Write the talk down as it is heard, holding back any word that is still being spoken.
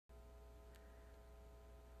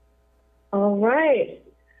All right.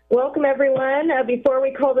 Welcome, everyone. Before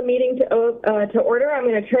we call the meeting to order, I'm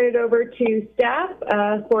going to turn it over to staff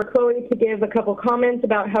for Chloe to give a couple comments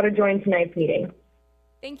about how to join tonight's meeting.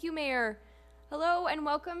 Thank you, Mayor. Hello, and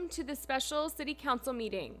welcome to the special City Council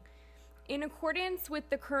meeting. In accordance with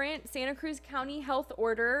the current Santa Cruz County Health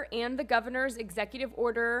Order and the Governor's Executive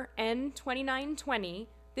Order N-2920,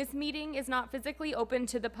 this meeting is not physically open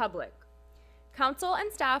to the public. Council and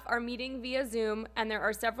staff are meeting via Zoom, and there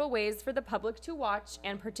are several ways for the public to watch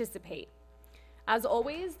and participate. As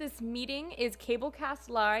always, this meeting is cablecast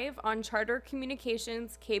live on Charter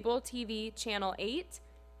Communications Cable TV Channel 8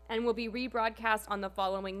 and will be rebroadcast on the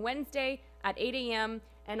following Wednesday at 8 a.m.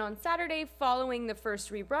 and on Saturday following the first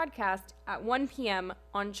rebroadcast at 1 p.m.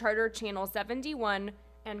 on Charter Channel 71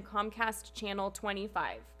 and Comcast Channel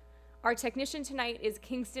 25. Our technician tonight is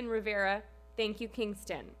Kingston Rivera. Thank you,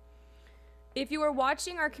 Kingston. If you are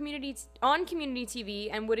watching our community TV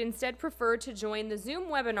and would instead prefer to join the Zoom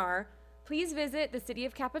webinar, please visit the City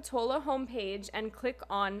of Capitola homepage and click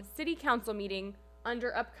on City Council Meeting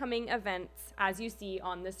under Upcoming Events as you see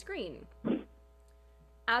on the screen.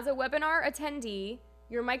 As a webinar attendee,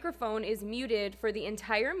 your microphone is muted for the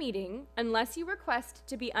entire meeting unless you request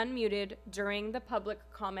to be unmuted during the public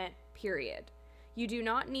comment period. You do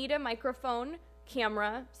not need a microphone,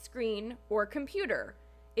 camera, screen, or computer.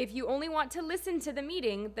 If you only want to listen to the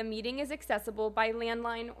meeting is accessible by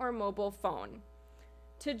landline or mobile phone.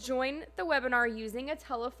 To join the webinar using a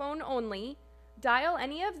telephone only, dial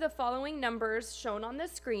any of the following numbers shown on the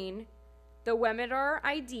screen. The webinar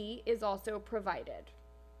ID is also provided.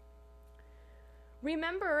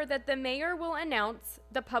 Remember that the mayor will announce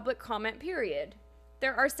the public comment period.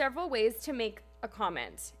 There are several ways to make a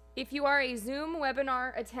comment. If you are a Zoom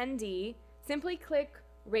webinar attendee, simply click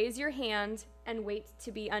raise your hand and wait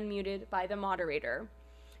to be unmuted by the moderator.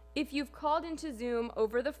 If you've called into Zoom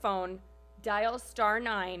over the phone, dial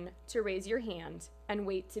 *9 to raise your hand and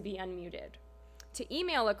wait to be unmuted. To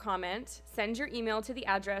email a comment, send your email to the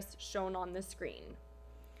address shown on the screen.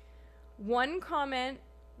 One comment,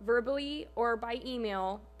 verbally or by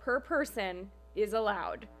email, per person is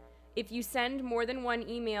allowed. If you send more than one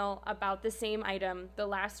email about the same item, the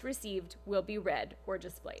last received will be read or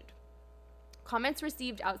displayed. Comments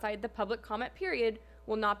received outside the public comment period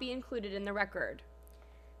will not be included in the record.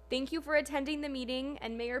 Thank you for attending the meeting,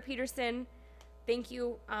 and Mayor Peterson, thank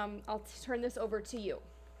you. I'll turn this over to you.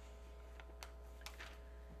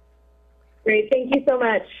 Great, thank you so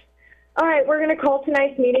much. All right, we're going to call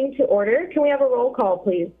tonight's meeting to order. Can we have a roll call,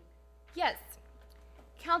 please? Yes.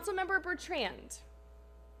 Councilmember Bertrand.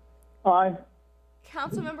 Aye.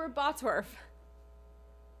 Councilmember Bottorff.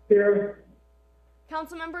 Here.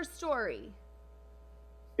 Councilmember Story.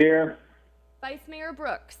 Here. Vice Mayor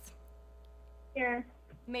Brooks. Here.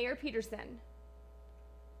 Mayor Peterson.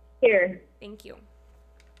 Here. Thank you.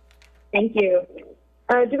 Thank you.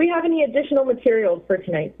 Do we have any additional materials for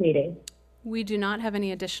tonight's meeting? We do not have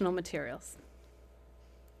any additional materials.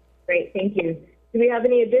 Great, thank you. Do we have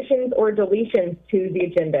any additions or deletions to the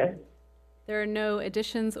agenda? There are no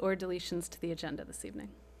additions or deletions to the agenda this evening.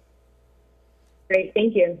 Great,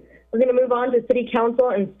 thank you. We're going to move on to City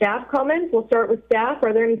Council and staff comments. We'll start with staff.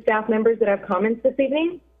 Are there any staff members that have comments this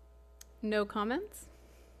evening? No comments.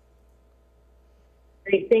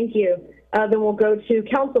 Great, thank you. Then we'll go to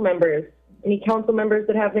council members. Any council members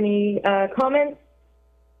that have any comments?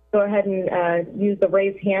 Go ahead and use the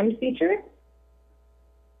raise hand feature.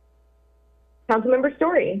 Councilmember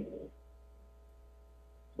Story.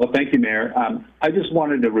 Well, thank you, Mayor. I just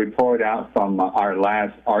wanted to report out from our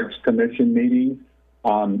last Arts Commission meeting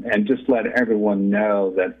and just let everyone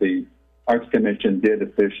know that the Arts Commission did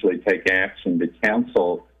officially take action to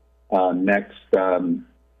cancel next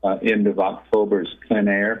end of October's plein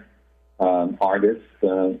air artist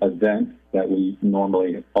event that we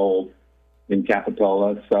normally hold in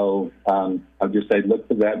Capitola. So I'll just say look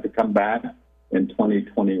for that to come back in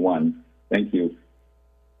 2021. Thank you.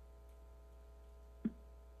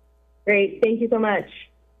 Great, thank you so much.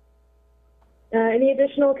 Any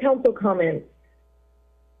additional council comments?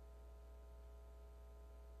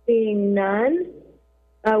 Seeing none,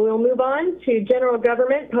 we'll move on to general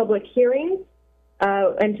government public hearings.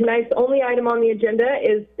 And tonight's only item on the agenda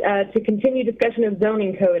is to continue discussion of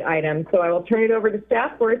zoning code items. So I will turn it over to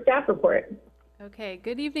staff for a staff report. Okay,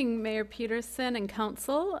 good evening, Mayor Peterson and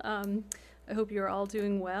council. I hope you're all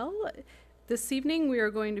doing well. This evening we are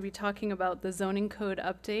going to be talking about the zoning code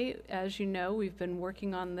update. As you know, we've been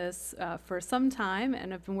working on this for some time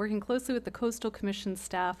and have been working closely with the Coastal Commission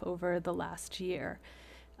staff over the last year.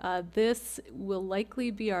 This will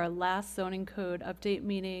likely be our last zoning code update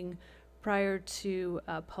meeting prior to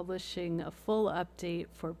publishing a full update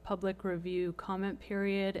for public review, comment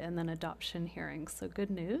period, and then adoption hearings. So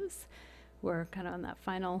good news. We're kind of on that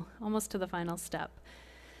almost to the final step.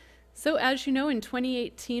 So as you know, in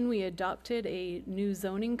 2018, we adopted a new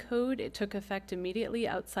zoning code. It took effect immediately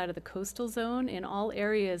outside of the coastal zone. In all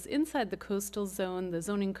areas inside the coastal zone, the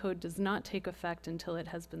zoning code does not take effect until it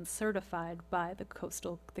has been certified by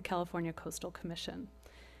the California Coastal Commission.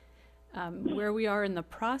 Where we are in the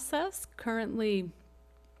process, currently,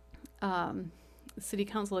 the City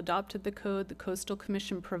Council adopted the code. The Coastal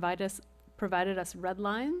Commission provided us red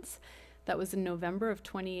lines. That was in November of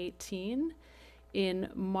 2018. In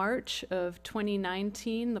March of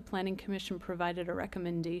 2019, the Planning Commission provided a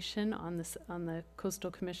recommendation on the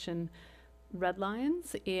Coastal Commission red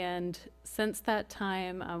lines, and since that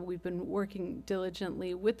time, we've been working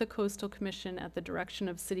diligently with the Coastal Commission at the direction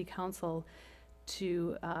of City Council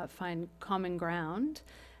to find common ground.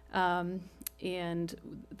 And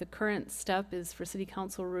the current step is for City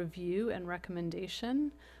Council review and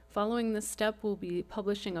recommendation. Following this step, we'll be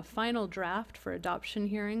publishing a final draft for adoption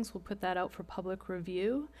hearings. We'll put that out for public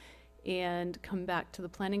review and come back to the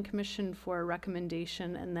Planning Commission for a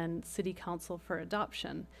recommendation, and then City Council for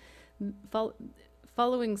adoption.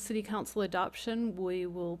 Following City Council adoption, we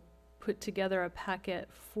will put together a packet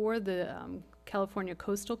for the California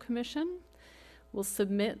Coastal Commission. We'll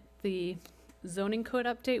submit the zoning code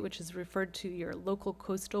update, which is referred to your local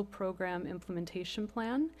coastal program implementation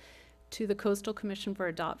plan, to the Coastal Commission for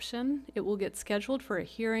adoption. It will get scheduled for a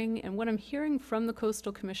hearing, and what I'm hearing from the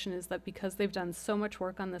Coastal Commission is that because they've done so much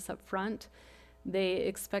work on this up front, they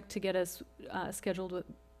expect to get us scheduled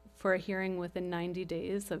for a hearing within 90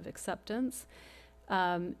 days of acceptance.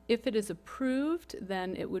 If it is approved,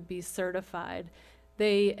 then it would be certified.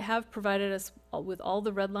 They have provided us with all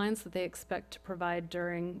the red lines that they expect to provide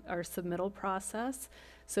during our submittal process.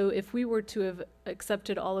 So if we were to have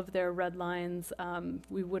accepted all of their red lines,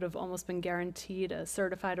 we would have almost been guaranteed a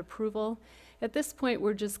certified approval. At this point,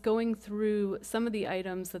 we're just going through some of the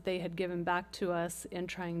items that they had given back to us and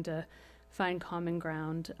trying to find common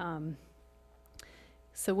ground.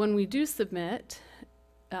 So when we do submit,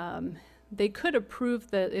 they could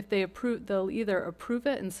approve if they approve, they'll either approve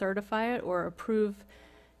it and certify it, or approve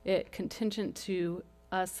it contingent to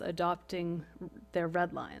us adopting their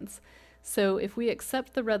red lines. So if we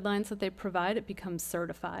accept the red lines that they provide, it becomes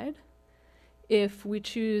certified. If we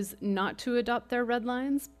choose not to adopt their red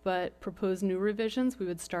lines, but propose new revisions, we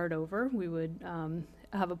would start over. We would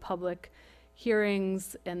have a public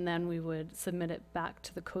hearings, and then we would submit it back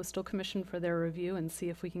to the Coastal Commission for their review and see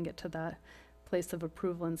if we can get to that place of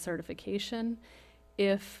approval and certification.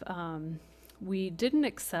 If we didn't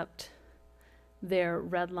accept their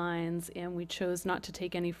red lines and we chose not to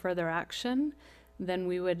take any further action, then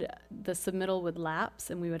the submittal would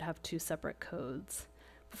lapse and we would have two separate codes.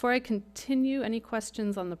 Before I continue, any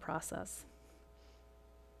questions on the process?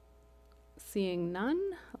 Seeing none,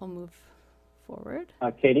 I'll move forward.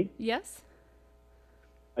 Katie, Yes?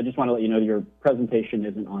 I just want to let you know your presentation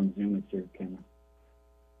isn't on Zoom, it's your camera.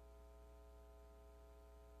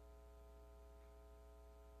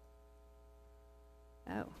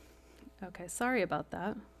 Oh, okay, sorry about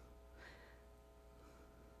that.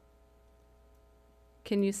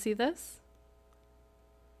 Can you see this?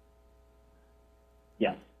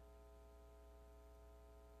 Yes.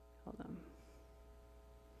 Hold on.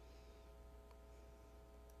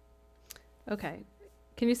 Okay,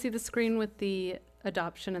 can you see the screen with the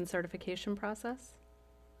adoption and certification process?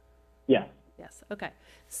 Yes. Yes, okay.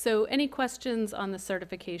 So any questions on the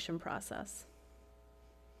certification process?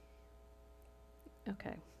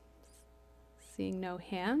 Okay. Seeing no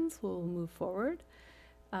hands, we'll move forward.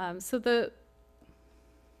 There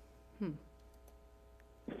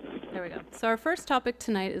we go. So our first topic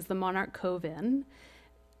tonight is the Monarch Cove Inn.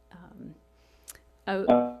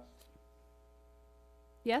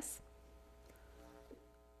 Yes?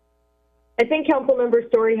 I think Councilmember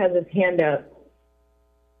Story has his hand up.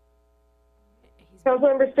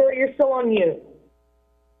 Councilmember Story, you're still on mute.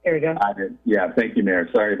 There we go. Yeah, thank you, Mayor.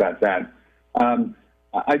 Sorry about that.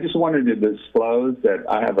 I just wanted to disclose that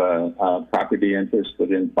I have a property interest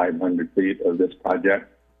within 500 feet of this project.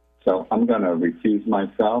 So I'm going to recuse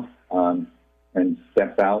myself and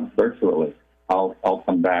step out virtually. I'll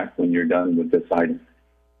come back when you're done with this item.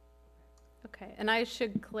 Okay, and I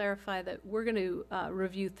should clarify that we're going to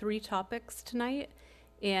review 3 topics tonight,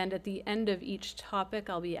 and at the end of each topic,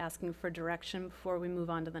 I'll be asking for direction before we move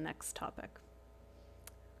on to the next topic.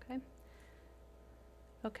 Okay.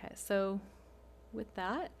 Okay, so with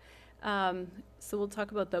that, so we'll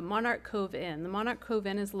talk about the Monarch Cove Inn. The Monarch Cove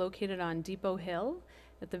Inn is located on Depot Hill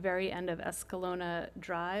at the very end of Escalona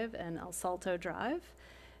Drive and El Salto Drive.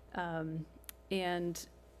 And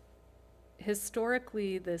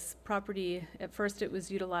historically, this property, at first it was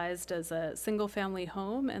utilized as a single-family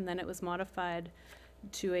home, and then it was modified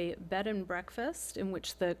to a bed and breakfast in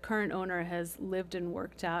which the current owner has lived and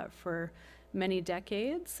worked at for many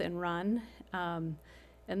decades and run.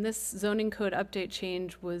 And this zoning code update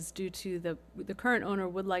change was due to the current owner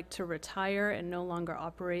would like to retire and no longer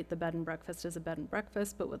operate the bed and breakfast as a bed and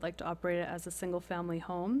breakfast, but would like to operate it as a single-family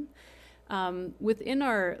home. Within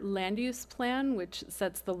our land use plan, which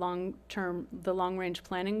sets the long-range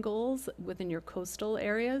planning goals within your coastal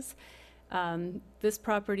areas, this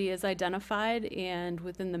property is identified, and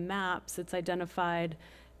within the maps, it's identified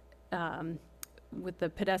with the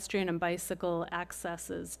pedestrian and bicycle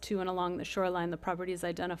accesses to and along the shoreline. The property is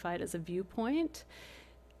identified as a viewpoint,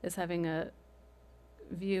 as having a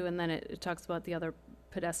view, and then it talks about the other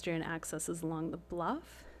pedestrian accesses along the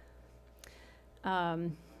bluff.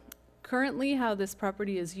 Currently, how this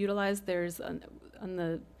property is utilized, there's on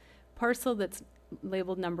the parcel that's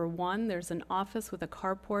labeled number 1, there's an office with a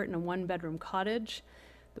carport and a 1-bedroom cottage.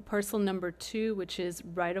 The parcel number 2, which is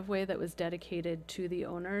right-of-way that was dedicated to the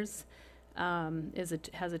owners, has a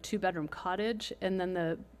 2-bedroom cottage, and then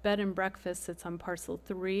the bed and breakfast sits on parcel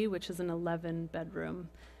 3, which is an 11-bedroom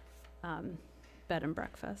bed and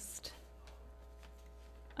breakfast.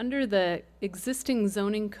 Under the existing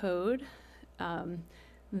zoning code,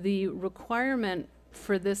 the requirement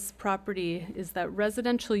for this property is that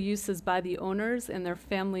residential uses by the owners and their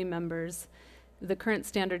family members, the current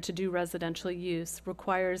standard to do residential use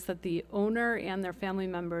requires that the owner and their family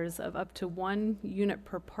members of up to 1 unit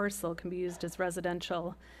per parcel can be used as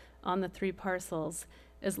residential on the 3 parcels,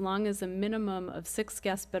 as long as a minimum of 6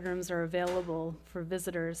 guest bedrooms are available for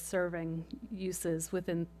visitors serving uses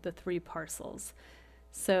within the 3 parcels.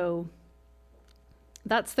 So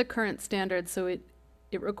that's the current standard. So it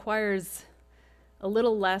requires a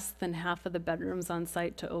little less than half of the bedrooms on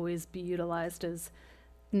site to always be utilized as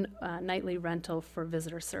nightly rental for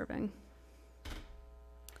visitor serving.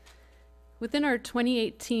 Within our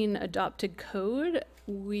 2018 adopted code,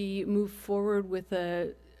 we moved forward with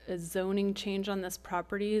a zoning change on this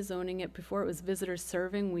property, zoning it before it was visitor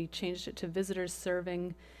serving. We changed it to visitor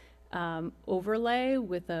serving overlay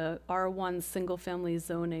with a R1 single family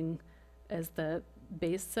zoning as the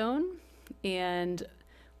base zone. And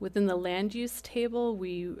within the land use table,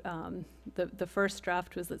 the first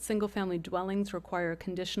draft was that single-family dwellings require a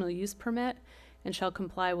conditional use permit and shall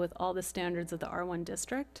comply with all the standards of the R1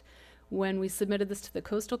 district. When we submitted this to the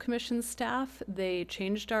Coastal Commission staff, they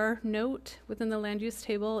changed our note within the land use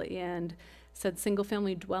table and said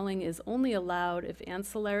single-family dwelling is only allowed if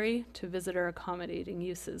ancillary to visitor accommodating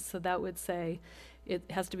uses. So that would say it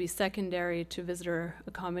has to be secondary to visitor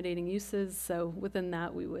accommodating uses. So within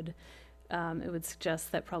that, we would it would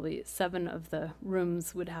suggest that probably 7 of the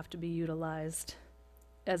rooms would have to be utilized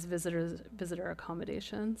as visitor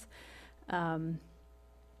accommodations. And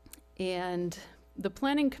the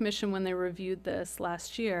Planning Commission, when they reviewed this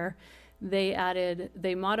last year,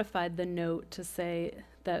 they modified the note to say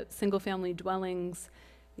that single-family dwellings,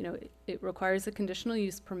 it requires a conditional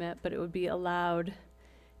use permit, but it would be allowed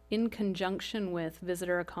in conjunction with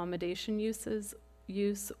visitor accommodation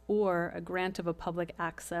use or a grant of a public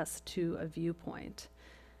access to a viewpoint.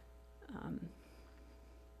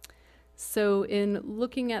 So in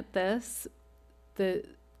looking at this,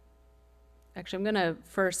 actually I'm gonna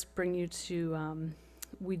first bring you to,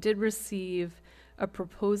 we did receive a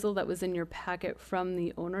proposal that was in your packet from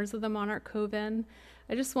the owners of the Monarch Cove Inn.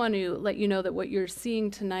 I just want to let you know that what you're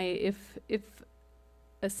seeing tonight, if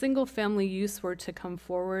a single family use were to come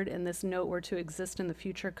forward and this note were to exist in the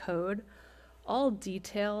future code, all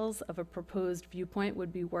details of a proposed viewpoint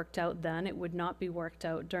would be worked out then. It would not be worked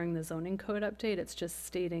out during the zoning code update. It's just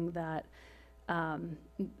stating that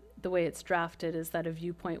the way it's drafted is that a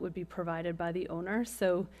viewpoint would be provided by the owner.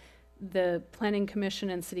 So the Planning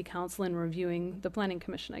Commission and City Council in reviewing, the Planning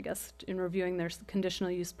Commission, I guess, in reviewing their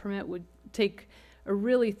conditional use permit would take a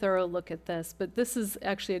really thorough look at this. But this is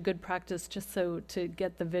actually a good practice just so to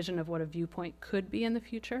get the vision of what a viewpoint could be in the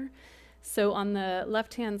future. So on the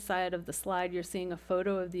left-hand side of the slide, you're seeing a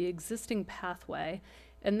photo of the existing pathway,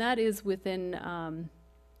 and that is within,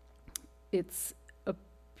 it's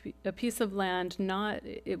a piece of land,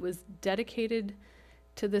 it was dedicated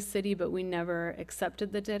to the city, but we never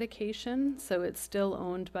accepted the dedication, so it's still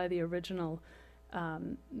owned by the original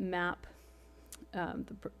map,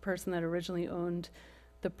 the person that originally owned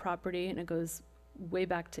the property, and it goes way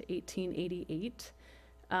back to 1888.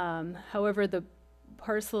 However, the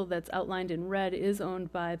parcel that's outlined in red is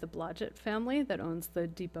owned by the Blodgett family that owns the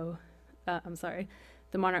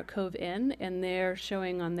the Monarch Cove Inn, and they're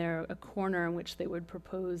showing on there a corner in which they would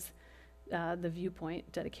propose the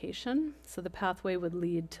viewpoint dedication. So the pathway would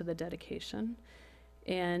lead to the dedication.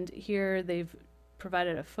 And here they've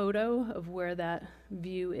provided a photo of where that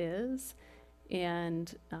view is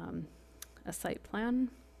and a site plan.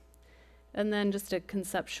 And then just a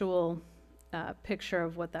conceptual picture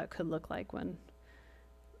of what that could look like when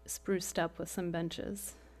spruced up with some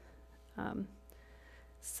benches.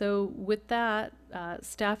 So with that,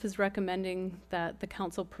 staff is recommending that the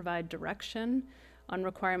council provide direction on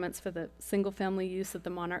requirements for the single-family use at the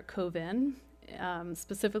Monarch Cove Inn.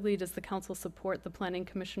 Specifically, does the council support the Planning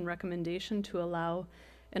Commission recommendation to allow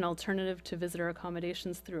an alternative to visitor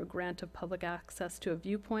accommodations through a grant of public access to a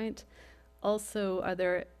viewpoint? Also, are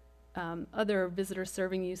there other visitor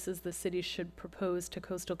serving uses the city should propose to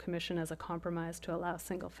Coastal Commission as a compromise to allow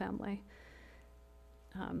single family?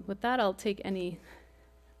 With that, I'll take any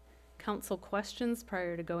council questions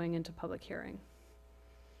prior to going into public hearing.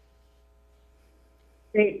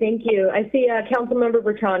 Great, thank you. I see Councilmember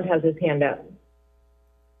Bertrand has his hand up.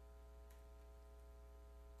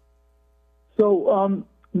 So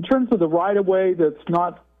in terms of the right-of-way that's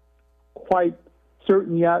not quite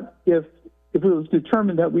certain yet, if it was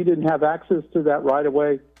determined that we didn't have access to that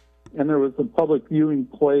right-of-way and there was a public viewing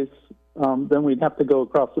place, then we'd have to go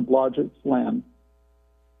across the Blodgett's land.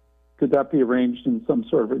 Could that be arranged in some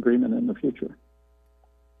sort of agreement in the future?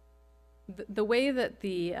 The way that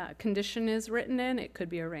the condition is written in, it could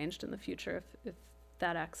be arranged in the future if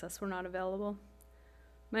that access were not available.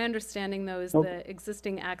 My understanding, though, is the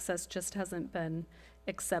existing access just hasn't been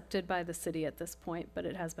accepted by the city at this point, but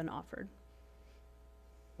it has been offered.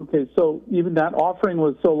 Okay, so even that offering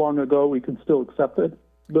was so long ago, we can still accept it,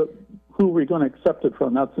 but who are we going to accept it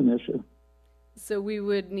from? That's an issue. So we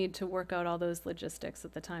would need to work out all those logistics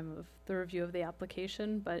at the time of the review of the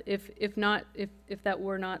application. But if that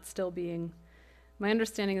were not still being, my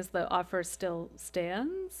understanding is the offer still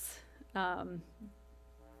stands from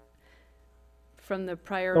the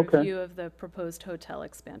prior review of the proposed hotel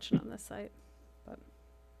expansion on this site. But.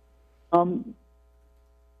 In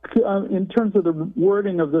terms of the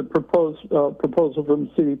wording of the proposal from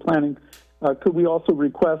city planning, could we also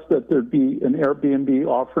request that there be an Airbnb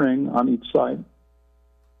offering on each site?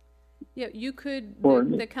 Yeah, you could,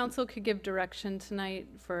 the council could give direction tonight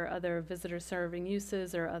for other visitor serving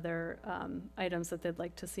uses or other items that they'd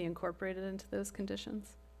like to see incorporated into those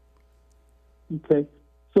conditions. Okay,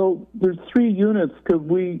 so there's 3 units. Could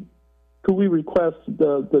we request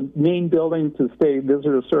the main building to stay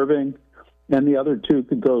visitor serving and the other 2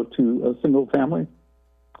 could go to a single family?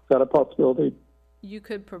 Is that a possibility? You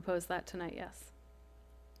could propose that tonight, yes.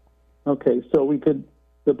 Okay, so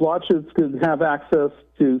the Blodgetts could have access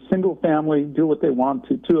to single family, do what they want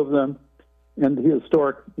to 2 of them, and the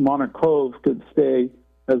historic Monarch Cove could stay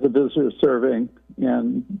as a visitor serving,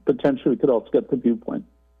 and potentially could also get the viewpoint.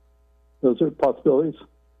 Those are possibilities?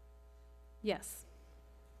 Yes.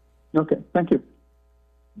 Okay, thank you.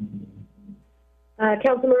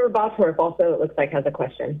 Councilmember Bosworth also, it looks like, has a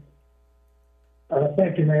question.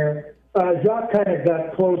 Thank you, Mayor. Jacques kind of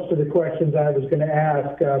got close to the questions I was going to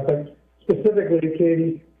ask, but specifically,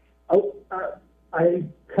 Katie, I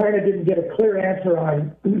kind of didn't get a clear answer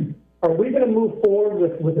on, are we going to move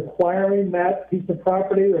forward with acquiring that piece of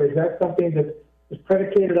property, or is that something that is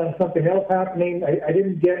predicated on something else happening? I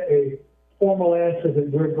didn't get a formal answer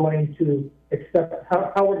that we're going to accept,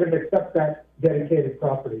 how we're going to accept that dedicated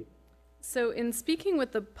property. So in speaking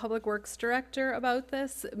with the Public Works Director about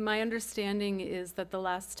this, my understanding is that the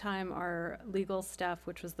last time our legal staff,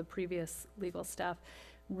 which was the previous legal staff,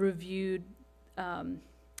 reviewed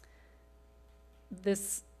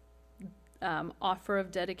this offer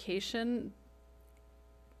of dedication,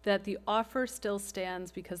 that the offer still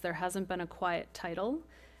stands because there hasn't been a quiet title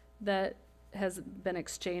that has been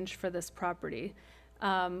exchanged for this property.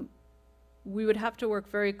 We would have to work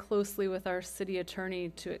very closely with our city attorney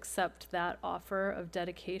to accept that offer of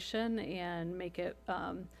dedication and make it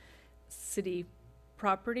city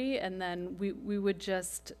property, and then we would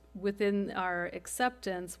just, within our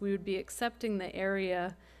acceptance, we would be accepting the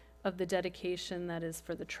area of the dedication that is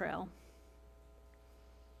for the trail.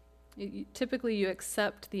 Typically you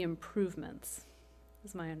accept the improvements,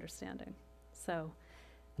 is my understanding. So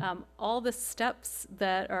all the steps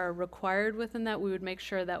that are required within that, we would make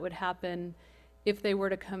sure that would happen if they were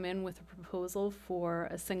to come in with a proposal for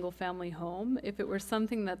a single family home. If it were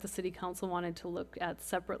something that the city council wanted to look at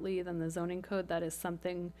separately than the zoning code, that is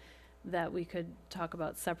something that we could talk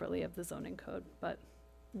about separately of the zoning code. But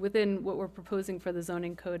within what we're proposing for the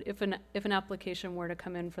zoning code, if an application were to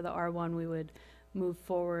come in for the R1, we would move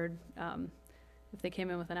forward. If they came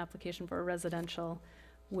in with an application for a residential,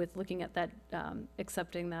 with looking at that,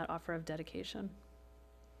 accepting that offer of dedication.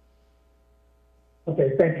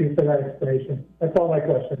 Okay, thank you for that explanation. That's all my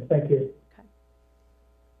questions. Thank you.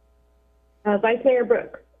 Okay. Vice Mayor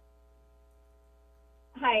Brooks.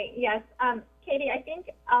 Hi, yes. Katie, I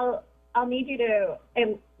think I'll need you to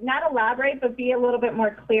not elaborate, but be a little bit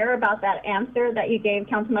more clear about that answer that you gave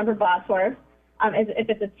Councilmember Bosworth. If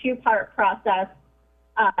it's a two-part process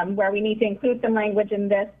where we need to include some language in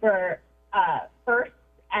this for first,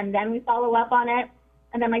 and then we follow up on it.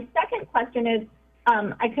 And then my second question is,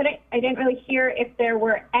 I didn't really hear if there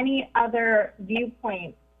were any other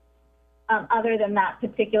viewpoints other than that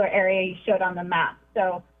particular area you showed on the map.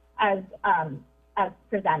 So as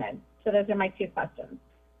presented. So those are my two questions.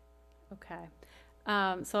 Okay.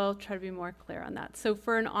 So I'll try to be more clear on that. So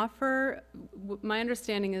for an offer, my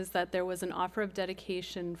understanding is that there was an offer of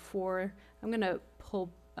dedication for, I'm going to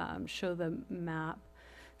show the map.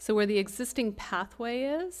 So where the existing pathway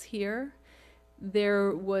is here,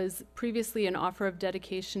 there was previously an offer of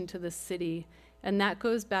dedication to the city, and that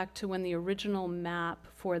goes back to when the original map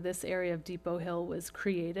for this area of Depot Hill was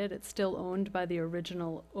created. It's still owned by the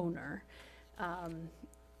original owner,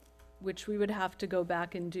 which we would have to go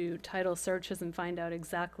back and do title searches and find out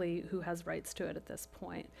exactly who has rights to it at this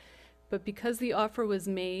point. But because the offer was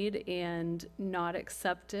made and not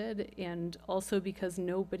accepted, and also because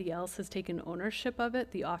nobody else has taken ownership of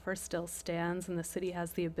it, the offer still stands and the city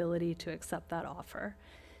has the ability to accept that offer.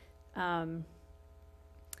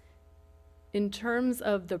 In terms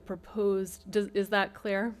of the proposed, is that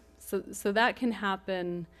clear? So that can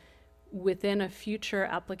happen within a future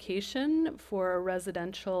application for a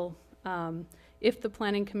residential, if the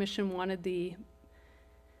Planning Commission wanted the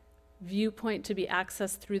viewpoint to be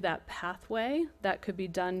accessed through that pathway, that could be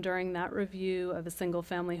done during that review of a single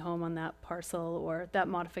family home on that parcel, or that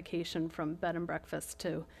modification from bed and breakfast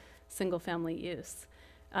to single family use.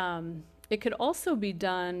 It could also be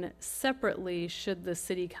done separately should the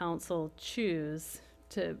city council choose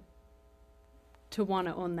to want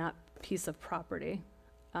to own that piece of property,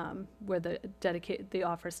 where the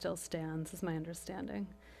offer still stands, is my understanding.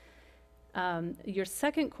 Your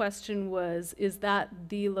second question was, is that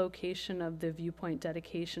the location of the viewpoint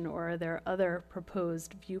dedication, or are there other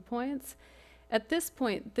proposed viewpoints? At this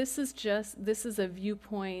point, this is a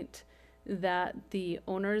viewpoint that the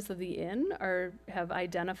owners of the inn have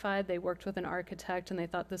identified. They worked with an architect and they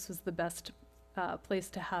thought this was the best place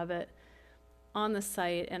to have it on the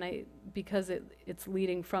site, and because it's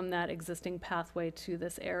leading from that existing pathway to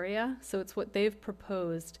this area. So it's what they've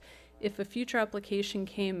proposed. If a future application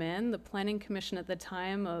came in, the Planning Commission at the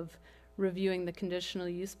time of reviewing the conditional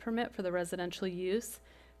use permit for the residential use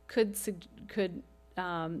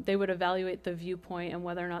they would evaluate the viewpoint and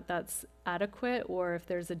whether or not that's adequate, or if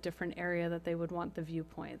there's a different area that they would want the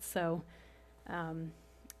viewpoint. So,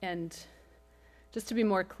 and just to be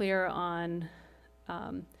more clear on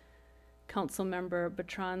Councilmember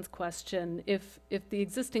Bertrand's question, if the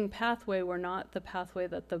existing pathway were not the pathway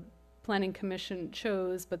that the Planning Commission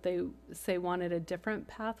chose, but they say wanted a different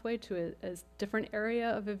pathway to a different area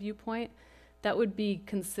of a viewpoint, that would be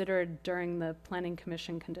considered during the Planning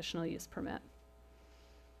Commission conditional use permit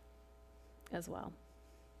as well.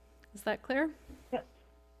 Is that clear?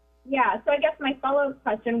 Yeah, so I guess my follow-up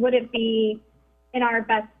question, would it be in our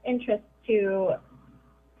best interest to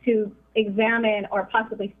examine or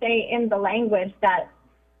possibly say in the language that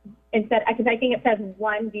instead, because I think it says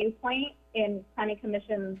one viewpoint in Planning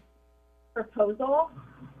Commission's proposal.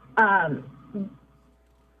 You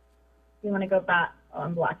want to go back? Oh,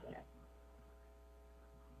 I'm blocking it.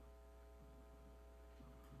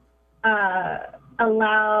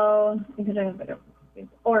 Allow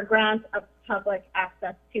or grant of public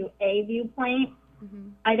access to a viewpoint. Mm-hmm.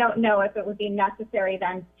 I don't know if it would be necessary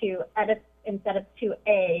then to edit instead of to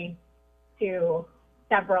a to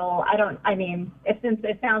several. I mean, since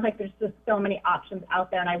it sounds like there's just so many options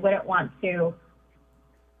out there, and I wouldn't want to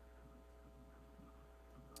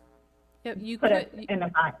you put could, it in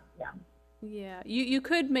the bind. Yeah. Yeah, you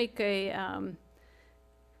could make a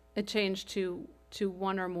change to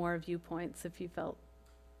one or more viewpoints if you felt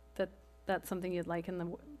that that's something you'd like in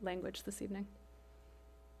the language this evening.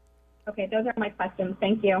 Okay, those are my questions.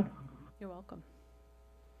 Thank you. You're welcome.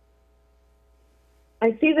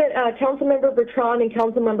 I see that Councilmember Bertrand and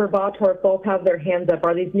Councilmember Bottorff both have their hands up.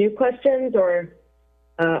 Are these new questions or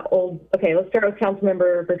old? Okay, let's start with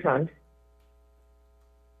Councilmember Bertrand.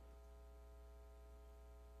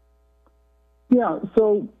 Yeah,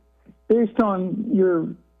 so based on your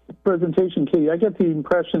presentation, Katie, I get the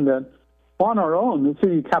impression that on our own, the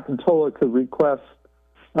city of Capitola could request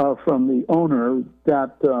from the owner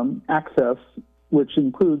that access which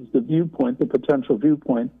includes the viewpoint, the potential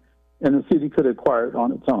viewpoint, and the city could acquire it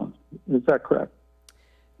on its own. Is that correct?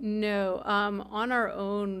 No, on our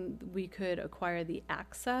own, we could acquire the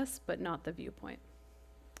access, but not the viewpoint.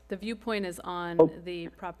 The viewpoint is on the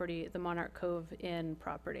property, the Monarch Cove Inn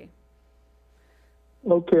property.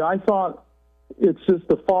 Okay, I thought it's just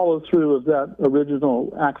the follow through of that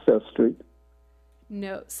original access street.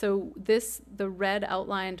 No, so the red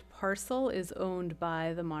outlined parcel is owned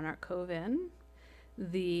by the Monarch Cove Inn.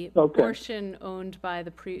 The portion owned by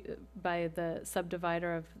the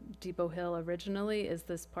subdivider of Depot Hill originally is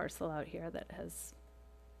this parcel out here that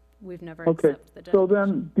we've never accepted the so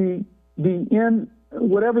donation. then the inn,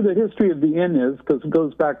 whatever the history of the inn is, because it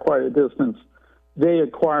goes back quite a distance, they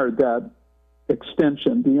acquired that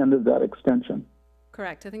extension, the end of that extension.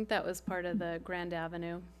 Correct. I think that was part of the Grand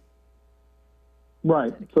Avenue.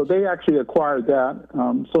 Right. So they actually acquired that.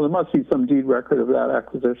 So there must be some deed record of that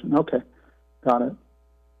acquisition. Okay. Got it.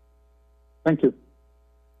 Thank you.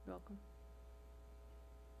 You're welcome.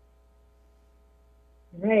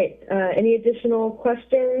 All right. Any additional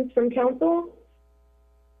questions from council?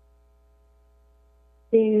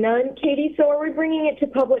 Seeing none. Katie, so are we bringing it to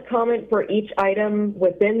public comment for each item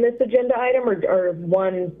within this agenda item, or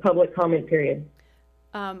one public comment period?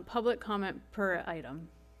 Public comment per item.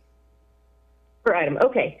 Per item.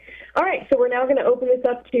 Okay. All right. So we're now going to open this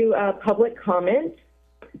up to public comment.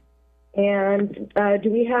 And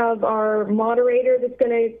do we have our moderator that's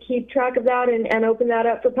going to keep track of that and open that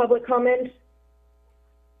up for public comment?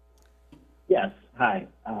 Yes. Hi.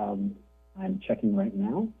 I'm checking right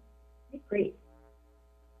now. Okay, great.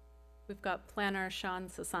 We've got planner Sean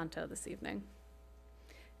Sasanto this evening.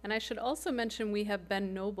 And I should also mention we have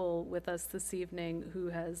Ben Noble with us this evening, who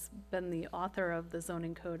has been the author of the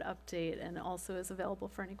zoning code update and also is available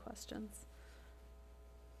for any questions.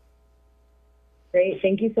 Great,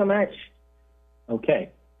 thank you so much.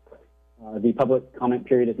 Okay. The public comment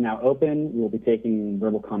period is now open. We will be taking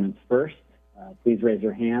verbal comments first. Please raise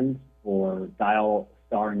your hand or dial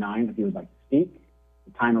 *9 if you would like to speak.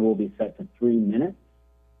 The timer will be set to 3 minutes.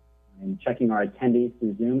 I'm checking our attendees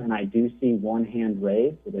through Zoom, and I do see one hand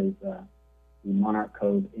raised. It is the Monarch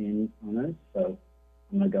Cove Inn owners. So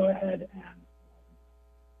I'm going to go ahead and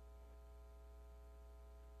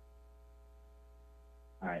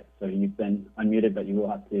all right, so you've been unmuted, but you will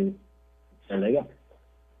have to, there they go.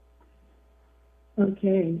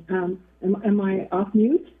 Okay, am I off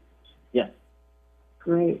mute? Yes.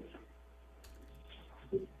 Great.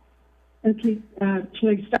 Okay, should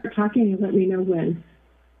I start talking and let me know when?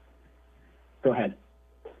 Go ahead.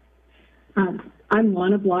 I'm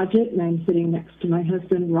Lana Blodgett, and I'm sitting next to my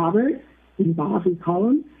husband, Robert, and Bob, we call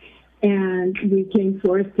him. And we came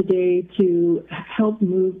forth today to help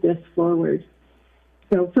move this forward.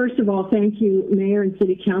 So first of all, thank you, Mayor and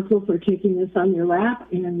City Council, for taking this on your lap,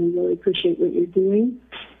 and we really appreciate what you're doing.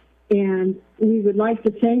 And we would like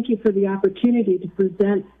to thank you for the opportunity to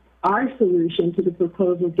present our solution to the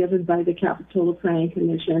proposal given by the Capitola Planning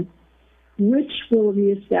Commission, which will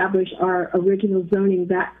reestablish our original zoning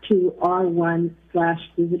back to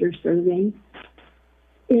R1/visitor serving.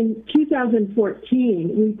 In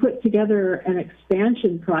 2014, we put together an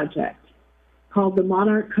expansion project called the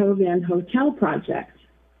Monarch Cove Inn Hotel Project.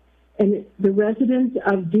 And the residents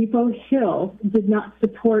of Depot Hill did not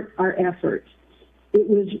support our efforts. It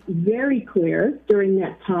was very clear during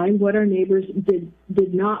that time what our neighbors did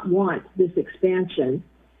not want this expansion.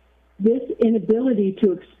 This inability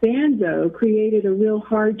to expand, though, created a real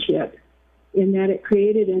hardship in that it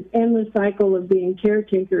created an endless cycle of being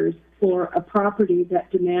caretakers for a property that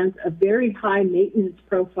demands a very high maintenance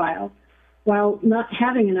profile while not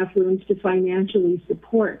having enough rooms to financially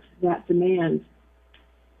support that demand.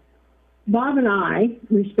 Bob and I,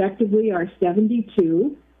 respectively, are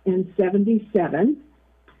 72 and 77,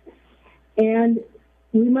 and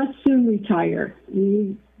we must soon retire.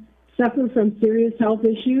 We suffer from serious health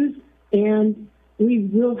issues, and we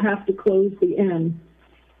will have to close the inn.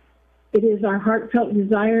 It is our heartfelt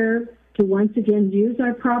desire to once again use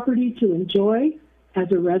our property to enjoy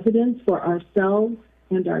as a residence for ourselves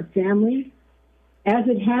and our family, as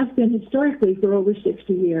it has been historically for over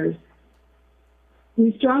 60 years.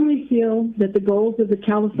 We strongly feel that the goals of the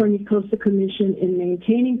California Coastal Commission in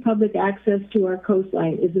maintaining public access to our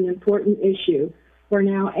coastline is an important issue for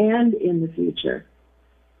now and in the future.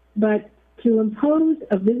 But to impose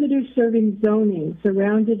a visitor-serving zoning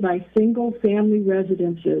surrounded by single-family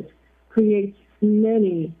residences creates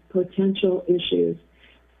many potential issues.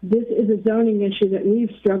 This is a zoning issue that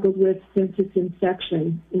we've struggled with since its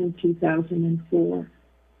inception in 2004.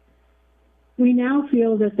 We now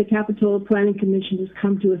feel that the Capitola Planning Commission has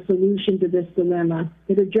come to a solution to this dilemma.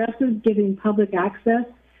 It addresses giving public access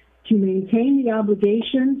to maintain the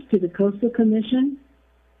obligations to the Coastal Commission.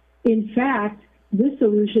 In fact, this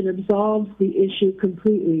solution absolves the issue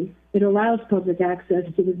completely. It allows public access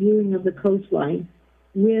to the viewing of the coastline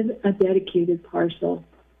with a dedicated parcel.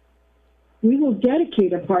 We will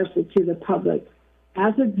dedicate a parcel to the public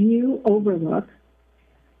as a view overlook.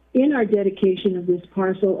 In our dedication of this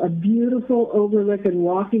parcel, a beautiful overlook and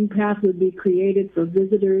walking path would be created for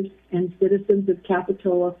visitors and citizens of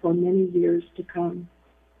Capitola for many years to come.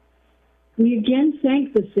 We again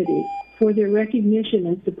thank the city for their recognition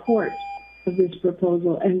and support of this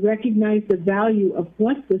proposal and recognize the value of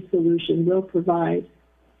what this solution will provide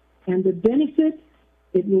and the benefit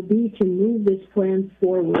it will be to move this plan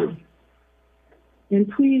forward. And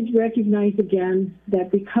please recognize again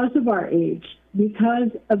that because of our age, because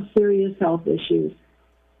of serious health issues,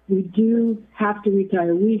 we do have to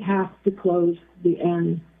retire. We have to close the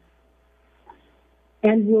end.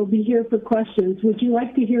 And we'll be here for questions. Would you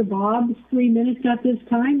like to hear Bob's 3 minutes at this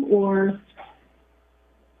time, or?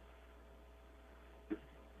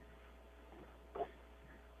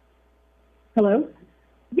 Hello?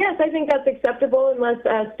 Yes, I think that's acceptable unless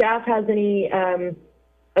staff has any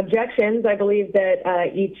objections. I believe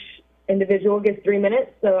that each individual gets 3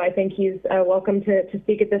 minutes, so I think he's welcome to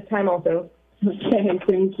speak at this time also. Okay,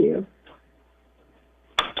 thank you.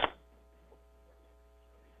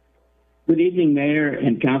 Good evening, Mayor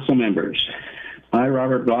and Council members. I,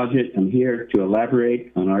 Robert Blodgett, am here to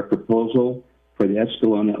elaborate on our proposal for the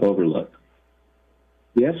Escalona Overlook.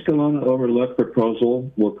 The Escalona Overlook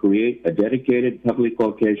proposal will create a dedicated public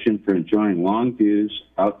location for enjoying long views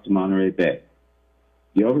out to Monterey Bay.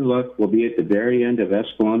 The overlook will be at the very end of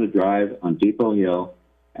Escalona Drive on Depot Hill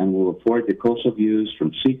and will afford the coastal views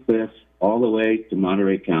from Sea Cliff all the way to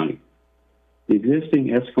Monterey County. The existing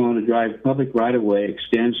Escalona Drive public right-of-way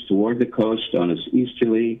extends toward the coast on its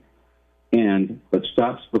easterly end, but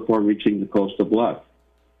stops before reaching the coastal bluff.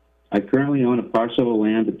 I currently own a parcel of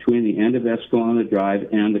land between the end of Escalona Drive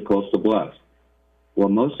and the coastal bluff. While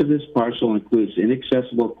most of this parcel includes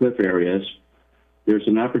inaccessible cliff areas, there's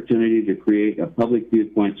an opportunity to create a public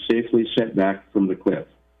viewpoint safely set back from the cliff.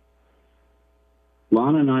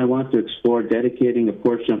 Lana and I want to explore dedicating a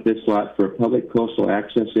portion of this lot for a public coastal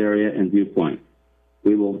access area and viewpoint.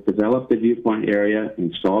 We will develop the viewpoint area,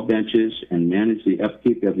 install benches, and manage the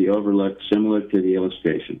upkeep of the overlook similar to the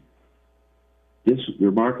illustration. This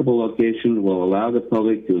remarkable location will allow the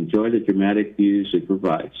public to enjoy the dramatic views it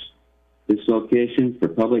provides. This location for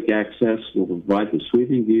public access will provide the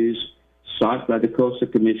sweeping views sought by the Coastal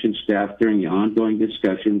Commission staff during the ongoing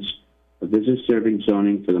discussions of visitor-serving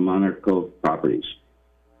zoning for the Monarch Cove properties.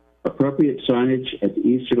 Appropriate signage at the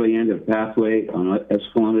easterly end of pathway on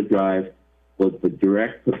Escalona Drive will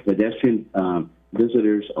direct pedestrian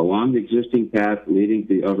visitors along the existing path leading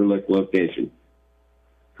to the overlook location.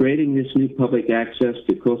 Creating this new public access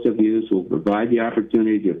to coastal views will provide the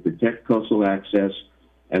opportunity to protect coastal access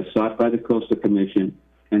as sought by the Coastal Commission,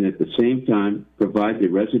 and at the same time provide the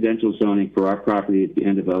residential zoning for our property at the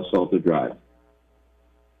end of El Salto Drive.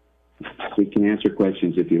 We can answer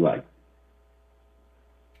questions if you like.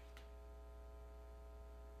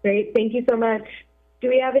 Great, thank you so much. Do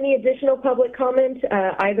we have any additional public comment,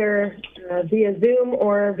 either via Zoom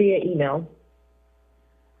or via email?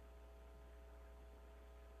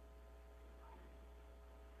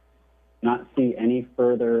 Not see any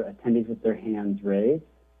further attendees with their hands raised.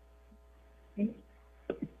 Okay.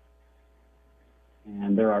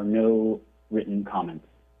 And there are no written comments.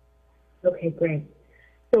 Okay, great.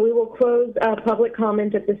 So we will close public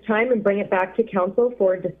comment at this time and bring it back to council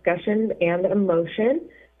for discussion and a motion.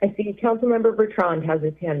 I see Councilmember Bertrand has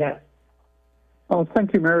his hand up. Oh,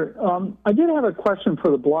 thank you, Mayor. I did have a question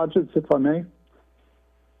for the Blodgetts, if I may.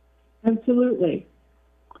 Absolutely.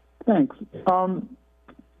 Thanks.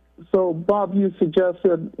 So, Bob, you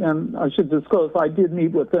suggested, and I should disclose, I did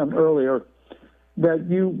meet with them earlier, that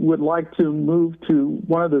you would like to move to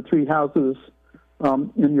one of the three houses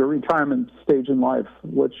in your retirement stage in life,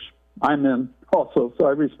 which I'm in also, so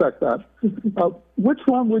I respect that. Which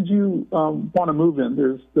one would you want to move in?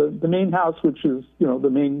 There's the main house, which is, the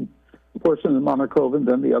main portion of Monarch Cove, and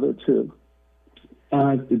then the other two.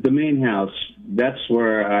 The main house, that's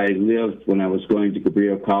where I lived when I was going to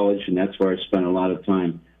Cabrillo College, and that's where I spent a lot of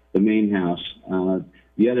time. The main house.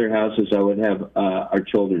 The other houses I would have our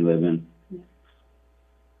children live in.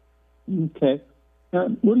 Okay.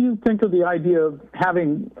 What do you think of the idea of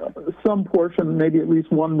having some portion, maybe at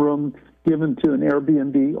least one room, given to an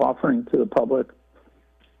Airbnb offering to the public?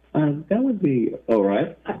 That would be all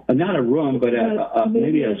right. Not a room, but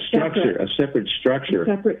maybe a structure, a separate structure.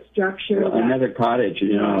 A separate structure. Another cottage,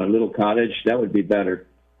 you know, a little cottage. That would be better.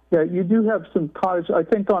 Yeah, you do have some cottage. I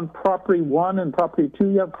think on property 1 and property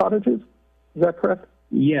 2, you have cottages. Is that correct?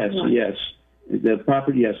 Yes, yes. The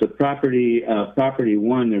property, yes, the property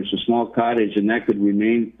 1. There's a small cottage, and that could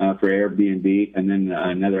remain for Airbnb, and then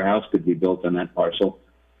another house could be built on that parcel.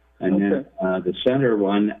 And then the center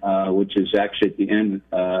one, which is actually at the end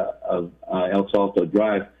of El Salto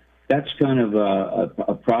Drive, that's kind of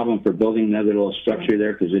a problem for building another little structure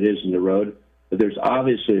there because it is in the road. But there's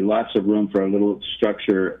obviously lots of room for a little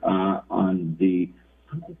structure on the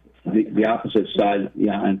opposite side,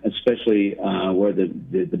 yeah, and especially where the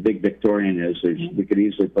big Victorian is. We could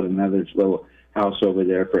easily put another little house over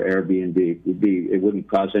there for Airbnb. It wouldn't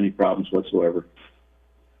cause any problems whatsoever.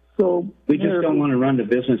 So we just don't want to run the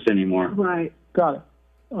business anymore. Right. Got it.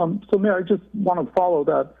 So, Mayor, I just want to follow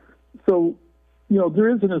that. So, you know, there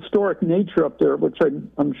is an historic nature up there, which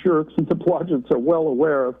I'm sure some Plagians are well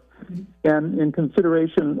aware of. And in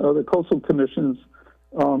consideration of the Coastal Commission's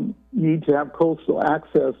need to have coastal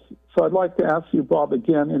access. So I'd like to ask you, Bob,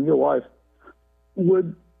 again, and your wife,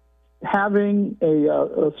 would having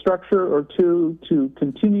a structure or two to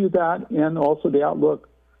continue that and also the outlook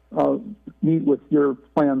meet with your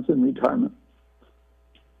plans in retirement?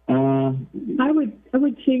 I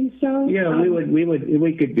would think so. Yeah,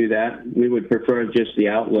 we could do that. We would prefer just the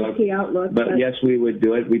outlook. The outlook, but yes, we would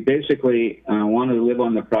do it. We basically wanted to live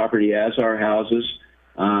on the property as our houses,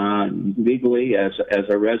 legally as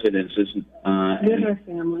our residences,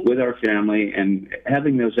 with our family, and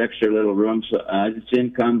having those extra little rooms. It's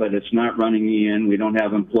income, but it's not running me in. We don't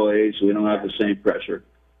have employees. We don't have the same pressure.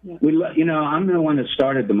 Yeah. You know, I'm the one that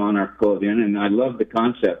started the Monarch Cove Inn, and I love the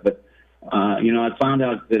concept, but you know, I found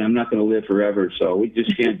out that I'm not going to live forever, so we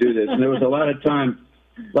just can't do this. And there was a lot of times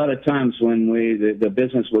when the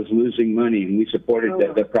business was losing money, and we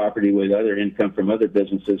supported the property with other income from other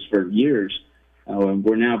businesses for years.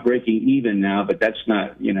 We're now breaking even now, but that's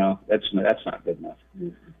not, you know, that's not good enough.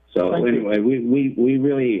 So anyway, we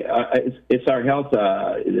really it's our health.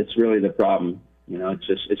 It's really the problem. You know,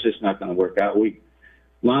 it's just not going to work out.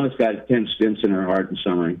 Lana's got 10 stints in her heart and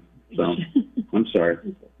summary. So I'm sorry,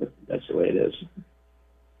 but that's the way it is.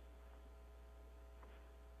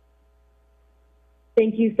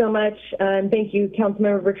 Thank you so much, and thank you,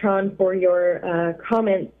 Councilmember Bertrand, for your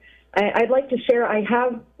comments. I'd like to share, I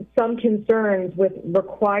have some concerns with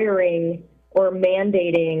requiring or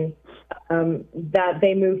mandating that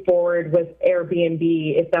they move forward with Airbnb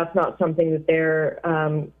if that's not something that they're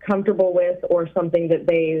comfortable with or something that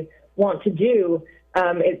they want to do.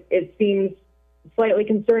 It seems slightly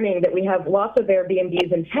concerning that we have lots of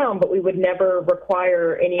Airbnbs in town, but we would never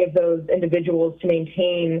require any of those individuals to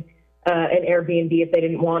maintain an Airbnb if they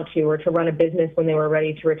didn't want to, or to run a business when they were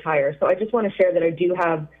ready to retire. So I just want to share that I do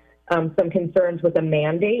have some concerns with a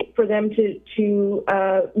mandate for them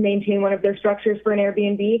to maintain one of their structures for an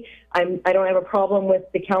Airbnb. I don't have a problem with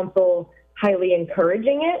the council highly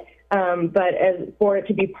encouraging it, but for it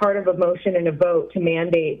to be part of a motion and a vote to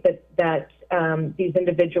mandate that these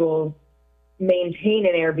individuals maintain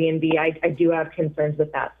an Airbnb, I do have concerns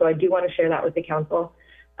with that. So I do want to share that with the council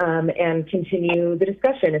and continue the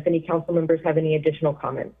discussion if any council members have any additional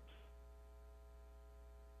comments.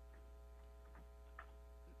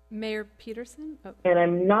 Mayor Peterson? Oh. And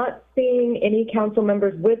I'm not seeing any council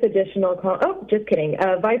members with additional oh, just kidding.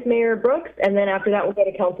 Vice Mayor Brooks, and then after that we'll go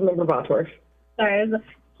to Councilmember Bosworth. Sorry,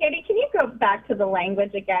 Katie, can you go back to the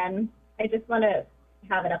language again? I just want to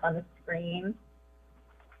have it up on the screen.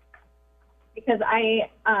 Because I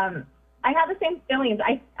have the same feelings.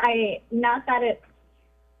 I not that it's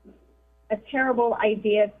a terrible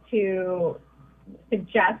idea to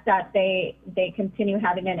suggest that they continue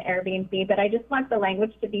having an Airbnb, but I just want the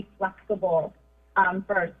language to be flexible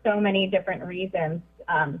for so many different reasons.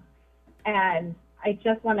 And I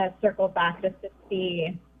just want to circle back just to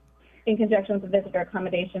see, in conjunction with the visitor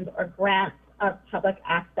accommodations or grants of public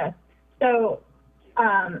access. So,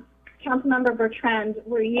 Councilmember Bertrand,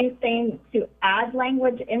 were you saying to add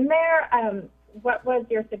language in there? What was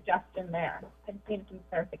your suggestion there? I just needed some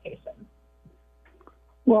clarification.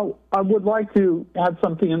 Well, I would like to add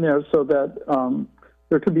something in there so that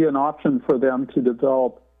there could be an option for them to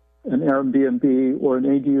develop an Airbnb or an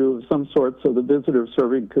ADU of some sort so the visitor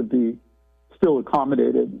serving could be still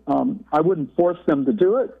accommodated. I wouldn't force them to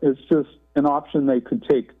do it. It's just an option they could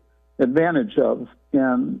take advantage of.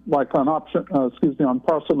 And like on on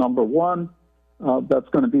parcel number 1, that's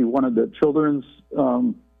going to be one of the children's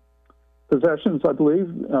possessions, I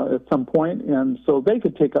believe, at some point. And so they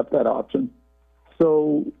could take up that option.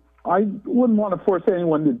 So I wouldn't want to force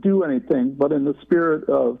anyone to do anything, but in the spirit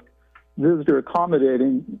of visitor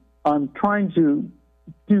accommodating, I'm trying to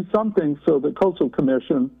do something so the Coastal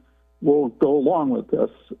Commission will go along with this.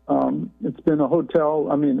 It's been a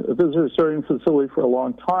visitor serving facility for a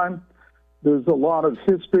long time. There's a lot of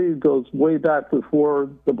history. It goes way back before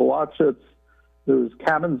the Balachets. There's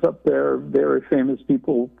cabins up there. Very famous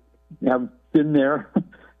people have been there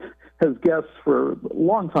as guests for a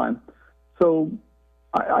long time. So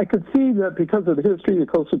I could see that because of the history, the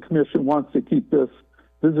Coastal Commission wants to keep this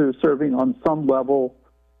visitor serving on some level.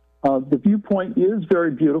 The viewpoint is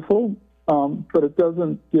very beautiful, but it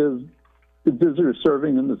doesn't give the visitor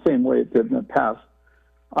serving in the same way it did in the past.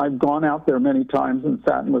 I've gone out there many times and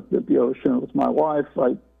sat and looked at the ocean with my wife.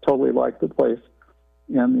 I totally like the place.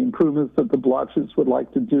 And the improvements that the Balachets would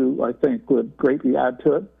like to do, I think, would greatly add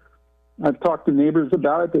to it. I've talked to neighbors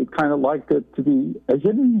about it. They'd kind of like it to be a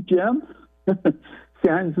hidden gem.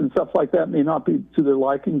 Signs and stuff like that may not be to their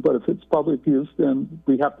liking, but if it's public use, then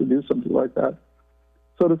we have to do something like that.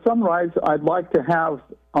 So to summarize, I'd like to have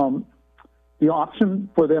the option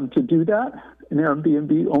for them to do that. An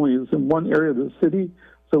Airbnb only is in one area of the city,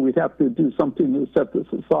 so we'd have to do something to set this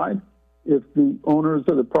aside. If the owners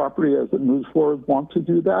of the property as it moves forward want to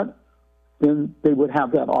do that, then they would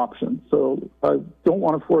have that option. So I don't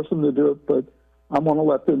want to force them to do it, but I want to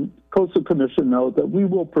let the Coastal Commission know that we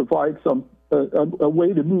will provide a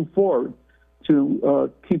way to move forward to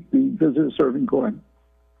keep the visitor serving going.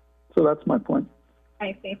 So that's my point.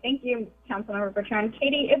 I see. Thank you, Councilmember Bertrand.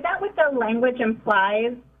 Katie, is that what the language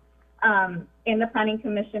implies in the Planning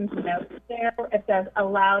Commission's notes there? It says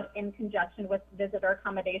allowed in conjunction with visitor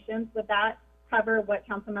accommodations. Would that cover what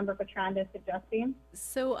Councilmember Bertrand is suggesting?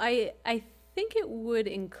 So I think it would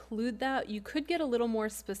include that. You could get a little more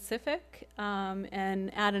specific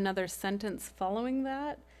and add another sentence following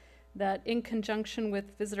that in conjunction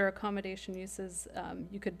with visitor accommodation uses,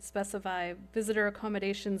 you could specify visitor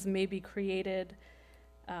accommodations may be created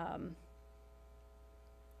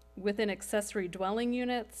within accessory dwelling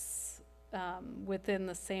units within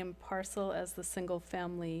the same parcel as the single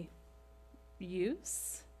family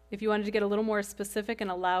use. If you wanted to get a little more specific and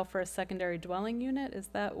allow for a secondary dwelling unit, is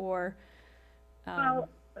that or? Well,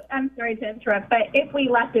 I'm sorry to interrupt, but if we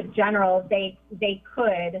left it general, they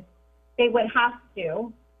would have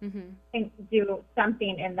to do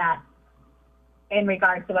something in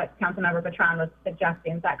regards to what Councilmember Bertrand was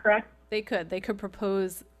suggesting. Is that correct? They could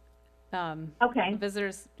propose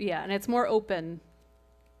visitors, yeah, and it's more open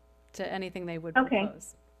to anything they would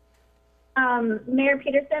propose. Mayor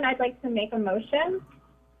Peterson, I'd like to make a motion.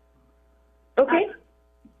 Okay.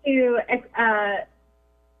 To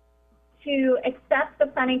accept the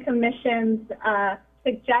Planning Commission's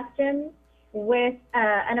suggestions with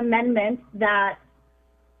an amendment that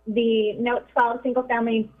the Note 12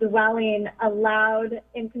 single-family dwelling allowed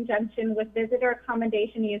in conjunction with visitor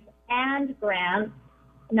accommodation use and grant,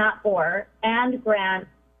 and grant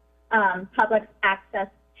public access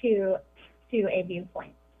to a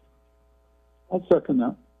viewpoint. I'll second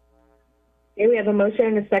that. Okay, we have a motion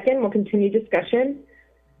and a second. We'll continue discussion.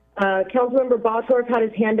 Councilmember Bosworth had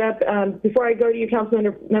his hand up. Before I go to you,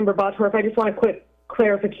 Councilmember Bosworth, I just want a quick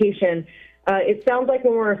clarification. It sounds like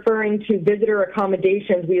when we're referring to visitor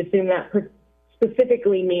accommodations, we assume that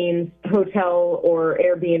specifically means hotel or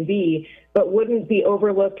Airbnb, but wouldn't the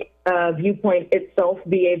overlook viewpoint itself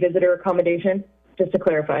be a visitor accommodation? Just to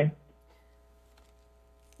clarify.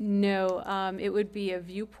 No, it would be a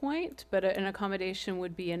viewpoint, but an accommodation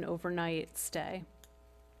would be an overnight stay.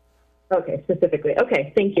 Okay, specifically.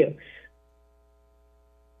 Okay, thank you.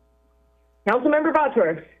 Councilmember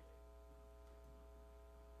Bosworth.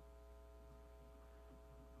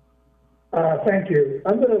 Thank you.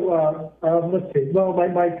 I'm going to, let's see. Well,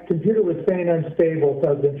 my computer was saying unstable, so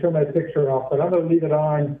I was going to turn my picture off, but I'm going to leave it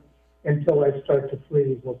on until I start to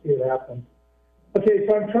freeze. We'll see what happens. Okay,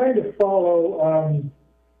 so I'm trying to follow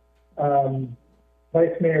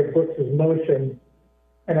Vice Mayor Brooks' motion.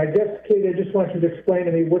 And I guess, Kate, I just want you to explain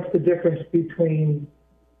to me what's the difference between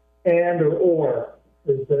and or.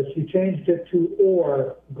 She changed it to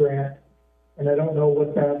or grant, and I don't know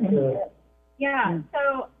what that. Yeah.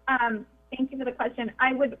 So thank you for the question.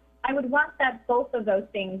 I would want that both of those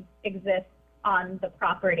things exist on the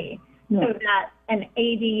property, so that an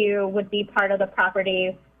ADU would be part of the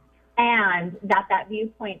property, and that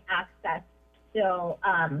viewpoint access still,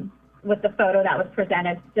 with the photo that was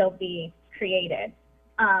presented, still be created.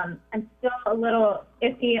 I'm still a little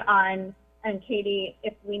iffy on, and Katie,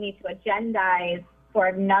 if we need to agendize for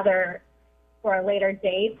a later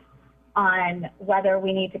date on whether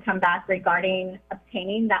we need to come back regarding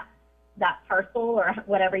obtaining that parcel or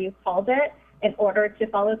whatever you called it. in order to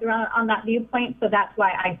follow through on that viewpoint. So that's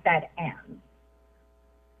why I said and.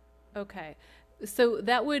 Okay, so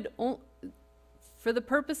that would, for the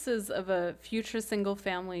purposes of a future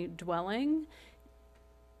single-family dwelling,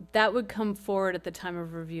 that would come forward at the time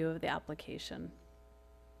of review of the application.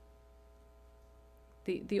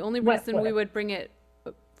 The only reason we would bring it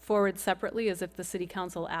forward separately is if the city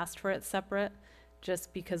council asked for it separate,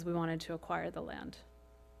 just because we wanted to acquire the land,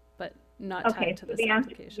 but not tied to this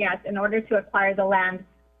application. Yes, in order to acquire the land,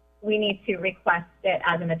 we need to request it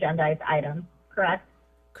as an agendized item, correct?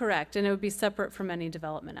 Correct, and it would be separate from any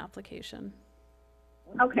development application.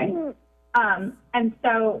 Okay. And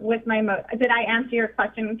so with my did I answer your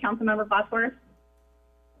question, Councilmember Bosworth?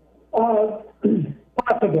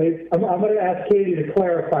 Possibly. I'm going to ask Katie to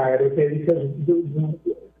clarify it, okay? Because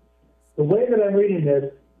the way that I'm reading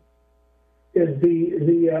this is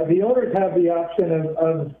the owners have the option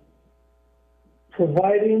of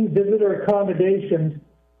providing visitor accommodations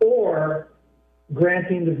or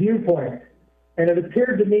granting the viewpoint. And it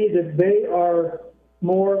appeared to me that they are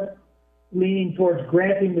more leaning towards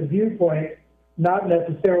granting the viewpoint, not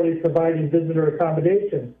necessarily providing visitor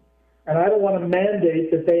accommodations. And I don't want to mandate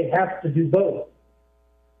that they have to do both.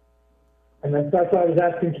 And that's why I was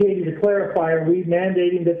asking Katie to clarify, are we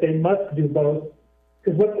mandating that they must do both?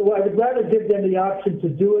 Because I would rather give them the option to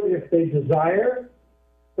do it if they desire.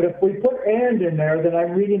 But if we put and in there, then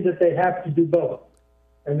I'm reading that they have to do both.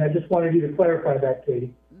 And I just wanted you to clarify that,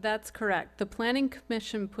 Katie. That's correct. The Planning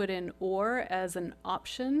Commission put in or as an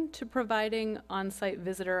option to providing on-site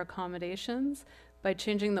visitor accommodations. By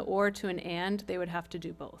changing the or to an and, they would have to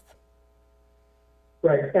do both.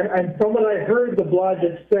 Right, and from what I heard the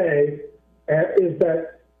Blodgetts say is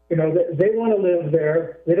that, you know, that they want to live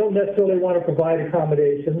there. They don't necessarily want to provide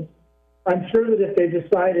accommodations. I'm sure that if they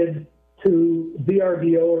decided to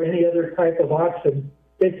VRBO or any other type of option,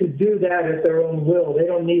 they could do that at their own will. They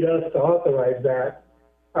don't need us to authorize that.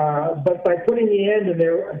 But by putting the and in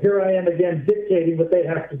there, here I am again dictating what they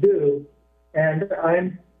have to do. And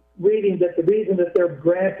I'm reading that the reason that they're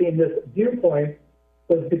granting this viewpoint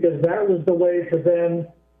was because that was the way for them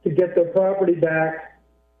to get their property back,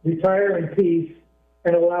 retire in peace,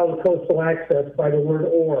 and allow the coastal access by the word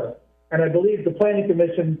or. And I believe the Planning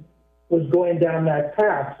Commission was going down that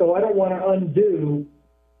path. So I don't want to undo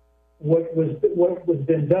what was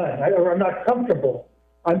been done. I'm not comfortable.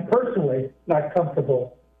 I'm personally not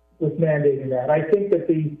comfortable with mandating that. I think that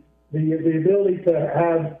the ability to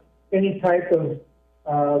have any type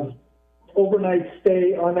of overnight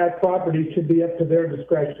stay on that property should be up to their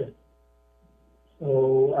discretion.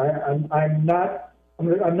 So I'm not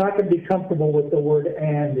going to be comfortable with the word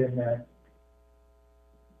and in there.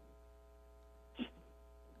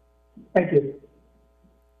 Thank you.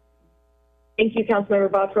 Thank you,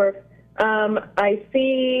 Councilmember Bosworth. I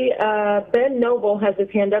see Ben Noble has his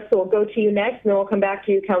hand up, so we'll go to you next, and then we'll come back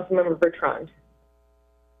to you, Councilmember Bertrand.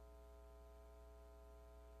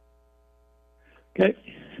 Okay,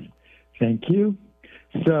 thank you.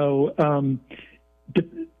 So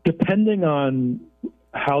depending on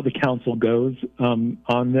how the council goes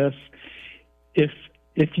on this,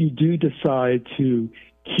 if you do decide to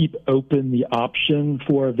keep open the option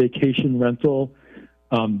for a vacation rental,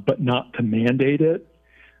 but not to mandate it,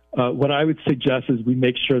 what I would suggest is we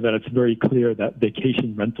make sure that it's very clear that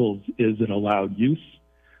vacation rentals is an allowed use.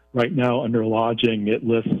 Right now, under lodging, it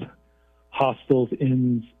lists hostels,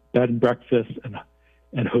 inns, bed and breakfasts,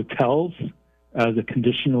 and hotels as a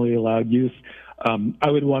conditionally allowed use.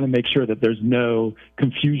 I would want to make sure that there's no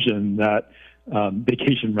confusion that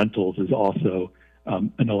vacation rentals is also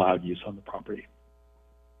an allowed use on the property.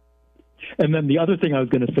 And then the other thing I was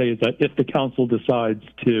going to say is that if the council decides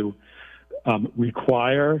to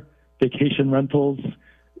require vacation rentals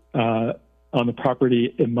on the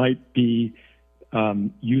property, it might be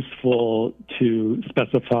useful to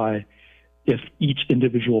specify if each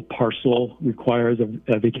individual parcel requires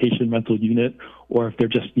a vacation rental unit, or if there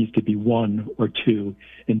just needs to be one or two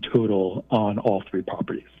in total on all three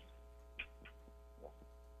properties.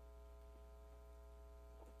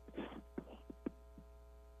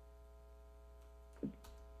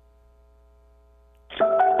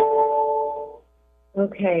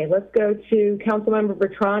 Okay, let's go to Councilmember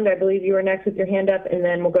Bertrand. I believe you are next with your hand up, and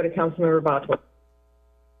then we'll go to Councilmember Bosworth.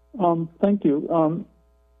 Thank you.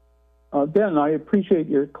 Ben, I appreciate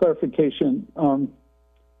your clarification.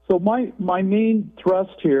 So my main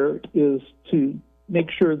thrust here is to make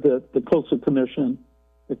sure that the Coastal Commission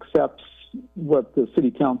accepts what the City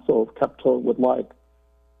Council of Capitola would like.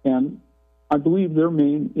 And I believe their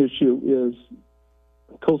main issue is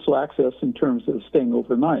coastal access in terms of staying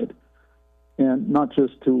overnight. and not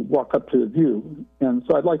just to walk up to the view. And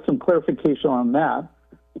so I'd like some clarification on that,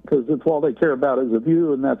 because if all they care about is a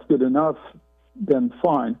view and that's good enough, then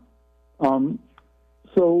fine.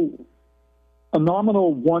 So a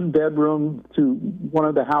nominal one bedroom to one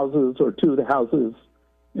of the houses or two of the houses,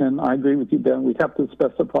 and I agree with you, Ben, we'd have to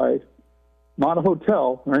specify not a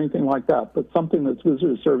hotel or anything like that, but something that's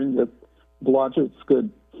visitor serving that Blodgett's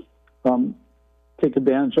could take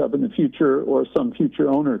advantage of in the future, or some future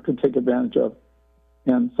owner could take advantage of.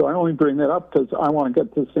 And so I only bring that up because I want to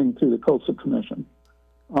get this thing through the Coastal Commission.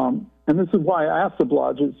 And this is why I asked the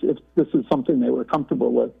Blodgett's if this is something they were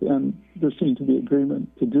comfortable with, and there seemed to be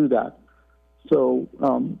agreement to do that. So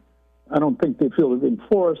I don't think they feel they're being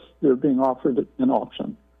forced, they're being offered an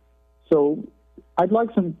option. So I'd like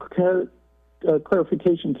some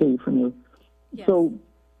clarification, Katie, from you. Yes. So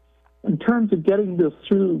in terms of getting this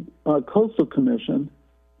through Coastal Commission,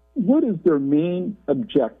 what is their main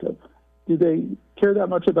objective? Do they care that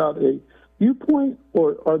much about a viewpoint,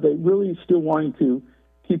 or are they really still wanting to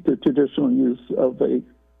keep the traditional use of a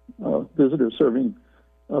visitor serving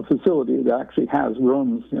facility that actually has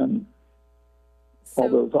rooms and all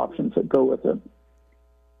those options that go with it?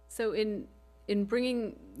 So in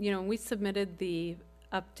bringing, we submitted the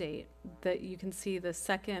update that you can see the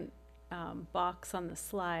second box on the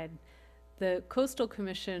slide. The Coastal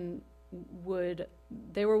Commission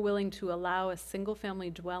they were willing to allow a single family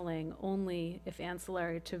dwelling only if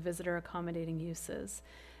ancillary to visitor accommodating uses.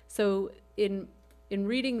 So in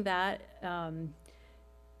reading that,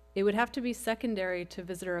 it would have to be secondary to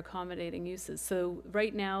visitor accommodating uses. So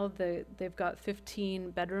right now they've got 15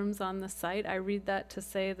 bedrooms on the site. I read that to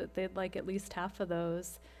say that they'd like at least half of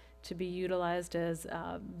those to be utilized as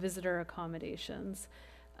visitor accommodations.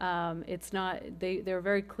 It's not, they're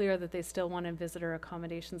very clear that they still wanted visitor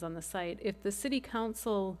accommodations on the site. If the City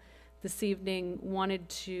Council this evening wanted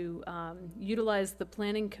to utilize the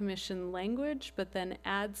Planning Commission language, but then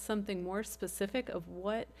add something more specific of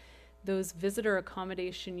what those visitor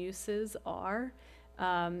accommodation uses are,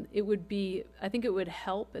 it would be, I think it would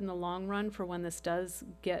help in the long run for when this does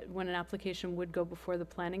when an application would go before the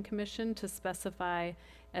Planning Commission, to specify,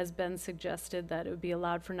 as Ben suggested, that it would be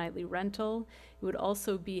allowed for nightly rental. It would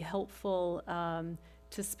also be helpful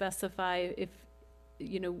to specify if,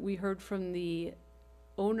 we heard from the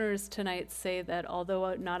owners tonight say that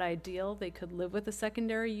although not ideal, they could live with a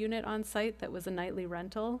secondary unit on site that was a nightly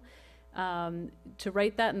rental. To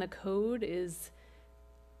write that in the code is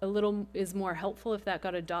more helpful if that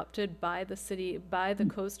got adopted by the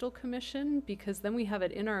Coastal Commission, because then we have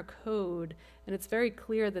it in our code and it's very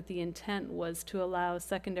clear that the intent was to allow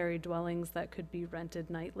secondary dwellings that could be rented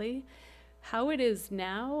nightly. How it is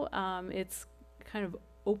now, it's kind of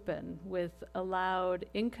open with allowed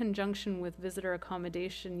in conjunction with visitor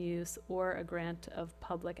accommodation use or a grant of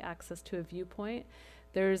public access to a viewpoint.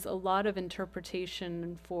 There's a lot of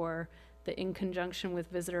interpretation for the in conjunction with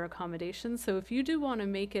visitor accommodations. So if you do want to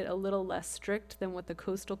make it a little less strict than what the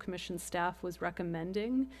Coastal Commission staff was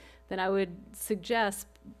recommending, then I would suggest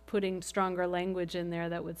putting stronger language in there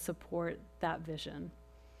that would support that vision.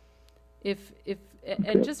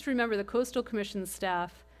 And just remember, the Coastal Commission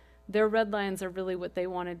staff, their red lines are really what they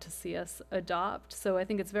wanted to see us adopt. So I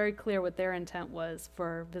think it's very clear what their intent was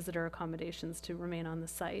for visitor accommodations to remain on the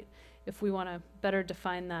site. If we want to better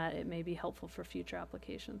define that, it may be helpful for future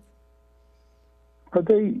applications. Are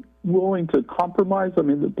they willing to compromise? I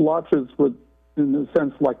mean, the Blodgett's would, in a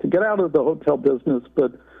sense, like to get out of the hotel business,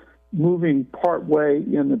 but moving part way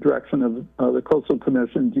in the direction of the Coastal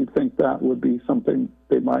Commission, do you think that would be something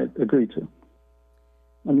they might agree to?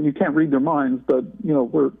 I mean, you can't read their minds, but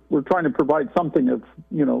we're trying to provide something if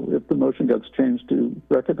the motion gets changed to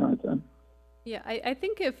recognize them. Yeah, I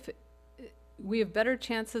think if we have better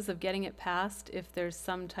chances of getting it passed if there's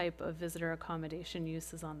some type of visitor accommodation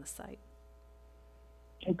uses on the site.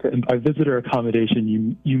 Okay. And by visitor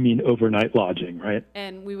accommodation, you mean overnight lodging, right?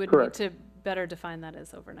 And we would Correct. need to better define that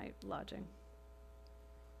as overnight lodging.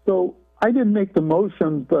 So I didn't make the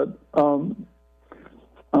motion, but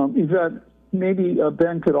Yvette, maybe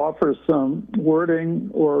Ben could offer some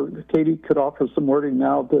wording, or Katie could offer some wording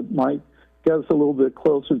now that might get us a little bit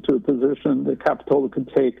closer to a position that Capitola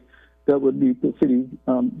could take that would meet the city,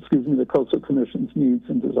 the Coastal Commission's needs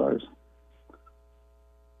and desires.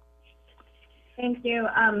 Thank you,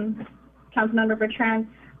 Councilmember Bertrand.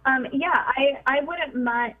 Yeah, I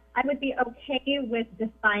would be okay with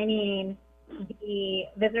defining the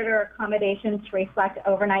visitor accommodations to reflect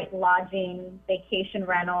overnight lodging, vacation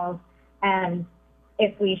rentals, and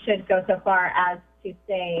if we should go so far as to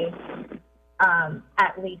say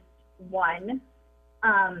at least one.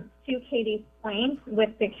 To Katie's point, with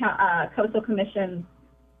the Coastal Commission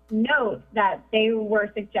note that they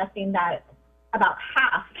were suggesting that about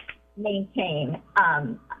half be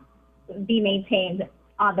maintained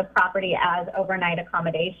on the property as overnight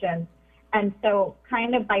accommodations. And so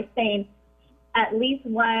kind of by saying at least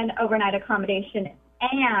one overnight accommodation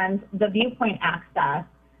and the viewpoint access,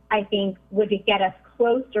 I think would get us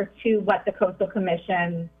closer to what the Coastal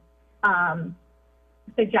Commission's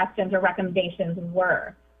suggestions or recommendations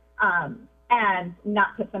were, and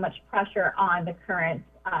not put so much pressure on the current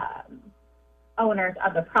owners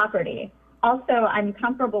of the property. Also, I'm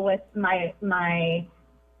comfortable with my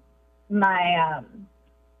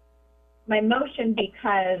motion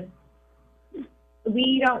because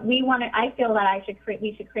I feel that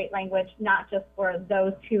we should create language not just for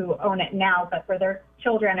those who own it now, but for their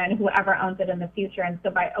children and whoever owns it in the future. And so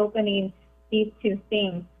by opening these two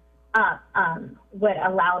things up, would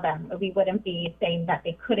allow them, we wouldn't be saying that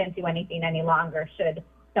they couldn't do anything any longer should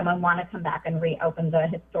someone want to come back and reopen the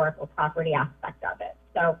historical property aspect of it.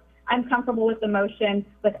 So I'm comfortable with the motion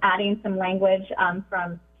with adding some language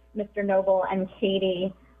from Mr. Noble and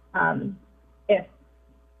Katie,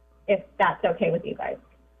 if that's okay with you guys.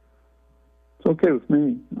 It's okay with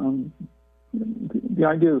me. The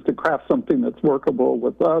idea is to craft something that's workable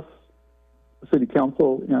with us, the City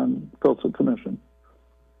Council, and Coastal Commission.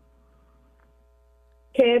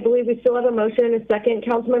 Okay, I believe we still have a motion and a second.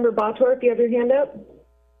 Councilmember Bottorff, you have your hand up?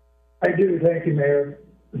 I do, thank you, Mayor.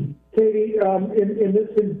 Katie, in this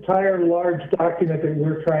entire large document that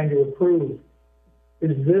we're trying to approve,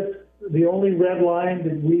 is this the only red line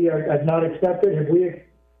that we have not accepted?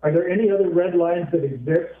 Are there any other red lines that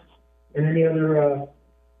exist in any other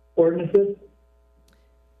ordinances?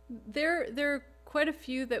 There are quite a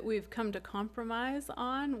few that we've come to compromise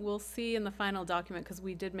on. We'll see in the final document because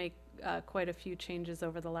we did make quite a few changes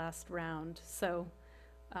over the last round. So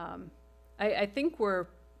I think we're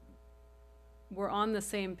on the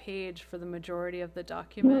same page for the majority of the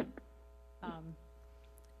document.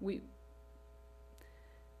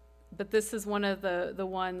 But this is one of the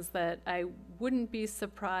ones that I wouldn't be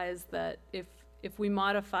surprised that if we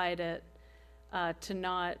modified it to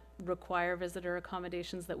not require visitor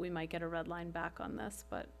accommodations, that we might get a red line back on this.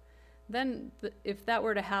 But then if that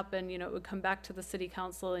were to happen, you know, it would come back to the City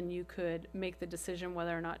Council and you could make the decision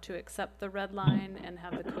whether or not to accept the red line and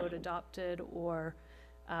have the code adopted or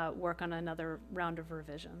work on another round of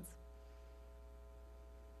revisions.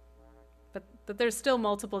 But there's still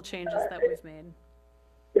multiple changes that we've made.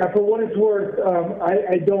 Yeah, for what it's worth,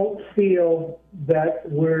 I don't feel that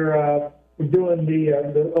we're doing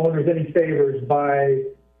the owners any favors by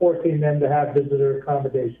forcing them to have visitor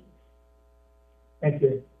accommodations. Thank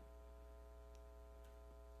you.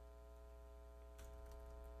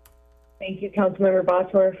 Thank you, Councilmember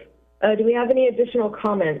Bottorff. Do we have any additional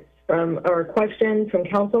comments or questions from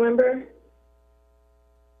council member?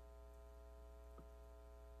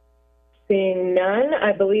 Seeing none,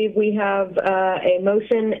 I believe we have a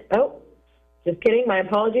motion. Oh, just kidding. My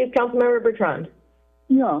apologies, Councilmember Bertrand.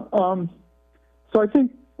 Yeah, so I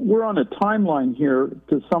think we're on a timeline here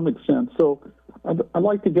to some extent. So I'd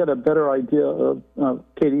like to get a better idea of,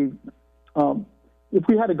 Katie, if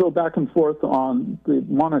we had to go back and forth on the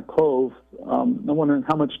Monarch Cove, I'm wondering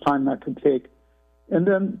how much time that could take. And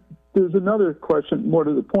then there's another question more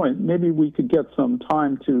to the point. Maybe we could get some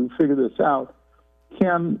time to figure this out.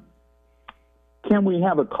 Can we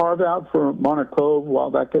have a carve out for Monarch Cove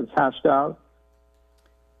while that gets hashed out?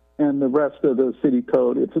 And the rest of the city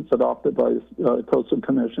code, if it's adopted by the Coastal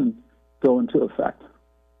Commission, go into effect?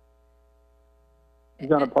 Is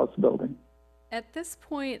that a possibility? At this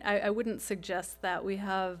point, I wouldn't suggest that. We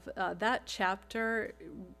have that chapter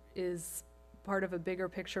is part of a bigger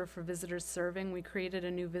picture for visitors serving. We created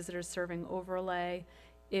a new visitors serving overlay.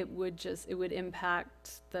 It would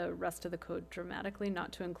impact the rest of the code dramatically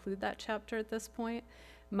not to include that chapter at this point.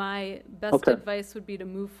 My best advice would be to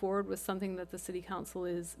move forward with something that the City Council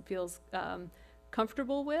feels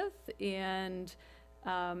comfortable with, and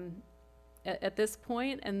at this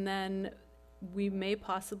point, and then we may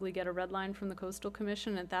possibly get a red line from the Coastal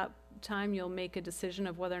Commission. At that time, you'll make a decision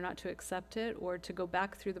of whether or not to accept it or to go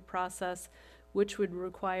back through the process, which would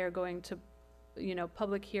require going to, you know,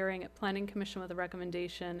 public hearing at Planning Commission with a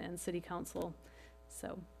recommendation and City Council.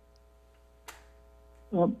 So.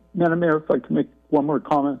 Madam Mayor, if I could make one more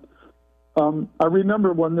comment. I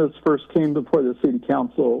remember when this first came before the City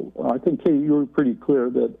Council, I think, Katie, you were pretty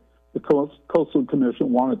clear that the Coastal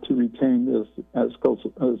Commission wanted to retain this as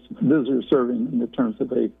visitor serving in the terms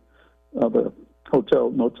of a hotel,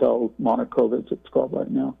 motel, Monarch Cove, as it's called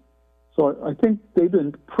right now. So I think they've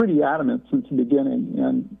been pretty adamant since the beginning,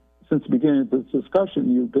 and since the beginning of this discussion,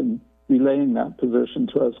 you've been relaying that position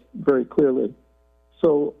to us very clearly.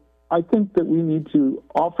 So I think that we need to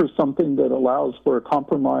offer something that allows for a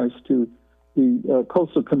compromise to the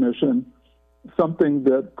Coastal Commission, something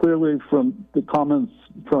that clearly from the comments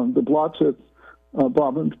from the Blotchets,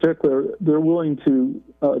 Bob in particular, they're willing to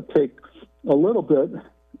take a little bit,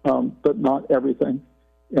 but not everything.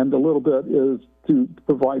 And a little bit is to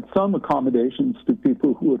provide some accommodations to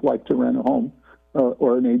people who would like to rent a home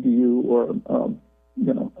or an ADU or,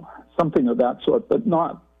 you know, something of that sort, but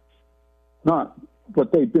not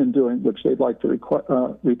what they've been doing, which they'd like to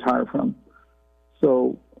retire from.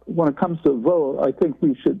 So when it comes to a vote, I think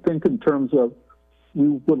we should think in terms of we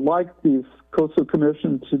would like the Coastal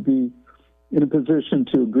Commission to be in a position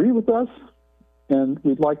to agree with us, and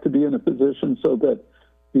we'd like to be in a position so that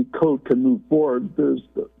the code can move forward. There's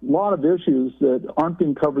a lot of issues that aren't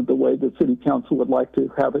being covered the way the City Council would like to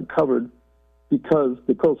have it covered because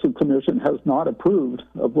the Coastal Commission has not approved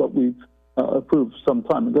of what we've approved some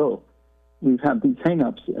time ago. We've had these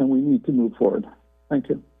hang-ups, and we need to move forward. Thank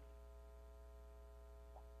you.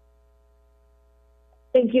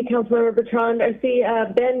 Thank you, Councilmember Bertrand. I see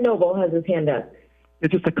Ben Noble has his hand up.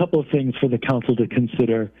 It's just a couple of things for the council to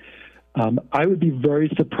consider. I would be very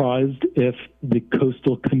surprised if the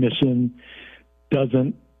Coastal Commission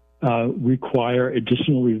doesn't require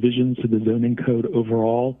additional revisions to the zoning code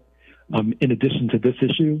overall, in addition to this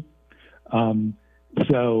issue.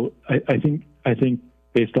 So I think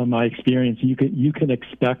based on my experience, you can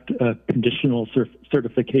expect a conditional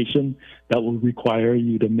certification that will require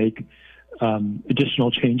you to make additional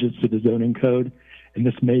changes to the zoning code, and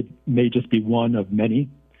this may just be one of many.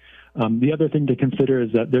 The other thing to consider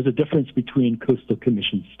is that there's a difference between Coastal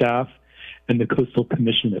Commission staff and the Coastal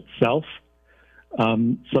Commission itself.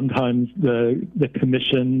 Sometimes the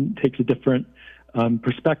commission takes a different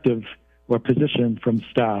perspective or position from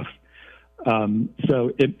staff.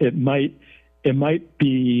 So it might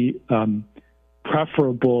be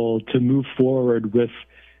preferable to move forward with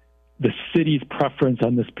the city's preference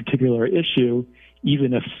on this particular issue,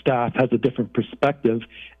 even if staff has a different perspective,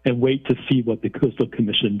 and wait to see what the Coastal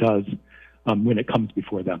Commission does when it comes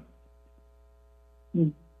before them.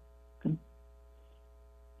 Okay.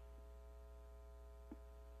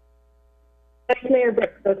 Vice Mayor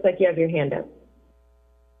Brooks, looks like you have your hand up.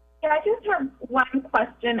 Yeah, I just have one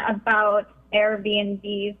question about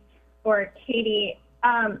Airbnbs for Katie.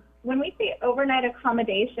 When we say overnight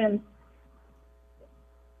accommodations,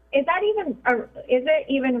 is it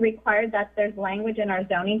even required that there's language in our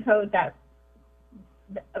zoning code that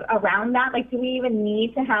around that? Like, do we even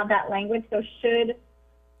need to have that language? So should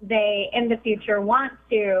they in the future want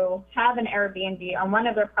to have an Airbnb on one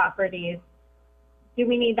of their properties, do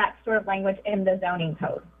we need that sort of language in the zoning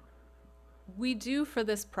code? We do for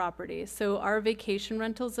this property. So our vacation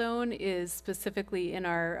rental zone is specifically in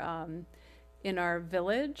our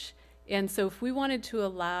village. And so if we wanted to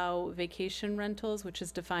allow vacation rentals, which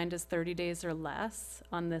is defined as 30 days or less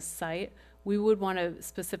on this site, we would want to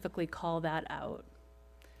specifically call that out.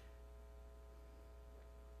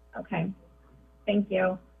 Okay, thank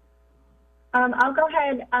you. I'll go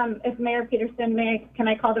ahead, if Mayor Peterson can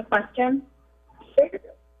I call the question? Sure.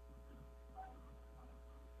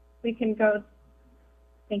 We can go,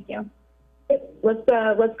 thank you. Let's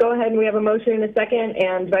go ahead, and we have a motion in a second,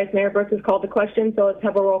 and Vice Mayor Brooks has called the question, so let's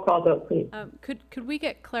have a roll call vote, please. Could we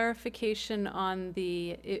get clarification on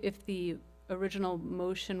if the original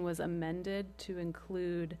motion was amended to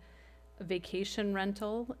include a vacation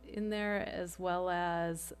rental in there, as well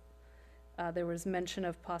as there was mention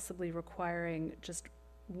of possibly requiring just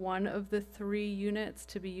one of the 3 units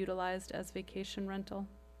to be utilized as vacation rental?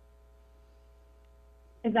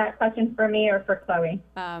 Is that a question for me or for Chloe?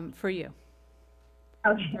 For you.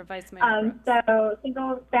 Okay. Or Vice Mayor so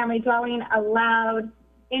single family dwelling allowed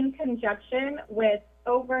in conjunction with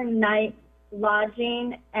overnight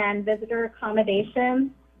lodging and visitor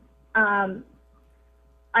accommodation. I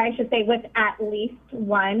should say with at least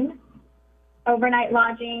one overnight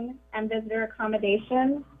lodging and visitor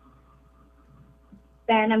accommodation.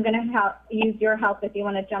 Then I'm going to use your help if you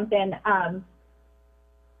want to jump in.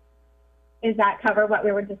 Does that cover what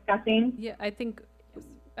we were discussing? Yeah, I think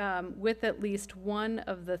with at least one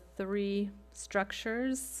of the 3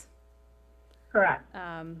 structures. Correct.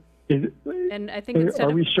 And I think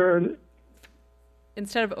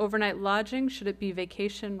instead of overnight lodging, should it be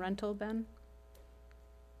vacation rental, Ben?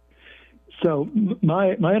 So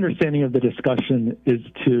my understanding of the discussion is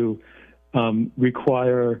to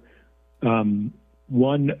require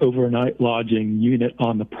one overnight lodging unit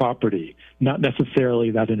on the property, not necessarily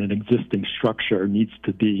that in an existing structure needs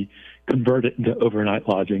to be converted into overnight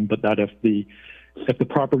lodging, but that if the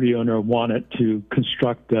property owner wanted to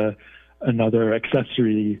construct another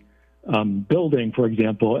accessory building, for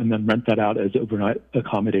example, and then rent that out as overnight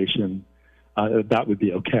accommodation, that would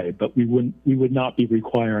be okay. But we would not be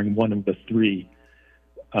requiring one of the three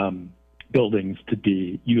buildings to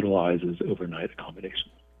be utilized as overnight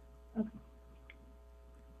accommodation. Okay.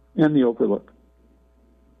 And the overlook.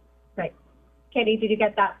 Right. Katie, did you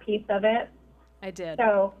get that piece of it? I did.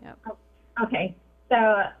 So, yep. Okay.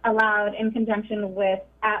 So allowed in conjunction with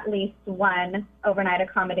at least one overnight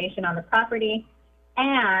accommodation on the property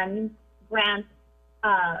and grant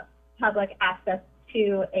public access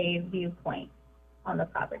to a viewpoint on the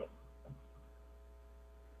property.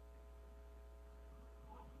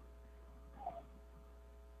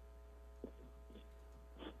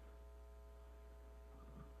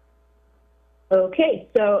 Okay,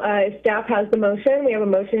 so if staff has the motion, we have a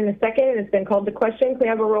motion and a second, and it's been called to question. Can we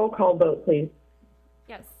have a roll call vote, please?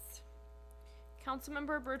 Yes.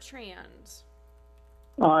 Councilmember Bertrand.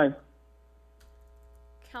 Aye.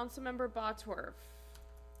 Councilmember Bottorff.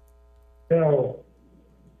 No.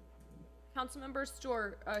 Councilmember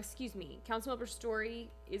Councilmember Story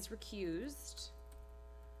is recused.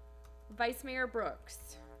 Vice Mayor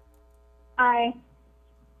Brooks. Aye.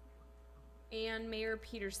 And Mayor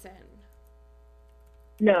Peterson.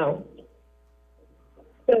 No.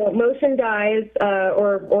 So motion dies,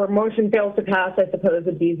 or motion fails to pass, I suppose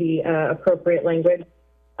would be the appropriate language.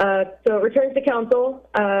 So it returns to council.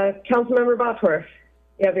 Councilmember Bottorff,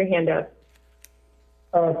 you have your hand up.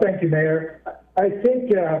 Thank you, Mayor. I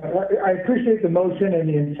think I appreciate the motion and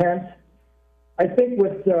the intent. I think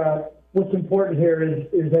what's important here is,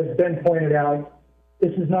 as Ben pointed out,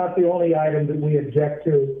 this is not the only item that we object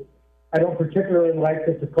to. I don't particularly like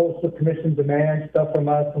that the Coastal Commission demands stuff from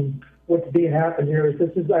us, and what's being happened here is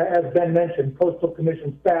this is, as Ben mentioned, Coastal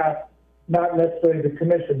Commission staff, not necessarily the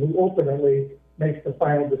commission, who ultimately makes the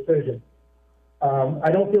final decision.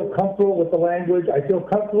 I don't feel comfortable with the language. I feel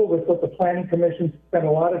comfortable with what the Planning Commission spent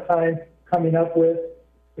a lot of time coming up with.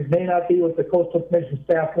 It may not be what the Coastal Commission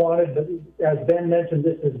staff wanted, but as Ben mentioned,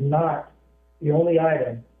 this is not the only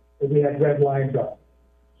item that we have red lines on.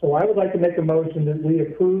 So I would like to make a motion that we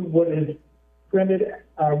approve what is printed,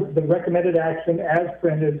 the recommended action as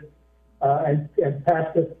printed, and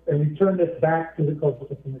pass this and return this back to the Coastal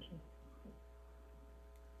Commission.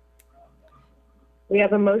 We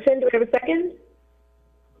have a motion. Do we have a second?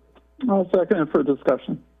 I'll second it for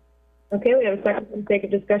discussion. Okay, we have a second for the sake of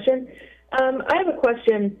discussion. I have a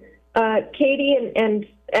question. Katie and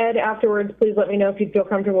Ed, afterwards, please let me know if you feel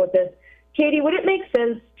comfortable with this. Katie, would it make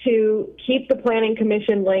sense to keep the Planning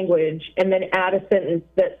Commission language and then add a sentence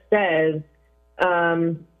that says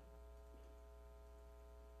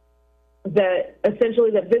that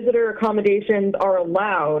essentially that visitor accommodations are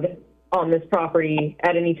allowed on this property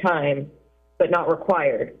at any time, but not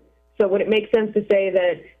required? So would it make sense to say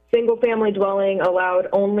that single-family dwelling allowed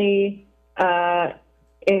only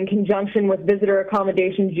in conjunction with visitor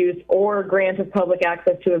accommodations use or grant of public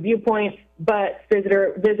access to a viewpoint, but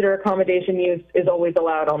visitor accommodation use is always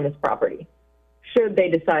allowed on this property, should they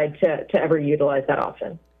decide to ever utilize that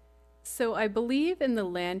option? So I believe in the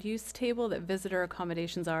land use table that visitor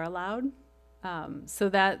accommodations are allowed. So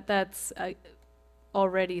that's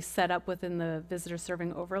already set up within the visitor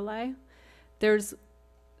serving overlay. Is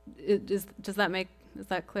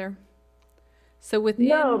that clear? So within—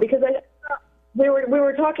 No, because we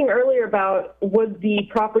were talking earlier about would the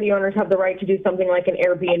property owners have the right to do something like an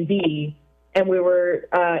Airbnb, and we were,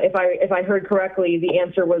 if I heard correctly, the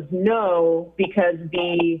answer was no, because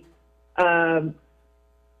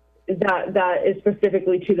that is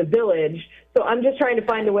specifically to the village. So I'm just trying to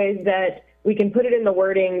find a way that we can put it in the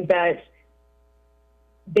wording that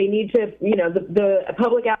they need to, the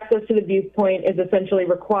public access to the viewpoint is essentially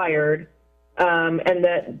required, and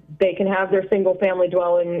that they can have their single family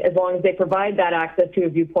dwelling as long as they provide that access to a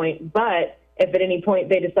viewpoint. But if at any point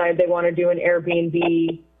they decide they want to do an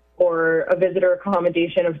Airbnb or a visitor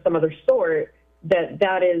accommodation of some other sort,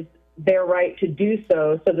 that is their right to do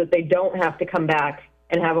so that they don't have to come back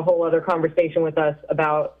and have a whole other conversation with us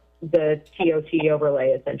about the TOT overlay,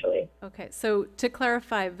 essentially. Okay, so to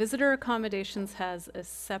clarify, visitor accommodations has a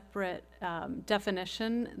separate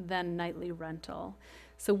definition than nightly rental.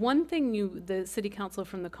 So one thing the City Council,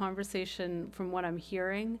 from the conversation, from what I'm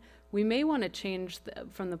hearing, we may want to change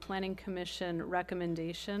from the Planning Commission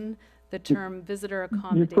recommendation the term visitor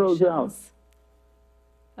accommodations. You froze out.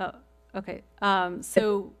 Oh, okay.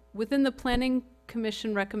 So within the Planning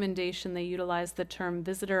Commission recommendation, they utilize the term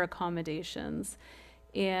visitor accommodations.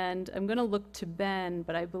 And I'm going to look to Ben,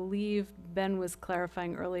 but I believe Ben was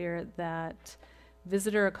clarifying earlier that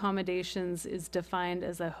visitor accommodations is defined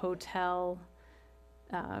as a hotel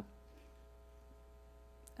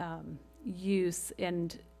use,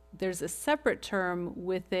 and there's a separate term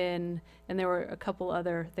within, and there were a couple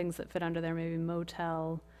other things that fit under there, maybe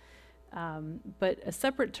motel, but a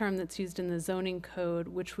separate term that's used in the zoning code,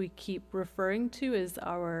 which we keep referring to, is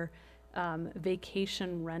our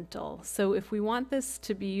vacation rental. So if we want this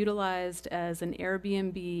to be utilized as an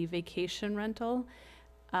Airbnb vacation rental,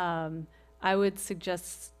 I would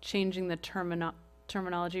suggest changing the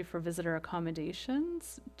terminology for visitor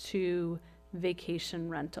accommodations to vacation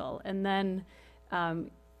rental. And then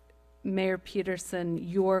Mayor Peterson,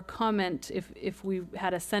 your comment, if we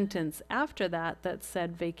had a sentence after that that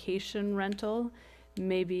said vacation rental,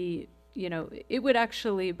 maybe, you know, it would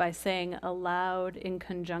actually, by saying allowed in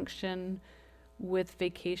conjunction with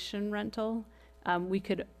vacation rental, we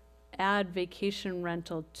could add vacation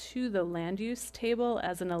rental to the land use table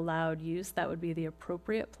as an allowed use. That would be the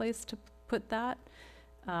appropriate place to put that.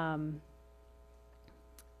 And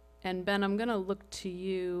Ben, I'm gonna look to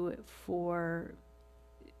you for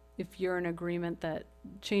if you're in agreement that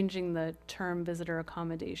changing the term visitor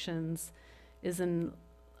accommodations is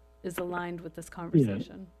aligned with this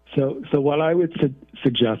conversation. Yeah. So what I would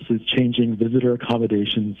suggest is changing visitor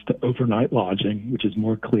accommodations to overnight lodging, which is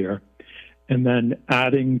more clear, and then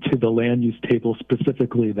adding to the land use table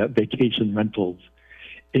specifically that vacation rentals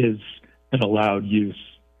is an allowed use,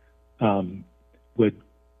 would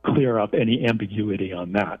clear up any ambiguity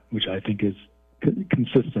on that, which I think is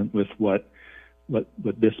consistent with what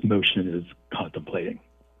this motion is contemplating.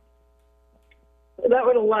 That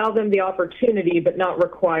would allow them the opportunity, but not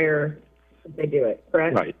require that they do it,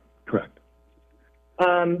 correct? Right, correct.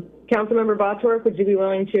 Councilmember Bosworth, would you be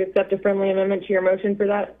willing to accept a friendly amendment to your motion for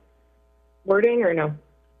that wording, or no?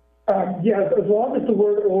 Yes, as long as the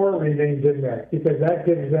word "or" remains in there, because that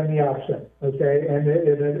gives them the option, okay?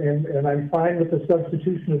 And I'm fine with the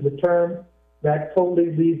substitution of the term. That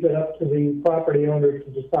totally leaves it up to the property owner to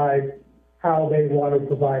decide how they want to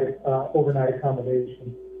provide overnight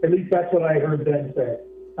accommodation. At least that's what I heard Ben say.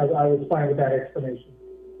 I was fine with that explanation.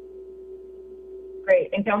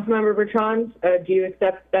 Great. And Councilmember Bertrand, do you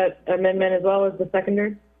accept that amendment as well as the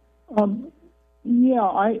seconder? Yeah,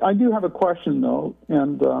 I do have a question though,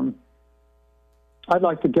 and I'd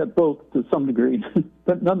like to get both to some degree,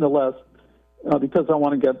 but nonetheless, because I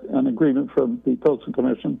want to get an agreement from the Coastal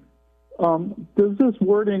Commission. Does this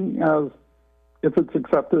wording, as if it's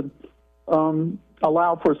accepted,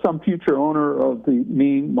 allow for some future owner of the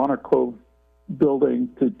main Monarch Cove building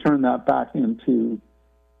to turn that back into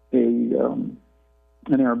an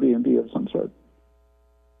Airbnb of some sort?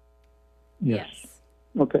 Yes.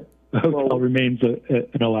 Okay. The hotel remains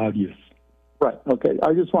an allowed use. Right. Okay.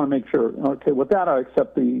 I just want to make sure. Okay. With that, I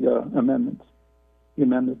accept the amendments, the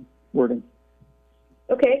amended wording.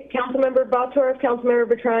 Okay. Councilmember Bosworth, Councilmember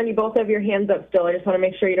Bertrand, you both have your hands up still. I just want to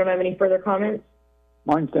make sure you don't have any further comments.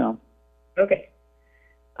 Mine's down. Okay.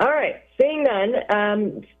 All right. Seeing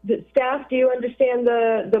none, staff, do you understand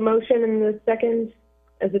the motion and the second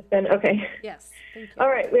as it's been? Okay. Yes. Thank you. All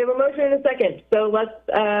right. We have a motion and a second. So let's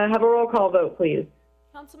have a roll call vote, please.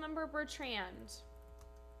 Councilmember Bertrand.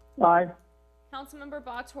 Aye. Councilmember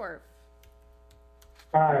Bosworth.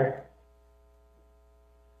 Aye.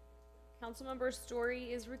 Councilmember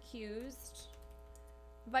Story is recused.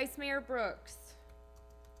 Vice Mayor Brooks.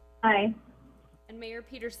 Aye. And Mayor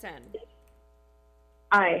Peterson.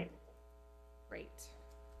 Aye. Great.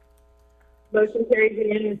 Motion carries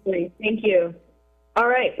unanimously. Thank you. All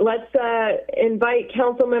right. Let's invite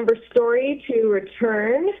Councilmember Story to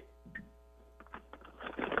return.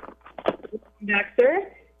 Back, sir.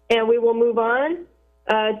 And we will move on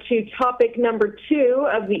to topic number 2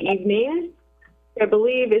 of the evening, I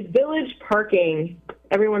believe is village parking,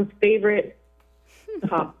 everyone's favorite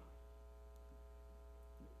topic.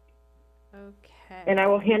 Okay. And I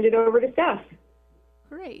will hand it over to staff.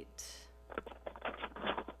 Great.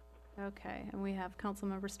 Okay, and we have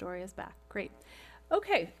Councilmember Story is back. Great.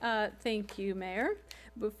 Okay, thank you, Mayor.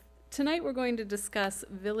 Tonight we're going to discuss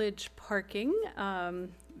village parking.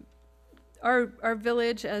 Our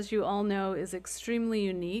village, as you all know, is extremely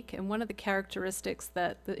unique, and one of the characteristics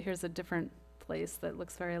here's a different place that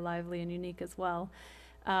looks very lively and unique as well.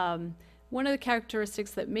 One of the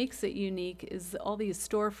characteristics that makes it unique is all these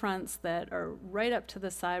storefronts that are right up to the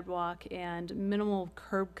sidewalk and minimal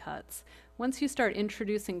curb cuts. Once you start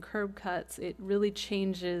introducing curb cuts, it really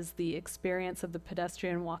changes the experience of the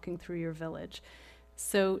pedestrian walking through your village.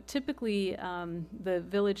 So typically, the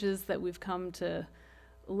villages that we've come to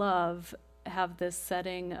love have this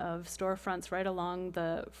setting of storefronts right along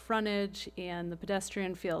the frontage, and the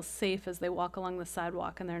pedestrian feels safe as they walk along the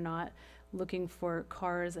sidewalk, and they're not looking for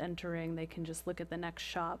cars entering. They can just look at the next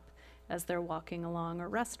shop as they're walking along, or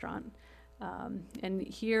restaurant. And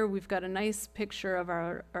here we've got a nice picture of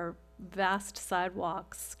our vast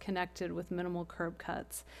sidewalks connected with minimal curb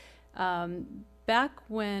cuts. Back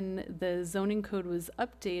when the zoning code was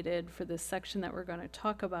updated for this section that we're going to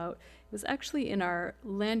talk about, it was actually in our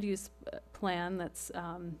land use plan that's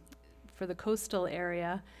for the coastal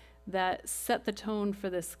area that set the tone for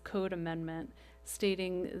this code amendment,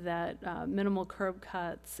 stating that minimal curb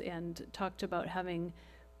cuts, and talked about having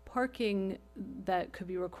parking that could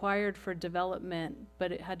be required for development,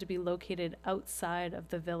 but it had to be located outside of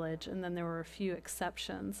the village, and then there were a few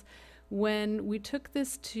exceptions. When we took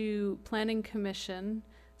this to Planning Commission,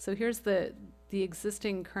 so here's the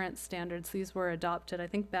existing current standards. These were adopted, I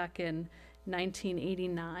think, back in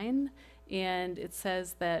 1989, and it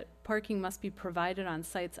says that parking must be provided on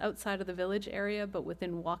sites outside of the village area, but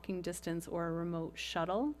within walking distance or a remote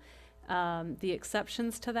shuttle. The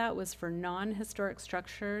exceptions to that was for non-historic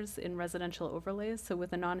structures in residential overlays. So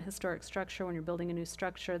with a non-historic structure, when you're building a new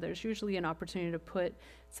structure, there's usually an opportunity to put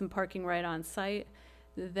some parking right on site.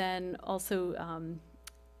 Then also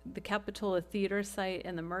the Capitola Theater site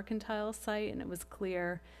and the Mercantile site, and it was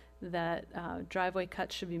clear that driveway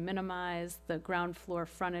cuts should be minimized, the ground floor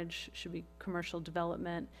frontage should be commercial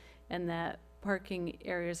development, and that parking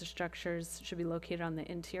areas or structures should be located on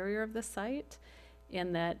the interior of the site,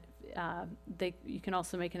 and that you can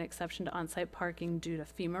also make an exception to on-site parking due to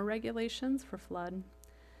FEMA regulations for flood.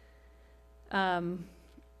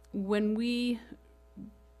 When we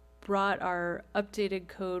brought our updated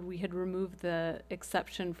code, we had removed the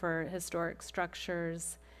exception for historic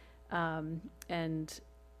structures and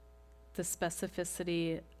the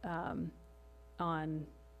specificity on,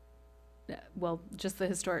 well, just the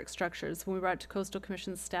historic structures. When we brought it to Coastal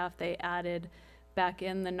Commission staff, they added back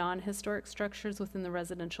in the non-historic structures within the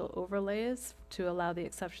residential overlays to allow the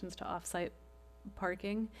exceptions to off-site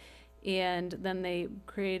parking. And then they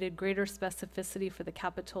created greater specificity for the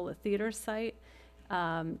Capitola Theater site,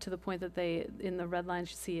 to the point that they, in the red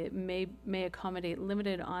lines, you see it may accommodate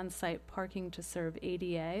limited on-site parking to serve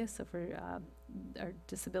ADA, so for our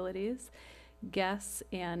disabilities, guests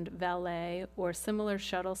and valet or similar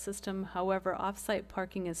shuttle system. However, off-site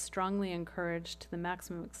parking is strongly encouraged to the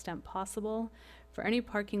maximum extent possible. For any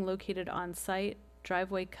parking located on-site,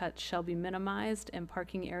 driveway cuts shall be minimized and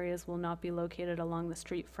parking areas will not be located along the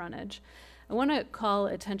street frontage. I want to call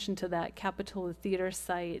attention to that Capitola Theater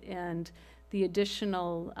site and the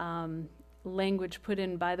additional language put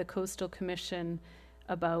in by the Coastal Commission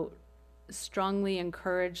about strongly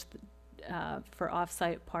encouraged for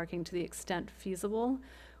off-site parking to the extent feasible.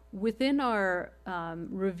 Within our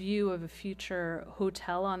review of a future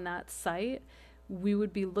hotel on that site, we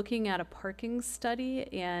would be looking at a parking study,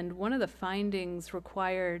 and one of the findings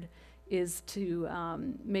required is to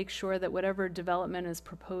make sure that whatever development is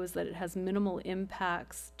proposed, that it has minimal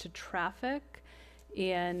impacts to traffic,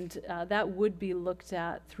 and that would be looked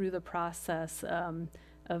at through the process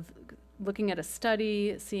of looking at a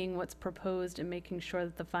study, seeing what's proposed, and making sure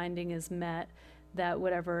that the finding is met, that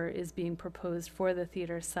whatever is being proposed for the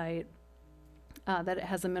theater site, that it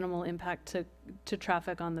has a minimal impact to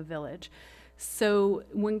traffic on the village. So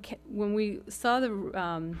when we saw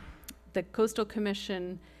the Coastal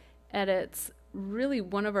Commission edits, really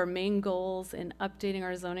one of our main goals in updating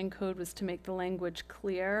our zoning code was to make the language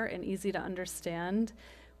clear and easy to understand.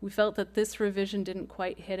 We felt that this revision didn't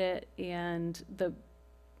quite hit it, and the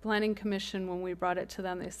Planning Commission, when we brought it to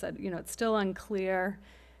them, they said, you know, it's still unclear.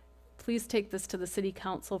 Please take this to the City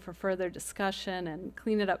Council for further discussion and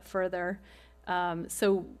clean it up further.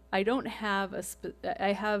 So I don't have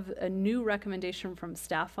I have a new recommendation from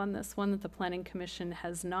staff on this one that the Planning Commission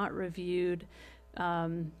has not reviewed,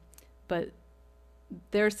 but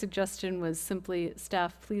their suggestion was simply,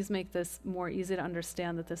 staff, please make this more easy to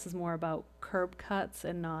understand, that this is more about curb cuts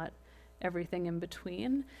and not everything in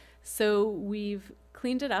between. So we've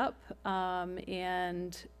cleaned it up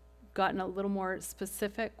and gotten a little more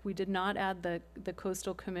specific. We did not add the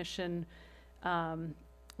Coastal Commission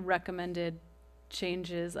recommended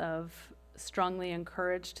changes of strongly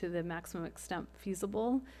encouraged to the maximum extent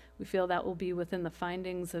feasible. We feel that will be within the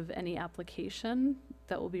findings of any application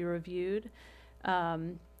that will be reviewed.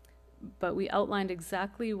 But we outlined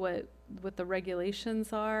exactly what the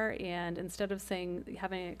regulations are, and instead of saying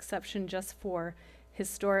having an exception just for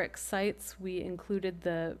historic sites, we included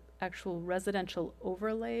the actual residential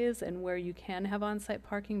overlays and where you can have on-site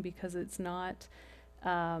parking, because it's not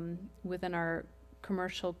within our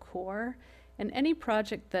commercial core. And any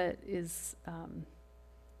project that is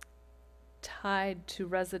tied to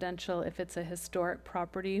residential, if it's a historic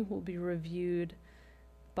property, will be reviewed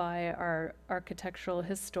by our architectural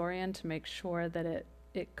historian to make sure that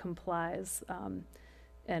it complies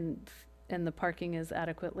and the parking is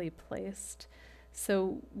adequately placed.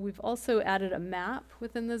 So we've also added a map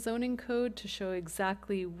within the zoning code to show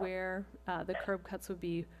exactly where the curb cuts would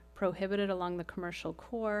be prohibited along the commercial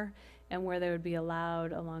core and where they would be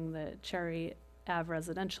allowed along the Cherry Ave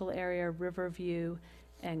residential area, Riverview,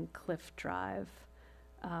 and Cliff Drive.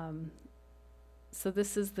 So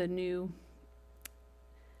this is the new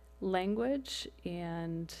language,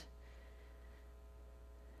 and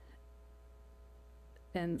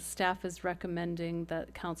staff is recommending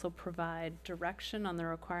that council provide direction on the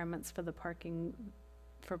requirements for the parking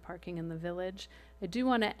in the village. I do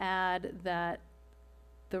want to add that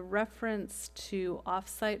the reference to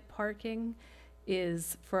off-site parking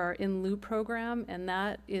is for our in lieu program, and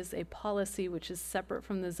that is a policy which is separate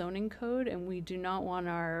from the zoning code, and we do not want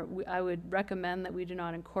I would recommend that we do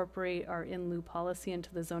not incorporate our in lieu policy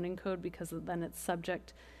into the zoning code, because then it's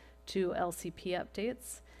subject to LCP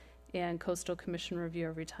updates and coastal commission review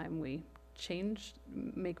every time we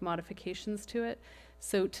make modifications to it.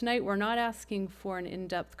 So tonight we're not asking for an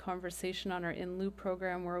in-depth conversation on our in lieu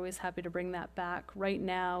program. We're always happy to bring that back. Right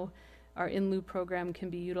now, our in lieu program can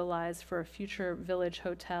be utilized for a future village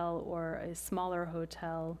hotel or a smaller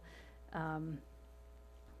hotel. And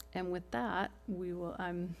with that,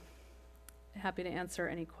 I'm happy to answer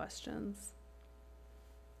any questions.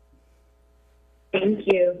 Thank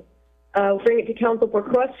you. We'll bring it to council for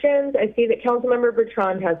questions. I see that Councilmember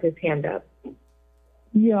Bertrand has his hand up.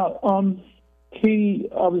 Yeah, Katie,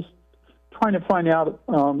 I was trying to find out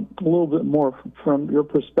a little bit more from your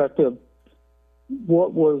perspective.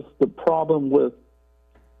 What was the problem with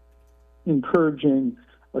encouraging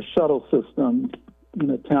a shuttle system in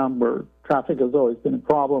a town where traffic has always been a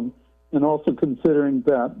problem, and also considering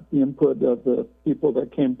that the input of the people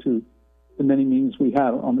that came to the many meetings we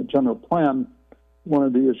had on the general plan, one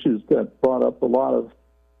of the issues that brought up a lot of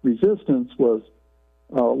resistance was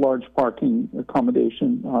large parking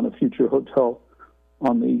accommodation on a future hotel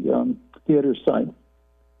on the theater site.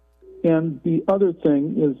 And the other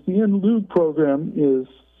thing is the in lieu program is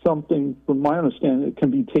something, from my understanding, that can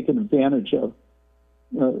be taken advantage of.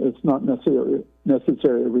 It's not necessarily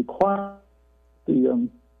a requirement the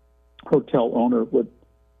hotel owner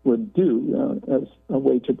would do as a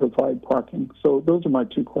way to provide parking. So those are my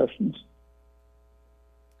two questions.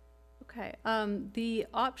 Okay, the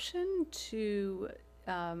option to,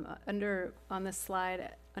 on this slide,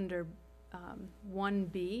 under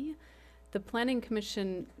 1B, the Planning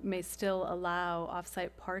Commission may still allow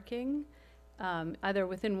off-site parking, either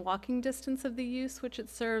within walking distance of the use which it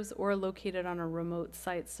serves or located on a remote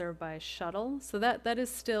site served by a shuttle. So that is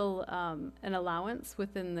still an allowance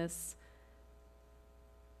within this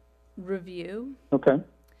review. Okay.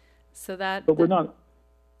 So that, but we're not.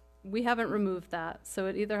 We haven't removed that. So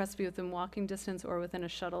it either has to be within walking distance or within a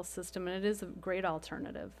shuttle system, and it is a great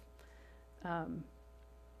alternative.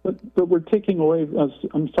 But we're taking away,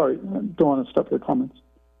 I'm sorry, I don't want to stop your comments.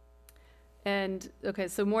 And, okay,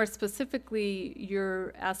 so more specifically,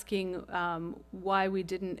 you're asking why we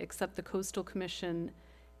didn't accept the Coastal Commission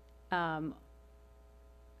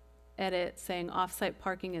edit saying off-site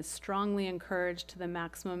parking is strongly encouraged to the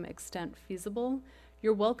maximum extent feasible.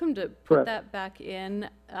 You're welcome to put Correct. that back in.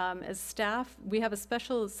 As staff, we have a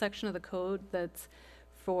special section of the code that's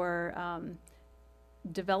for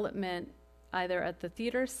development either at the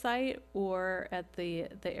theater site or at the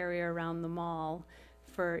area around the mall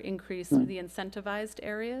for increase the incentivized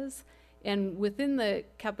areas. And within the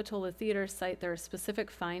Capitola theater site, there are specific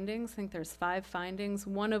findings. I think there's 5 findings,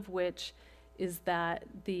 one of which is that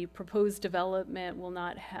the proposed development will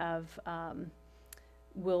not have,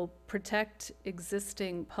 will protect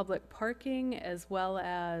existing public parking, as well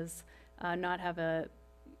as not have a,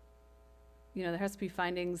 there has to be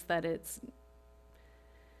findings that it's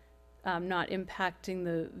not impacting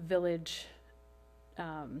the village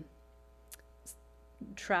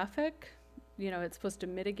traffic. It's supposed to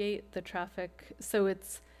mitigate the traffic. So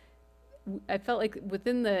I felt like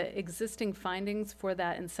within the existing findings for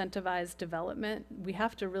that incentivized development, we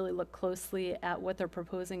have to really look closely at what they're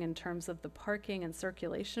proposing in terms of the parking and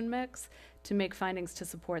circulation mix to make findings to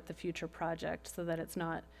support the future project so that it's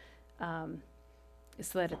not, so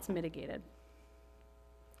that it's mitigated.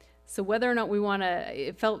 So whether or not we want to,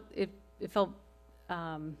 it felt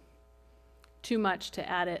too much to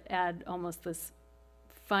add almost this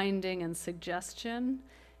finding and suggestion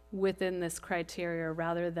within this criteria,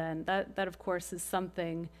 rather than that of course is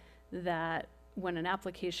something that when an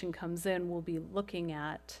application comes in we'll be looking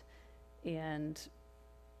at and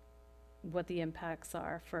what the impacts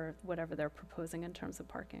are for whatever they're proposing in terms of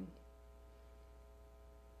parking.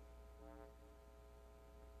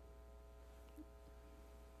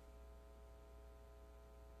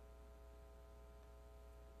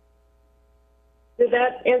 Did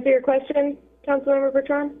that answer your question, Councilmember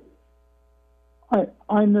Bertrand?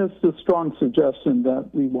 I missed a strong suggestion that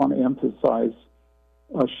we want to emphasize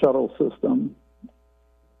a shuttle system.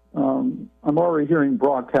 I'm already hearing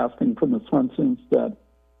broadcasting from the Swensons that,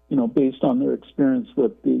 you know, based on their experience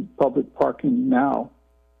with the public parking now,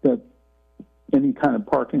 that any kind of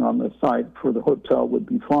parking on the site for the hotel would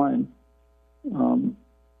be fine.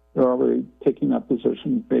 They're already taking that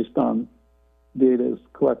position based on data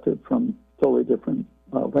collected from totally different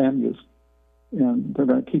land use. And they're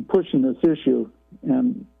going to keep pushing this issue.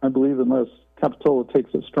 And I believe unless Capitola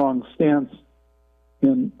takes a strong stance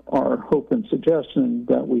in our hope and suggestion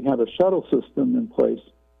that we have a shuttle system in place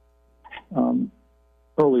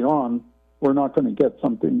early on, we're not going to get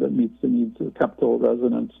something that meets the needs of Capitola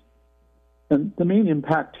residents. And the main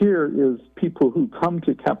impact here is people who come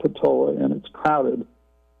to Capitola and it's crowded,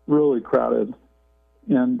 really crowded,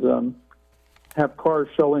 and have cars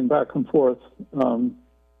shuttling back and forth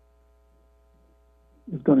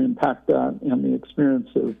is going to impact that, and the experience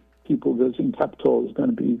of people visiting Capitola is going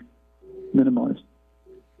to be minimized.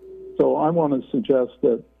 So I want to suggest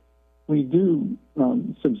that we do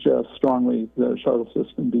suggest strongly the shuttle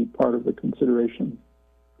system be part of the consideration.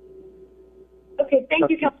 Okay, thank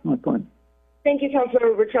you, That's my point. Thank you,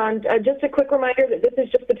 Councilmember Bertrand. Just a quick reminder that this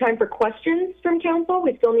is just the time for questions from council.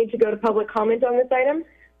 We still need to go to public comment on this item.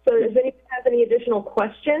 So if anyone has any additional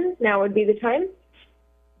questions, now would be the time.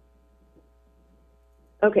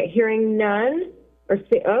 Okay, hearing none.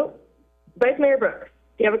 Vice Mayor Brooks,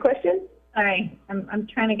 do you have a question? Sorry, I'm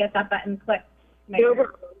trying to get that button clicked.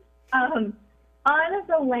 Over. On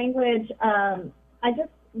the language, I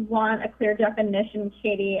just want a clear definition,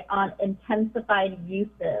 Katie, on intensified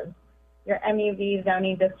uses. Your MUV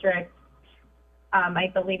zoning district,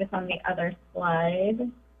 I believe it's on the other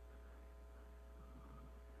slide.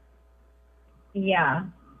 Yeah.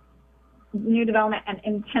 New development and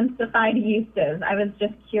intensified uses. I was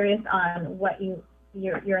just curious on what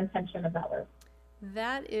your intention of that was.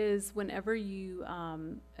 That is whenever you,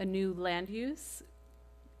 a new land use,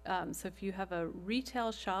 so if you have a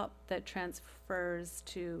retail shop that transfers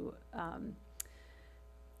to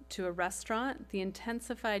a restaurant, the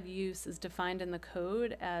intensified use is defined in the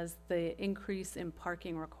code as the increase in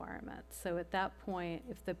parking requirements. So at that point,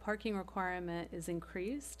 if the parking requirement is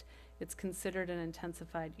increased, it's considered an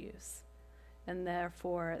intensified use. And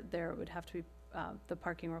therefore, there would have to be, the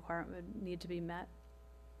parking requirement would need to be met.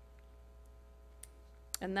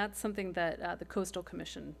 And that's something that the Coastal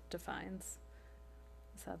Commission defines.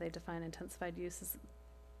 That's how they define intensified uses,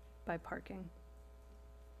 by parking.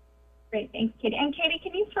 Great, thanks, Katie. And Katie,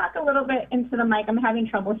 can you talk a little bit into the mic? I'm having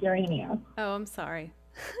trouble hearing you. Oh, I'm sorry.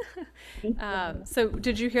 So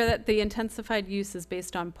did you hear that the intensified use is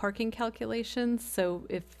based on parking calculations? So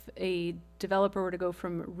if a developer were to go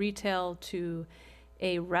from retail to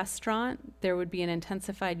a restaurant, there would be an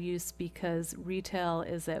intensified use because retail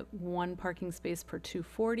is at 1 parking space per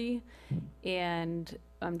 240, and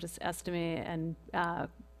I'm just estimating, and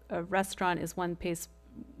a restaurant is one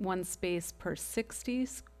space per 60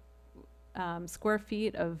 square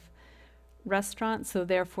feet of restaurant, so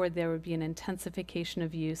therefore there would be an intensification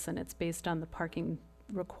of use, and it's based on the parking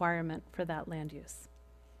requirement for that land use.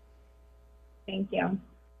 Thank you.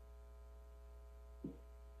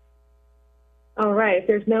 All right, if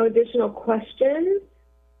there's no additional questions,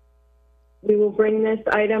 we will bring this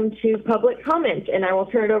item to public comment, and I will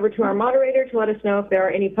turn it over to our moderator to let us know if there are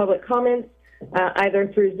any public comments,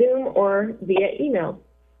 either through Zoom or via email.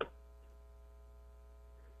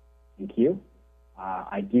 Thank you.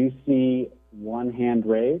 I do see one hand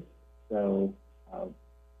raised, so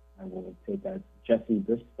I will take that as Jesse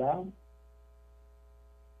Bristow.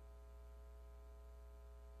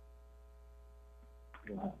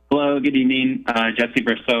 Hello, good evening. Jesse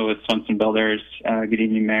Bristow with Swenson Builders. Good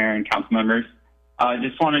evening, Mayor and council members.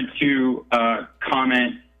 Just wanted to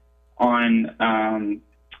comment on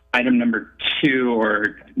item number 2,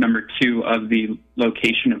 or number 2 of the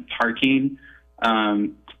location of parking.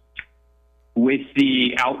 With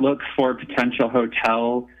the outlook for potential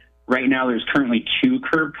hotel, right now there's currently 2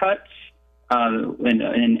 curb cuts, an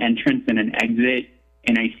entrance and an exit.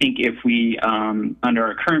 And I think if we, under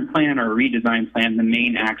our current plan or redesign plan, the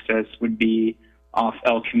main access would be off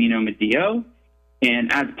El Camino Medio.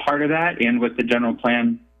 And as part of that, and with the general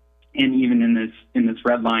plan, and even in this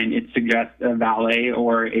red line, it suggests a valet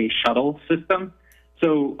or a shuttle system.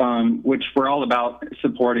 So, which we're all about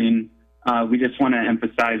supporting. We just want to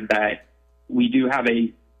emphasize that we do have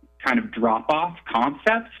a kind of drop-off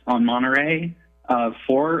concept on Monterey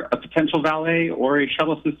for a potential valet or a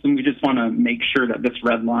shuttle system. We just want to make sure that this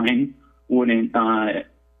red line wouldn't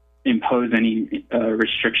impose any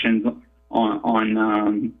restrictions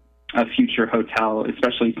on a future hotel,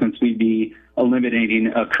 especially since we'd be eliminating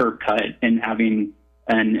a curb cut and having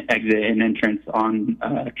an exit and entrance on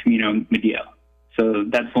Camino Medio. So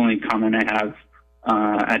that's the only comment I have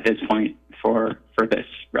at this point for this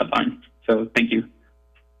red line. So thank you.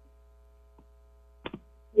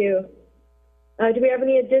 Thank you. Do we have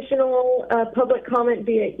any additional public comment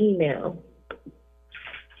via email?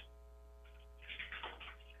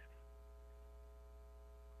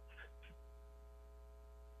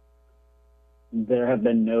 There have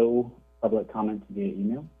been no public comments via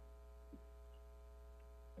email.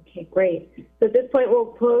 Okay, great. So at this point, we'll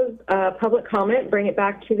close public comment, bring it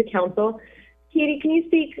back to the council. Katie, can you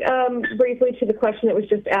speak briefly to the question that was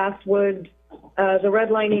just asked? Would the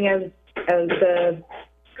redlining as the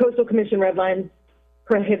Coastal Commission red lines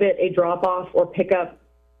prohibit a drop-off or pickup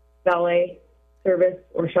valet service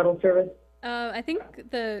or shuttle service? I think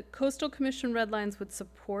the Coastal Commission red lines would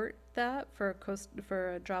support that for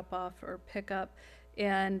a drop-off or pickup,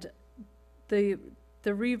 and the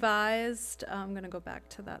revised. I'm going to go back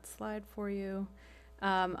to that slide for you.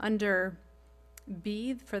 Under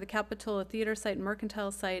B, for the Capitola Theater site and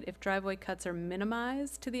Mercantile site, if driveway cuts are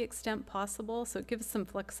minimized to the extent possible, so it gives some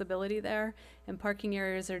flexibility there, and parking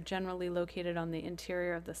areas are generally located on the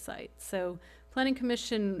interior of the site. So Planning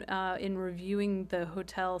Commission, in reviewing the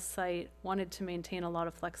hotel site, wanted to maintain a lot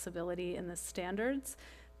of flexibility in the standards.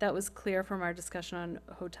 That was clear from our discussion on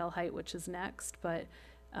hotel height, which is next, but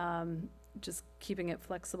just keeping it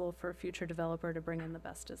flexible for a future developer to bring in the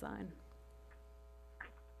best design.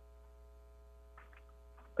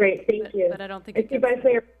 Great, thank you. But I don't think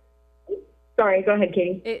sorry, go ahead,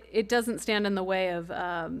 Katie. It doesn't stand in the way of,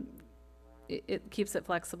 it keeps it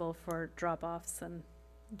flexible for drop-offs and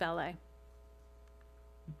valet.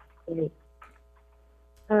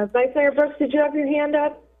 Vice Mayor Brooks, did you have your hand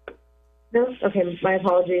up? No? Okay, my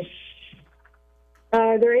apologies.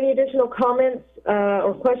 Are there any additional comments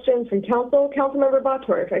or questions from council? Councilmember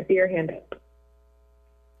Bottorff, I see your hand up.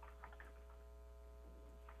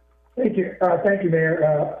 Thank you,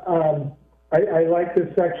 Mayor. I like this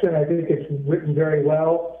section. I think it's written very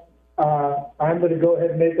well. I'm going to go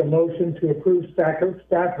ahead and make a motion to approve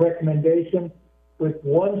staff recommendation with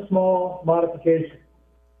one small modification.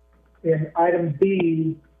 In item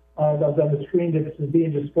B, on the screen that is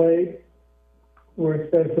being displayed, where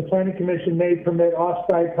it says the Planning Commission may permit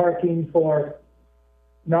off-site parking for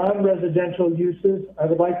non-residential uses. I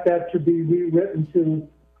would like that to be rewritten to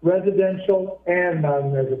residential and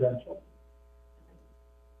non-residential.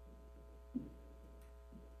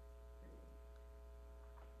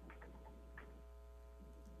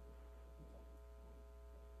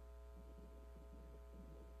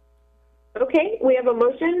 Okay, we have a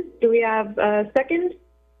motion. Do we have a second?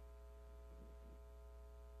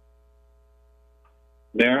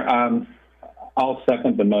 Mayor, I'll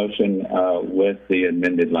second the motion with the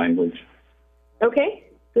amended language. Okay,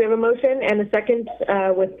 we have a motion and a second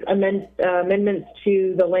with amendments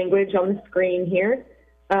to the language on the screen here.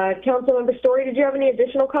 Councilmember Story, did you have any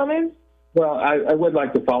additional comments? Well, I would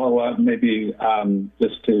like to follow up, maybe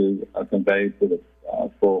just to convey to the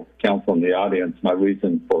full council and the audience my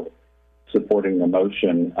reason for supporting the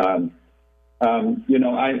motion. You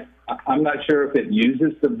know, I'm not sure if it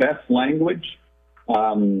uses the best language.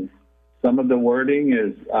 Some of the wording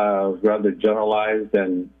is rather generalized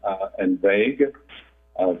and vague,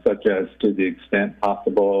 such as to the extent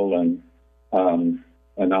possible and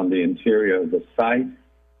on the interior of the site.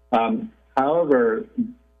 However,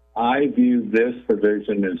 I view this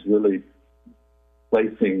provision as really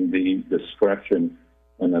placing the discretion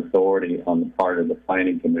and authority on the part of the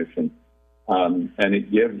Planning Commission. And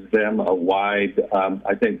it gives them a wide,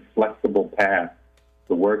 I think, flexible path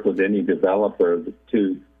to work with any developer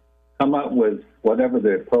to come up with whatever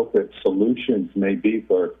the appropriate solutions may be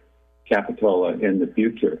for Capitola in the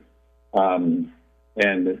future. And,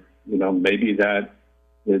 you know, maybe that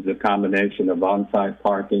is a combination of on-site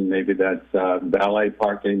parking, maybe that's valet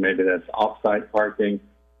parking, maybe that's off-site parking.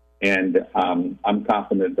 And I'm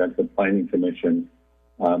confident that the Planning Commission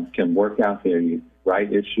can work out the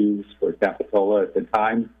right issues for Capitola at the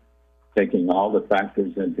time, taking all the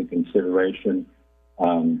factors into consideration,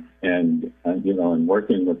 and you know, and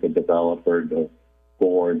working with the developer, the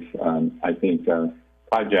board. I think a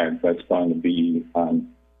project that's going to be,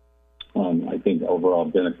 I think, overall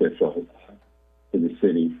beneficial to the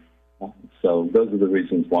city. So those are the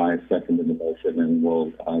reasons why I seconded the motion and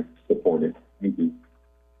will support it. Thank you.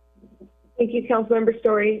 Thank you, Councilmember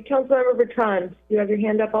Story. Councilmember Bertrand, do you have your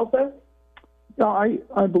hand up also? Yeah,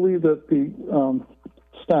 I believe that the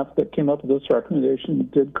staff that came up with this recommendation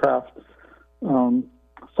did craft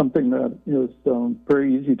something that is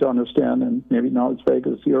very easy to understand and maybe not as vague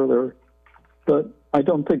as the earlier. But I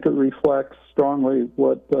don't think it reflects strongly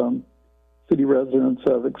what city residents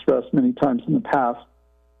have expressed many times in the past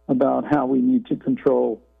about how we need to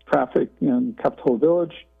control traffic in Capitola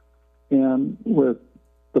Village, and with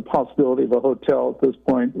the possibility of a hotel at this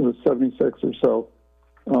point with 76 or so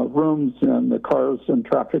rooms and the cars and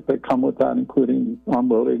traffic that come with that, including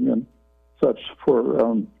unloading and such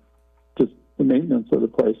for just the maintenance of the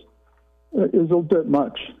place, is a little bit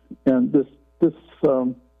much. And this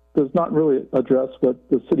does not really address what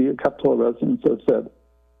the city of Capitola residents have said,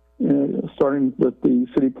 starting with the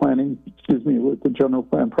city planning, with the general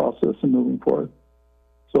plan process and moving forward.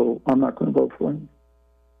 So I'm not going to vote for it.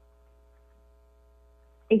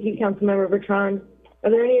 Thank you, Councilmember Bertrand. Are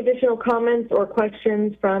there any additional comments or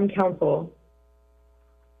questions from council?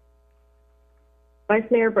 Vice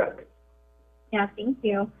Mayor Brooks. Yeah, thank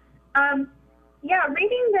you. Yeah,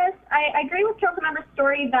 reading this, I agree with Councilmember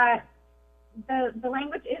Story that the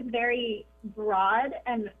language is very broad,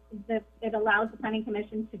 and it allows the Planning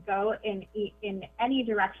Commission to go in any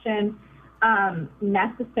direction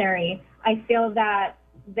necessary. I feel that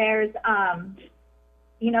there's,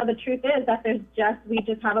 the truth is that we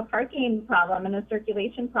just have a parking problem and a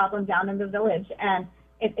circulation problem down in the village, and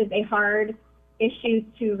it is a hard issue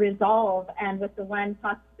to resolve. And with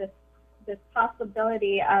this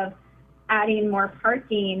possibility of adding more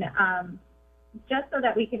parking, just so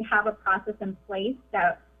that we can have a process in place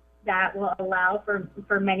that will allow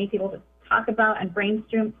for many people to talk about and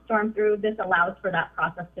brainstorm through. This allows for that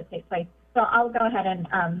process to take place. So I'll go ahead and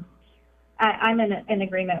I'm in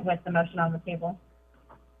agreement with the motion on the table.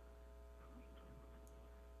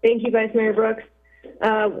 Thank you, Vice Mayor Brooks.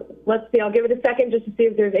 Let's see, I'll give it a second just to see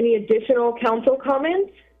if there's any additional council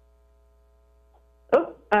comments.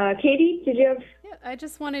 Oh, Katie, did you have? Yeah, I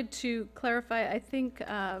just wanted to clarify. I think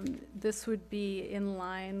this would be in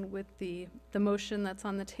line with the motion that's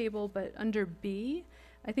on the table, but under B,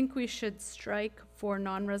 I think we should strike for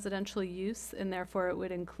non-residential use, and therefore it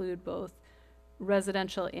would include both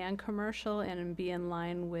residential and commercial, and be in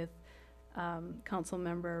line with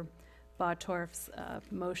Councilmember Bottorff's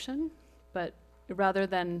motion. But rather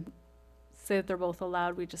than say that they're both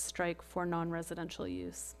allowed, we just strike for non-residential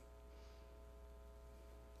use.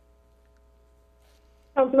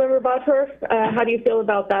 Councilmember Bottorff, how do you feel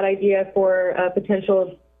about that idea for a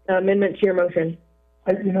potential amendment to your motion?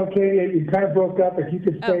 Katie, you kind of broke up. If you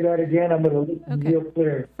could say that again, I'm going to listen real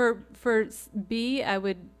clear. For B, I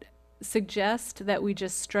would suggest that we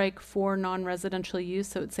just strike for non-residential use.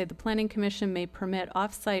 So it would say the Planning Commission may permit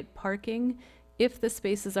off-site parking if the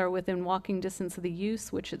spaces are within walking distance of the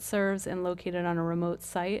use which it serves and located on a remote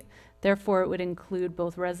site. Therefore, it would include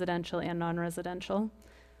both residential and non-residential.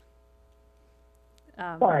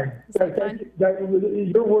 Fine.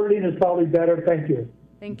 Your wording is probably better. Thank you.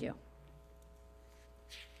 Thank you.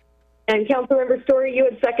 And Councilmember Story, you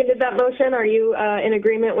had seconded that motion. Are you in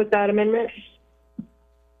agreement with that amendment?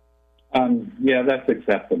 Yeah, that's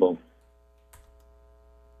acceptable.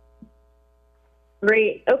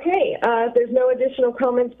 Great. Okay. If there's no additional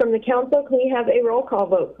comments from the council, can we have a roll call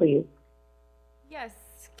vote, please? Yes.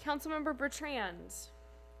 Councilmember Bertrand.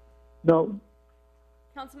 No.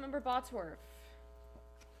 Councilmember Bottorff.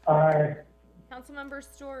 Aye. Councilmember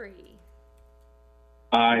Story.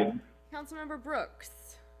 Aye. Councilmember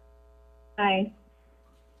Brooks. Aye.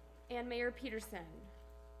 And Mayor Peterson.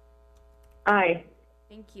 Aye.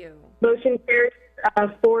 Thank you. Motion carries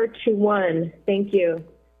 4-1. Thank you.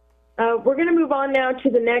 We're going to move on now to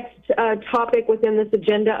the next topic within this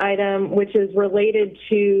agenda item, which is related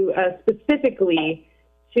to specifically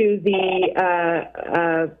to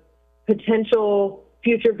the potential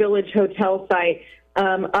future village hotel site.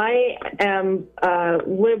 I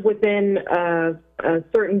live within a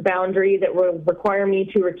certain boundary that will require me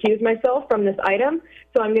to recuse myself from this item.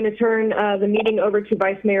 So I'm going to turn the meeting over to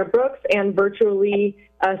Vice Mayor Brooks and virtually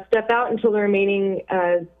step out until the remaining,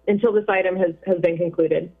 until this item has been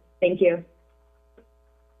concluded. Thank you.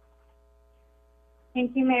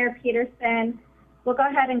 Thank you, Mayor Peterson. We'll go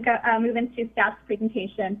ahead and move into staff's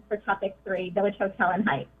presentation for topic 3, Village Hotel and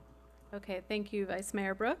Height. Okay, thank you, Vice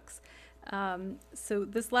Mayor Brooks. So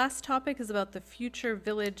this last topic is about the future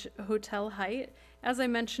village hotel height. As I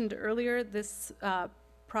mentioned earlier, this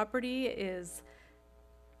property is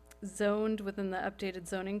zoned within the updated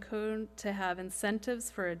zoning code to have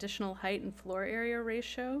incentives for additional height and floor area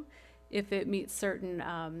ratio if it meets certain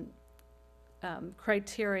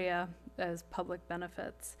criteria as public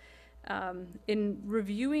benefits. In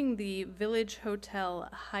reviewing the village hotel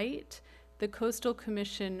height, the Coastal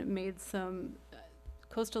Commission made some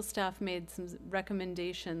coastal staff made some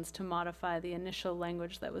recommendations to modify the initial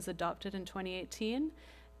language that was adopted in 2018,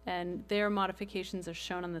 and their modifications are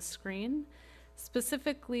shown on the screen.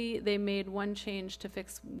 Specifically, they made one change to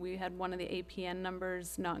fix, we had one of the APN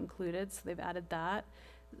numbers not included, so they've added that.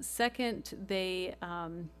 Second, they,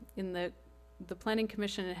 in the Planning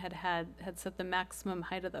Commission had set the maximum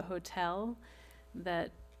height of the hotel,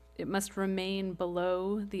 that it must remain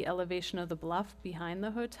below the elevation of the bluff behind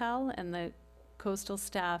the hotel, and the coastal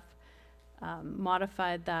staff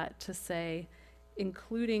modified that to say,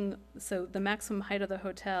 including, so the maximum height of the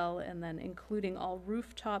hotel, and then including all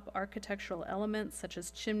rooftop architectural elements such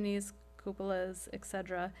as chimneys, cupolas,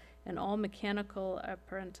 etc., and all mechanical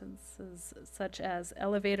appurtenances such as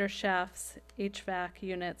elevator shafts, HVAC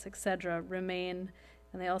units, etc., remain.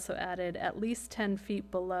 And they also added at least 10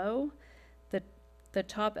 feet below the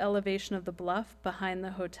top elevation of the bluff behind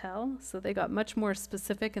the hotel. So they got much more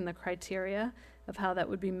specific in the criteria of how that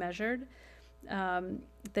would be measured.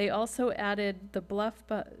 They also added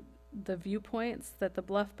the viewpoints, that the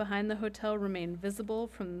bluff behind the hotel remain visible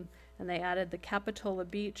from, and they added the Capitola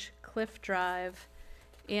Beach, Cliff Drive,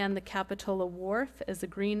 and the Capitola Wharf as a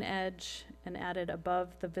green edge, and added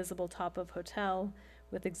above the visible top of hotel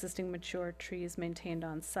with existing mature trees maintained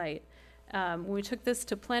on site. When we took this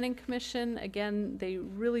to Planning Commission, again, they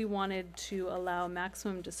really wanted to allow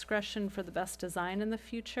maximum discretion for the best design in the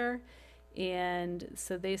future. And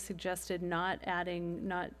so they suggested not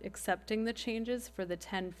accepting the changes for the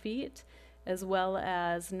 10 feet, as well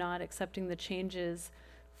as not accepting the changes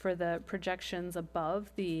for the projections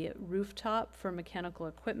above the rooftop for mechanical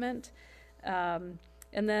equipment. And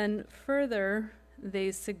then further, they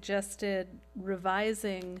suggested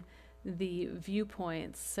revising the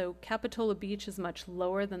viewpoints. So Capitola Beach is much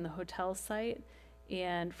lower than the hotel site,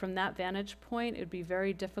 and from that vantage point, it would be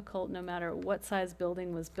very difficult, no matter what size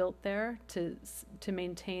building was built there, to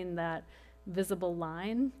maintain that visible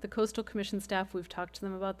line. The Coastal Commission staff, we've talked to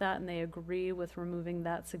them about that, and they agree with removing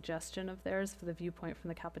that suggestion of theirs for the viewpoint from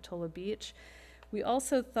the Capitola Beach. We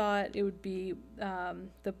also thought it would be,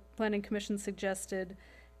 the Planning Commission suggested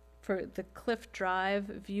for the Cliff Drive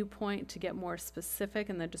viewpoint to get more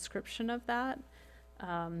specific in the description of that.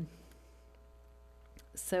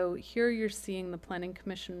 So here you're seeing the Planning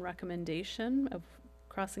Commission recommendation of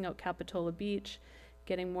crossing out Capitola Beach,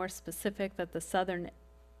 getting more specific that the southern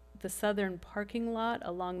parking lot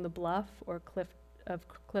along the bluff or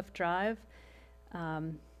Cliff Drive,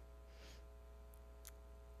 and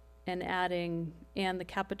adding, and the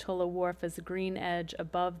Capitola Wharf as a green edge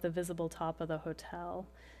above the visible top of the hotel.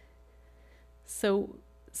 So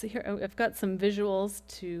here I've got some visuals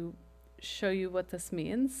to show you what this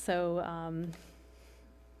means. So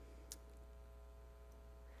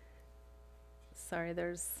sorry,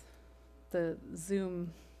 there's the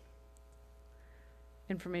Zoom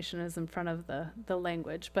information is in front of the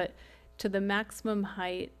language, but to the maximum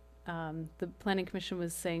height, the Planning Commission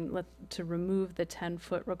was saying to remove the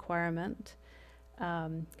 10-foot requirement.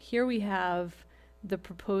 Here we have the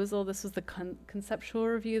proposal. This was the conceptual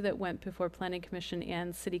review that went before Planning Commission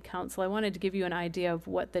and City Council. I wanted to give you an idea of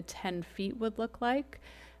what the 10 feet would look like,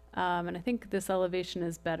 and I think this elevation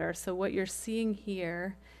is better. So what you're seeing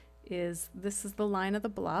here is, this is the line of the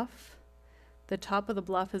bluff. The top of the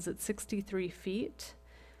bluff is at 63 feet.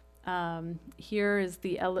 Here is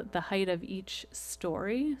the height of each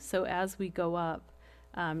story. So as we go up,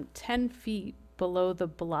 10 feet below the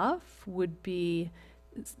bluff would be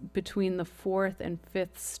between the 4th and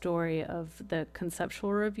 5th story of the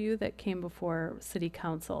conceptual review that came before City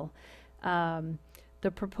Council.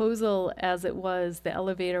 The proposal as it was, the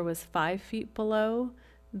elevator was 5 feet below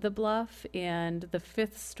the bluff, and the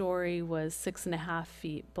 5th story was 6.5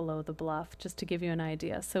 feet below the bluff, just to give you an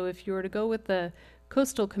idea. So if you were to go with the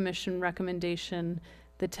Coastal Commission recommendation,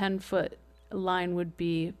 the 10-foot line would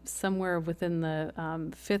be somewhere within the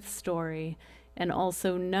 5th story, and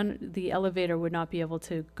also the elevator would not be able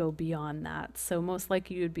to go beyond that. So most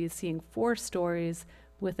likely you would be seeing 4 stories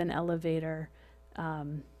with an elevator,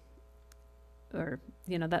 or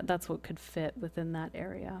that's what could fit within that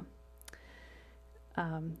area.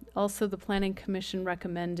 Also, the Planning Commission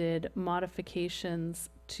recommended modifications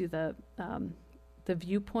to the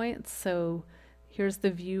viewpoints. So here's the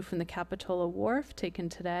view from the Capitola Wharf taken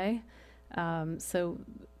today. So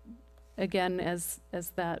again, as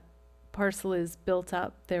that parcel is built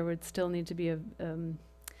up, there would still need to be a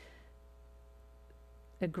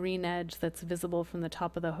green edge that's visible from the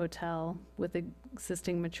top of the hotel with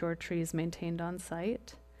existing mature trees maintained on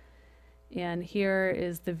site. And here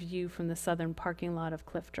is the view from the southern parking lot of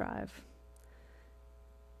Cliff Drive.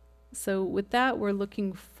 So with that, we're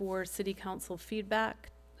looking for City Council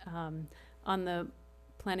feedback on the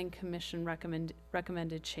Planning Commission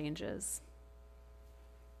recommended changes.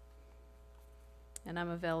 And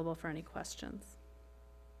I'm available for any questions.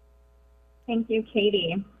 Thank you,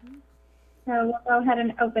 Katie. So we'll go ahead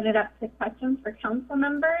and open it up to questions for council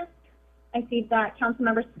members. I see that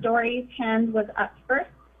Councilmember Story's hand was up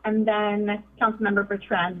first, and then Councilmember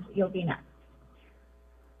Bertrand, you'll be next.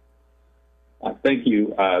 Thank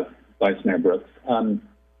you, Vice Mayor Brooks.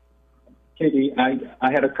 Katie,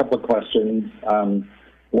 I had a couple of questions.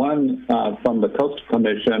 One from the Coastal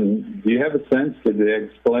Commission. Do you have a sense, did they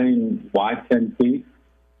explain why 10 feet?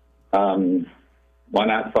 Why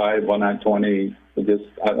not 5, why not 20?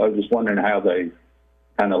 I was just wondering how they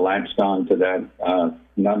kind of latched on to that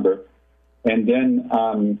number. And then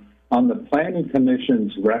on the Planning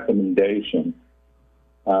Commission's recommendation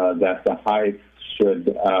that the height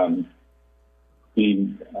should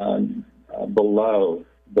be below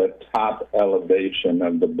the top elevation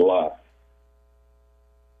of the bluff,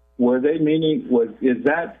 were they meaning, is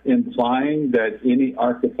that implying that any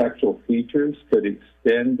architectural features could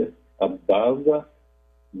extend above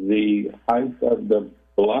the height of the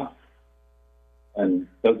bluff? And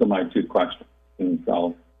those are my two questions.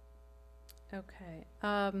 Okay.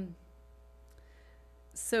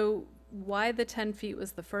 So why the 10 feet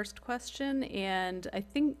was the first question, and I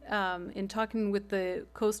think in talking with the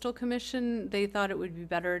Coastal Commission, they thought it would be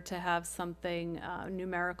better to have something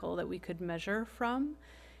numerical that we could measure from,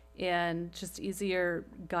 and just easier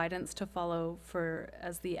guidance to follow for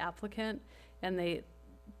as the applicant. And they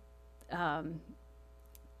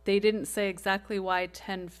didn't say exactly why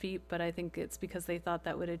 10 feet, but I think it's because they thought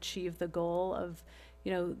that would achieve the goal of,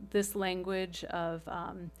 you know, this language of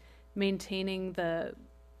maintaining the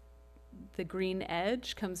green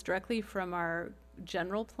edge comes directly from our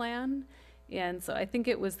general plan. And so I think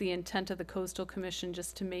it was the intent of the Coastal Commission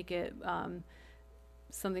just to make it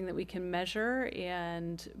something that we can measure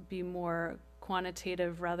and be more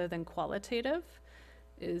quantitative rather than qualitative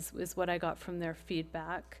is what I got from their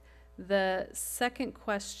feedback. The second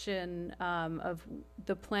question of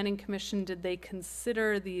the Planning Commission, did they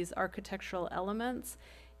consider these architectural elements?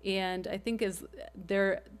 And I think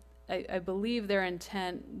I believe their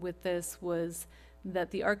intent with this was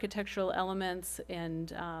that the architectural elements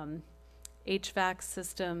and HVAC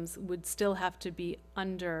systems would still have to be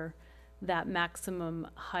under that maximum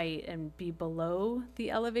height and be below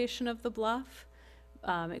the elevation of the bluff.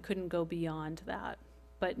 It couldn't go beyond that,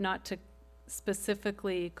 but not to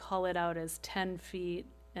specifically call it out as 10 feet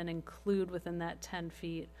and include within that 10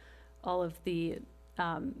 feet all of the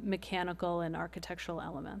mechanical and architectural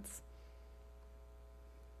elements.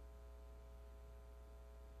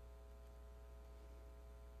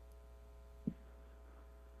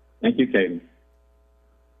 Thank you, Katie.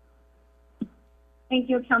 Thank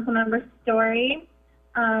you, Councilmember Story.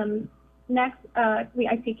 Next, I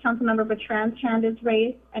see Councilmember Bertrand's hand is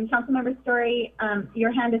raised, and Councilmember Story,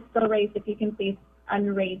 your hand is still raised. If you can please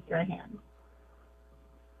unraise your hand.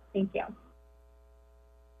 Thank you.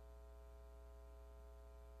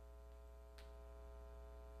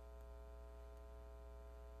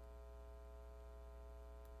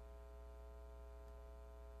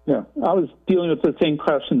 Yeah, I was dealing with the same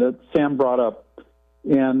question that Sam brought up.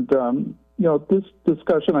 And, you know, this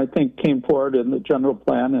discussion, I think, came forward in the general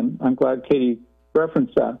plan, and I'm glad Katie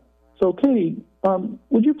referenced that. So, Katie,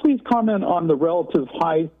 would you please comment on the relative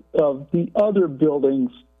height of the other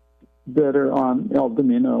buildings that are on El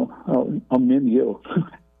Dominio,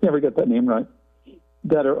 never get that name right,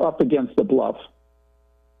 that are up against the bluff?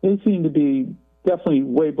 They seem to be definitely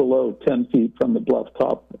way below 10 feet from the bluff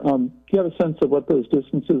top. Do you have a sense of what those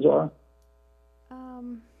distances are?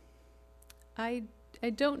 I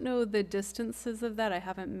don't know the distances of that. I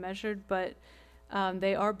haven't measured, but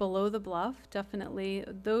they are below the bluff, definitely.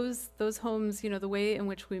 Those homes, you know, the way in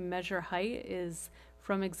which we measure height is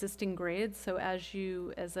from existing grades. So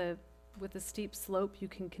with a steep slope, you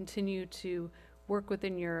can continue to work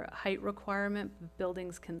within your height requirement.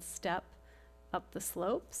 Buildings can step up the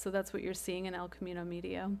slope. So that's what you're seeing in El Camino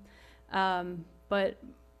Medio. But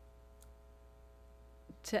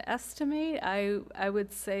to estimate, I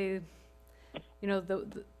would say, you know,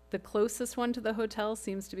 the closest one to the hotel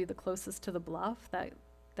seems to be the closest to the bluff.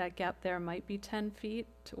 That gap there might be 10 feet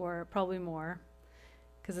or probably more,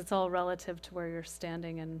 because it's all relative to where you're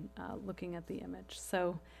standing and looking at the image.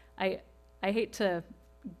 So I hate to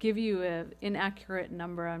give you an inaccurate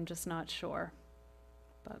number. I'm just not sure.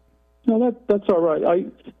 But no, that's all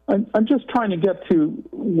right. I'm just trying to get to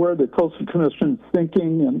where the Coastal Commission's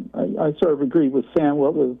thinking, and I sort of agree with Sam.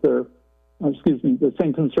 What was the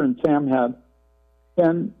same concern Sam had.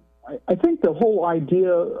 And I think the whole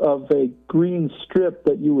idea of a green strip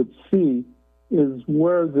that you would see is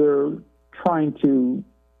where they're trying to,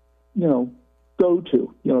 go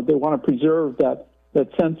to. They want to preserve that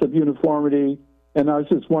sense of uniformity. And I was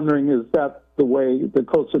just wondering, is that the way the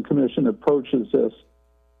Coastal Commission approaches this,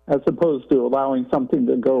 as opposed to allowing something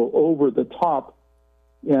to go over the top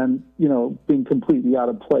and, being completely out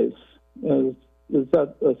of place? Is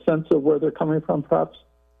that a sense of where they're coming from, perhaps?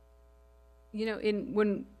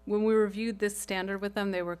 When we reviewed this standard with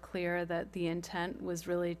them, they were clear that the intent was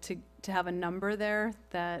really to have a number there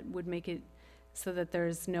that would make it so that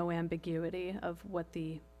there's no ambiguity of what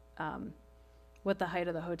the height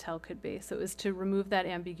of the hotel could be. So it was to remove that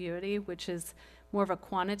ambiguity, which is more of a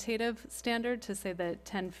quantitative standard, to say that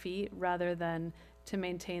 10 feet rather than to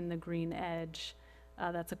maintain the green edge.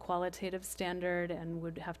 That's a qualitative standard and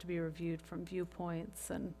would have to be reviewed from viewpoints.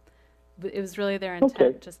 And it was really their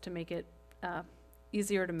intent just to make it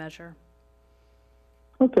easier to measure.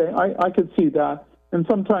 Okay, I could see that. And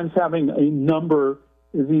sometimes having a number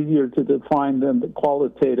is easier to define than the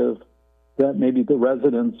qualitative that maybe the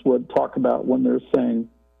residents would talk about when they're saying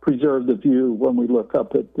preserve the view when we look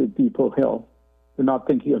up at the Depot Hill. They're not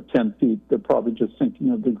thinking of 10 feet. They're probably just thinking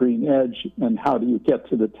of the green edge and how do you get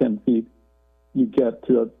to the 10 feet? You get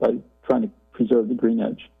to it by trying to preserve the green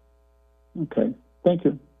edge. Okay, thank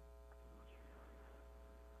you.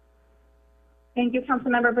 Thank you,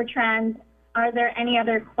 Councilmember Bertrand. Are there any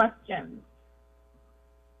other questions?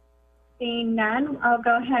 Seeing none, I'll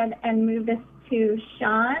go ahead and move this to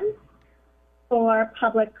Sean for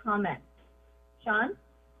public comment. Sean?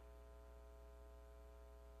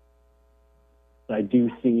 I do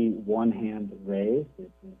see one hand raised. This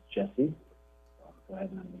is Jesse. I'll go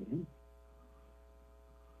ahead and unmute him.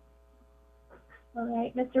 All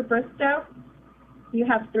right, Mr. Bristow, you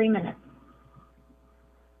have 3 minutes.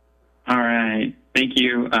 All right, thank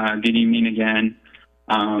you. Good evening again.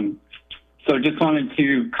 So just wanted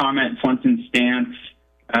to comment Swenson's stance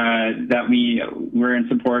that we're in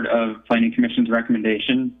support of Planning Commission's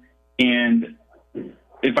recommendation. And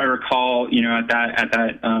if I recall, at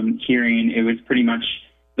that hearing, it was pretty much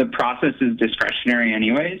the process is discretionary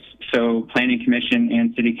anyways. So Planning Commission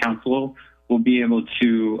and City Council will be able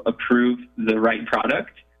to approve the right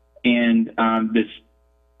product. And this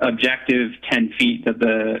objective 10 feet that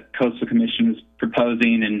the Coastal Commission was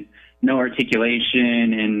proposing, and no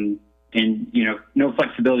articulation and no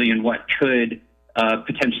flexibility in what could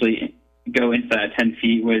potentially go into that 10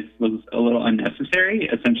 feet was a little unnecessary.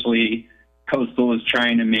 Essentially, Coastal was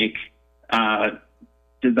trying to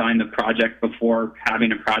design the project before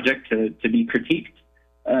having a project to be critiqued,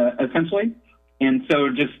 essentially. And so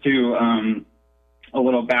just to a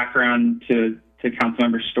little background to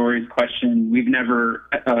Councilmember Story's question, we've never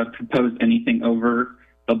proposed anything over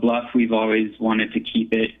the bluff. We've always wanted to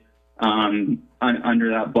keep it under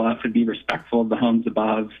that bluff and be respectful of the homes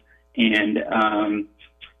above. And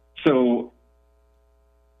so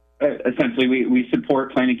essentially we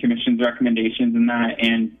support Planning Commission's recommendations in that.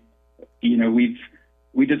 And,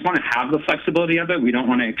 we just want to have the flexibility of it. We don't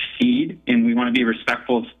want to exceed, and we want to be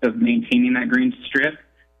respectful of maintaining that green strip.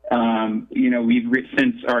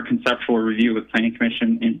 Since our conceptual review with Planning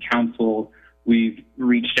Commission and Council, we've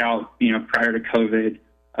reached out, prior to COVID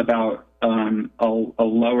about a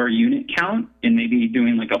lower unit count and maybe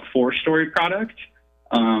doing like a 4-story product.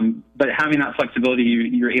 But having that flexibility,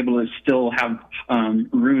 you're able to still have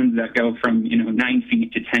rooms that go from 9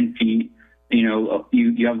 feet to 10 feet.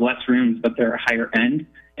 You have less rooms, but they're higher end,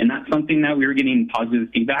 and that's something that we were getting positive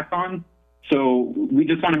feedback on. So we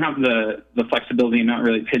just want to have the flexibility and not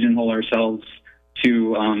really pigeonhole ourselves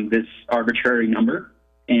to this arbitrary number.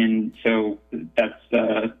 And so that's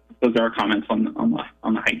those are our comments on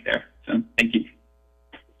the height there. So thank you.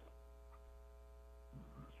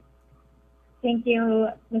 Thank you,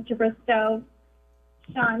 Mr. Bristow.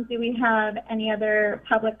 Sean, do we have any other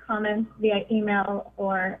public comments via email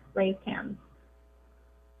or raised hands?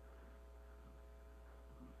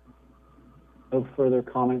 No further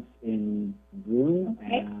comments in room.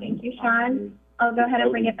 Okay, thank you, Sean. I'll go ahead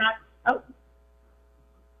and bring it back. Oh.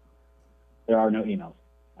 There are no emails.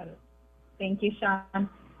 Thank you, Sean.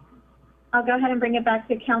 I'll go ahead and bring it back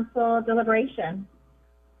to council deliberation.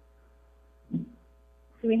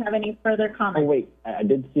 Do we have any further comments? Oh, wait, I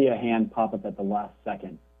did see a hand pop up at the last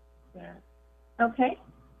second there. Okay.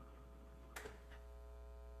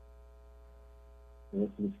 This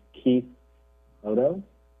is Keith Odo.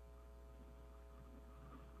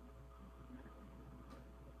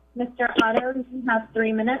 Mr. Otto, you have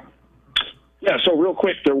 3 minutes. Yeah, so real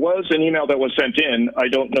quick, there was an email that was sent in. I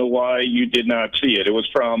don't know why you did not see it. It was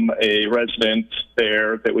from a resident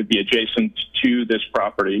there that would be adjacent to this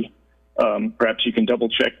property. Perhaps you can double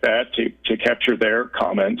check that to capture their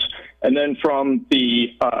comments. And then from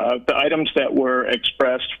the items that were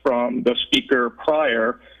expressed from the speaker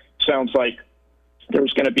prior, sounds like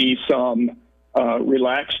there's going to be some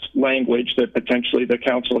relaxed language that potentially the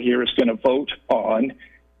council here is going to vote on,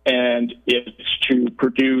 and it's to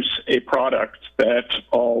produce a product that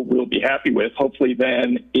all will be happy with. Hopefully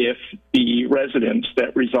then, if the residents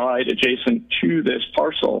that reside adjacent to this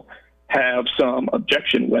parcel have some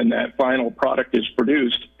objection when that final product is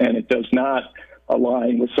produced and it does not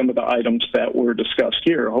align with some of the items that were discussed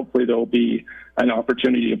here, hopefully there'll be an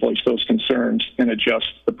opportunity to voice those concerns and adjust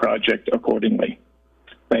the project accordingly.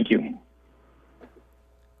 Thank you.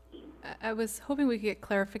 I was hoping we could get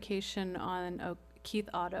clarification on Keith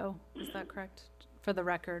Otto. Is that correct? For the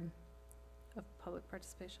record of public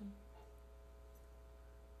participation.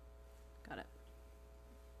 Got it.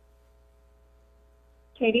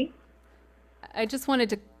 Katie? I just wanted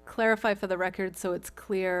to clarify for the record so it's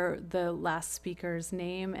clear the last speaker's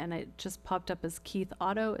name, and it just popped up as Keith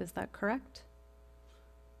Otto. Is that correct?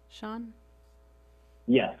 Sean?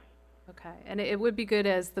 Yes. Okay, and it would be good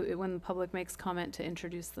as when the public makes comment to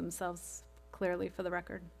introduce themselves clearly for the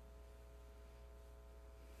record.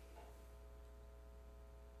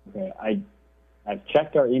 Okay, I've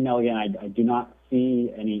checked our email again. I do not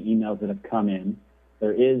see any emails that have come in.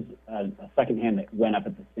 There is a second hand that went up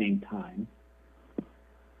at the same time.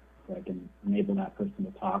 So I can enable that person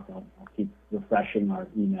to talk. I'll keep refreshing our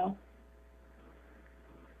email.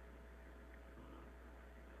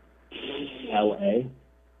 LA.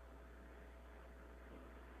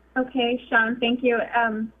 Okay, Sean, thank you.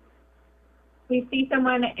 We see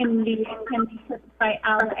someone in the attendee by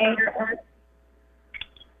LA.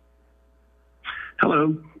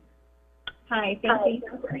 Hello. Hi, thank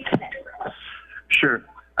you. Sure.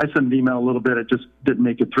 I sent an email a little bit. It just didn't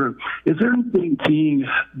make it through. Is there anything being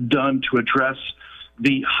done to address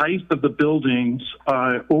the height of the buildings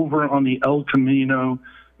over on the El Camino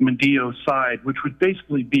Mendillo side, which would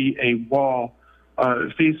basically be a wall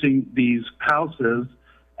facing these houses,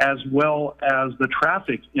 as well as the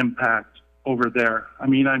traffic impact over there? I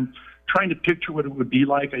mean, I'm trying to picture what it would be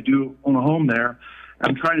like. I do own a home there.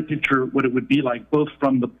 I'm trying to picture what it would be like both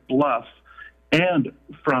from the bluff and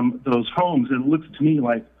from those homes. And it looks to me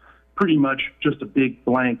like pretty much just a big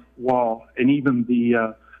blank wall. And even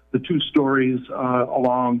the 2 stories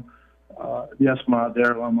along the Esplanade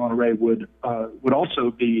there along Monterey would also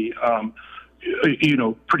be, you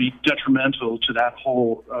know, pretty detrimental to that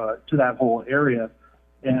whole area.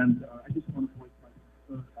 And I just want to voice my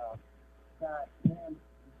concern about that.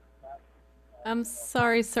 I'm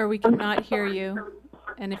sorry, sir, we cannot hear you.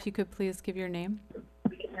 And if you could please give your name.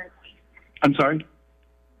 I'm sorry?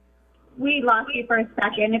 We lost you for a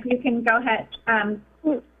second. If you can go ahead,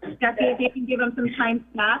 Jesse, if you can give them some time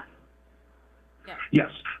back.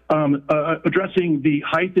 Yes. Addressing the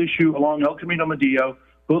height issue along El Camino Mendillo,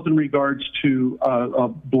 both in regards to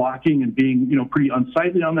blocking and being, you know, pretty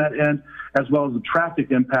unsightly on that end, as well as the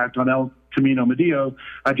traffic impact on El Camino Mendillo.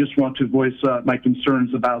 I just want to voice my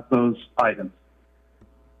concerns about those items.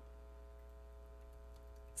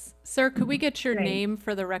 Sir, could we get your name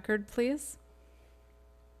for the record, please?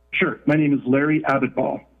 Sure. My name is Larry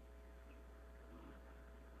Abitball.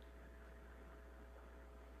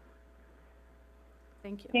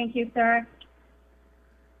 Thank you. Thank you, sir.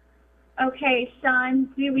 Okay, Sean,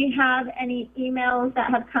 do we have any emails that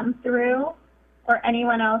have come through, or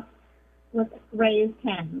anyone else with raised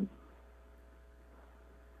hands?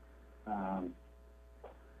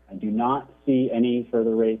 I do not see any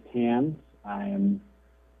further raised hands. I am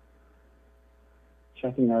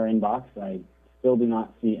checking our inbox. I still do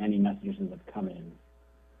not see any messages that have come in.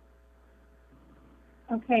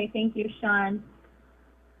 Okay, thank you, Sean.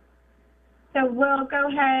 So we'll go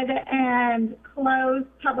ahead and close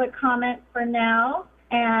public comment for now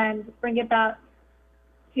and bring it back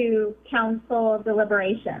to council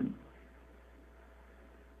deliberation.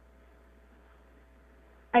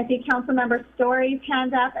 I see Councilmember Story's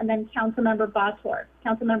hand up and then Councilmember Bosworth.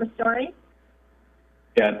 Councilmember Story?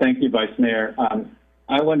 Yeah, thank you, Vice Mayor.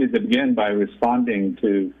 I wanted to begin by responding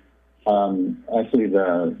to actually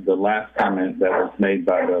the last comment that was made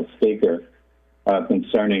by the speaker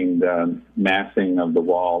concerning the massing of the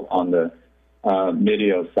wall on the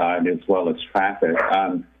Mendillo side as well as traffic.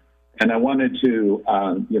 And I wanted to,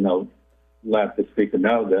 you know, let the speaker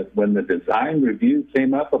know that when the design review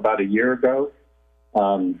came up about a year ago,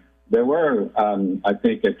 there were, I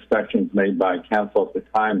think, expressions made by council at the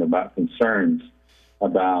time about concerns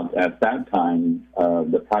about, at that time,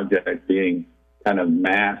 the project being kind of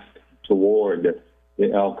massed toward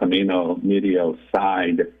the El Camino Mendillo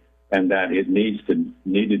side, and that it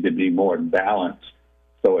needed to be more balanced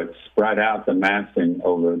so it's spread out the massing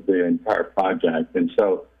over the entire project. And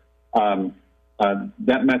so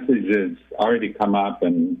that message has already come up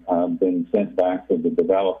and been sent back to the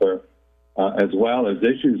developer, as well as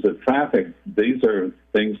issues of traffic. These are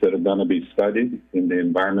things that are going to be studied in the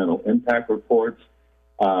environmental impact reports,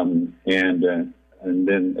 and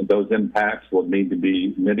then those impacts will need to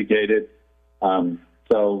be mitigated.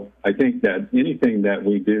 So I think that anything that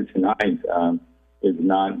we do tonight is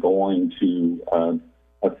not going to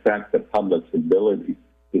affect the public's ability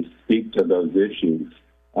to speak to those issues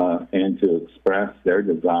and to express their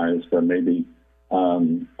desires for maybe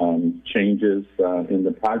changes in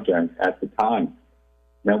the project at the time.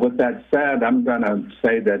 Now, with that said, I'm going to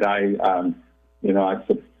say that I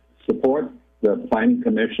support the Planning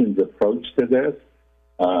Commission's approach to this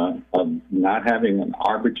of not having an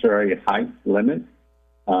arbitrary height limit.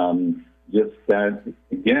 Just that,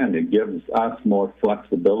 again, it gives us more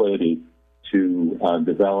flexibility to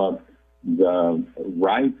develop the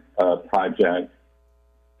right project,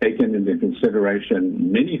 taking into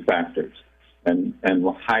consideration many factors, and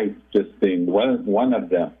height just being one of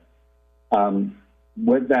them.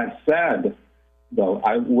 With that said, though,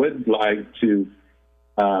 I would like to,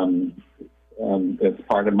 as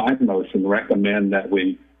part of my motion, recommend that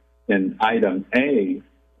we, in item A,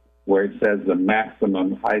 where it says the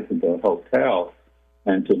maximum height of the hotel,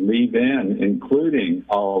 and to leave in including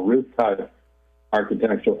all rooftop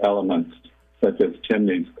architectural elements such as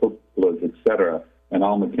chimneys, cupolas, etc., and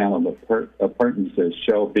all mechanical appurtenances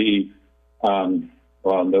shall be,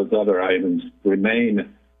 those other items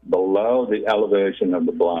remain below the elevation of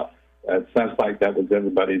the bluff. It sounds like that was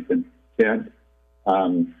everybody's intent,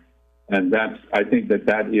 and I think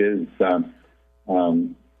that is,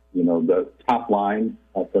 the top line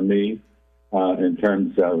for me in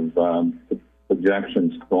terms of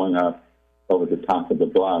projections going up over the top of the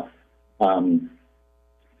bluff.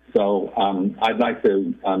 So I'd like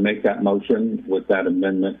to make that motion with that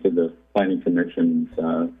amendment to the Planning Commission's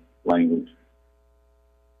language.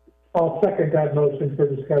 I'll second that motion for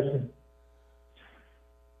discussion.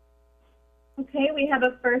 Okay, we have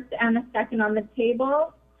a first and a second on the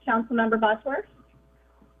table. Councilmember Bosworth.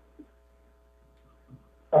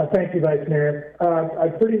 Thank you, Vice Mayor. I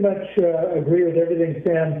pretty much agree with everything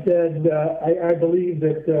Sam said. I believe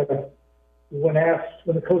that when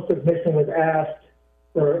the Coastal Commission was asked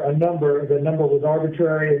for a number, the number was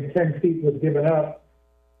arbitrary and 10 feet was given up.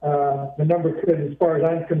 The number could, as far as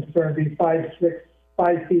I'm concerned, be 5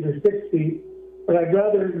 feet or 6 feet. But I'd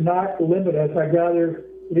rather not limit us. I'd rather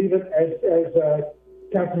leave it as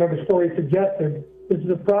Councilmember Story suggested. This is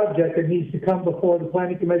a project that needs to come before the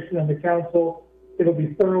Planning Commission and the Council. It'll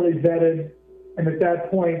be thoroughly vetted, and at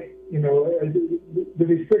that point, the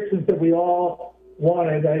restrictions that we all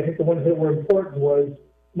wanted, I think the ones that were important was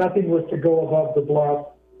nothing was to go above the bluff,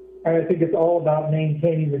 and I think it's all about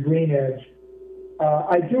maintaining the green edge.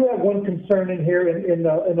 I do have one concern in here. In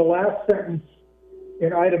the last sentence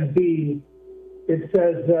in item B, it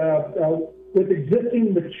says, with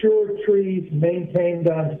existing mature trees maintained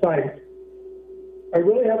on site. I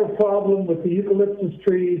really have a problem with the eucalyptus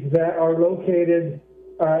trees that are located.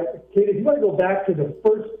 Katie, if you want to go back to the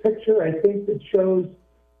first picture, I think it shows,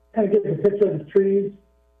 kind of gives a picture of the trees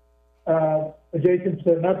adjacent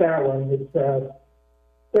to, not that one, it's,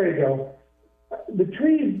 there you go. The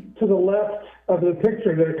trees to the left of the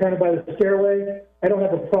picture that are kind of by the stairway, I don't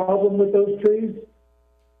have a problem with those trees,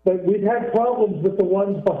 but we've had problems with the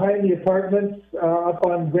ones behind the apartments up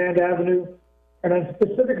on Grand Avenue. And I'm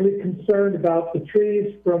specifically concerned about the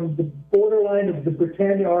trees from the borderline of the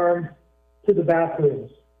Britannia Arms to the bathrooms.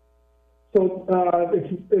 So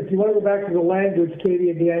if you want to go back to the language, Katie,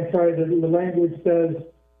 again, sorry, the language says,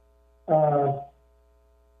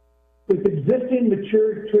 with existing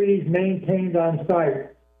mature trees maintained on site.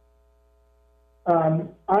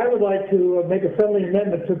 I would like to make a friendly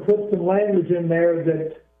amendment to put some language in there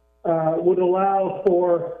that would allow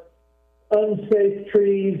for unsafe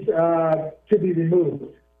trees to be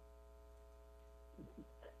removed.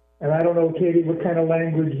 And I don't know, Katie, what kind of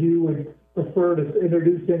language you would prefer to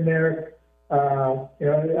introduce in there. I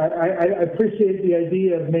appreciate the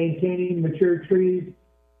idea of maintaining mature trees,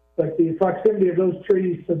 but the proximity of those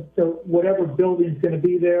trees to whatever building's going to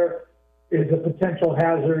be there is a potential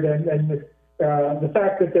hazard. And the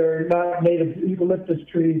fact that they're not native eucalyptus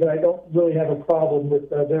trees, I don't really have a problem with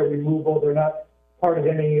their removal. They're not part of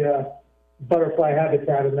any butterfly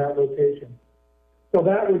habitat in that location. So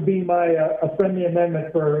that would be my a friendly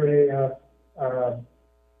amendment for to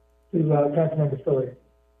Councilmember Story.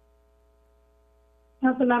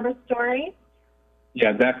 Councilmember Story?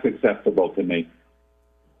 Yeah, that's acceptable to me.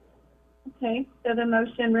 Okay, so the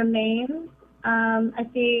motion remains I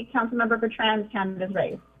see Councilmember Bertrand's hand is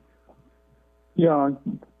raised. Yeah,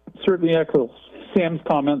 certainly echo Sam's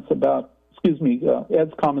comments about,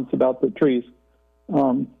 Ed's comments about the trees.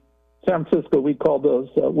 San Francisco, we call those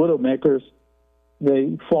widowmakers.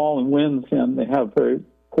 They fall in winds and they have very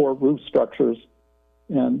poor roof structures.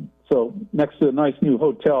 And so next to a nice new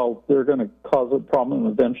hotel, they're going to cause a problem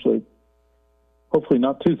eventually. Hopefully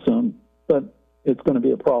not too soon, but it's going to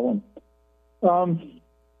be a problem.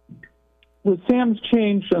 With Sam's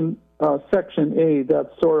change in Section A,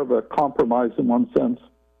 that's sort of a compromise in one sense.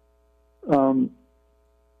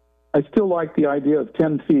 I still like the idea of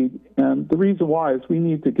 10 feet, and the reason why is we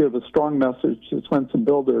need to give a strong message to Swenson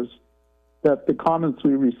Builders that the comments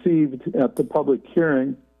we received at the public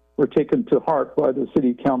hearing were taken to heart by the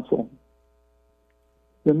City Council.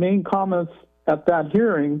 The main comments at that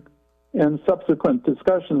hearing and subsequent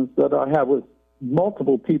discussions that I have with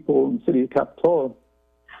multiple people in the City of Capitola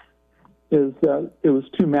is that it was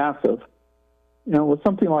too massive. You know, with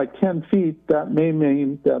something like 10 feet, that may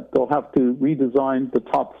mean that they'll have to redesign the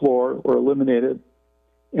top floor or eliminate it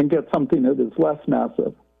and get something that is less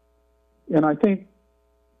massive. And I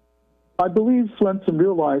believe Swenson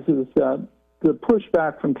realizes that the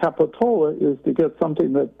pushback from Capitola is to get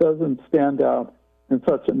something that doesn't stand out in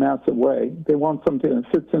such a massive way. They want something that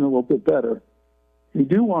fits in a little bit better. We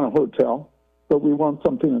do want a hotel, but we want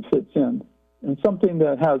something that fits in. And something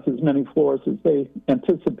that has as many floors as they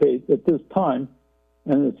anticipate at this time,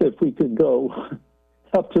 and as if we could go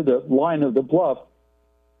up to the line of the bluff,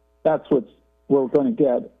 that's what we're going to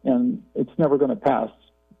get, and it's never going to pass,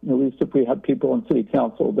 at least if we have people in City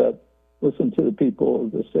Council that listen to the people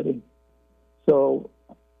of the city. So,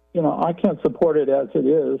 you know, I can't support it as it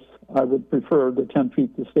is. I would prefer the 10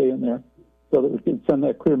 feet to stay in there so that we can send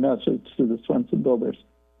that clear message to the Swenson Builders.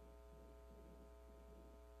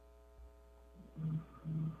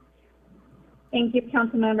 Thank you,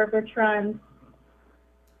 Councilmember Bertrand.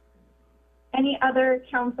 Any other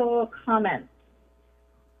council comments?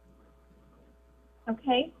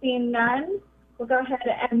 Okay, seeing none, we'll go ahead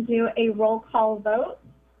and do a roll call vote.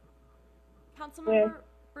 Councilmember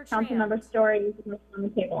Bertrand. Councilmember Story on the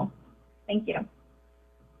table. Thank you.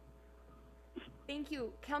 Thank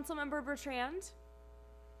you. Councilmember Bertrand?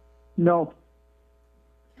 No.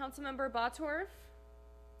 Councilmember Bottorff?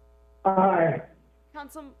 Aye.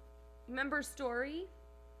 Councilmember Story?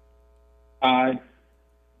 Aye.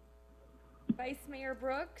 Vice Mayor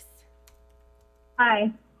Brooks?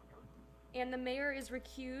 Aye. And the mayor is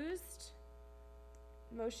recused.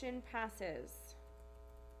 Motion passes.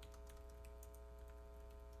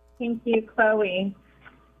 Thank you, Chloe.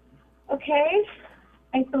 Okay,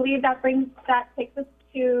 I believe that takes us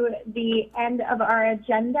to the end of our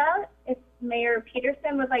agenda. If Mayor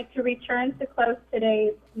Peterson would like to return to close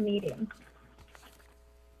today's meeting.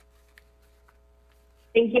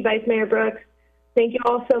 Thank you, Vice Mayor Brooks. Thank you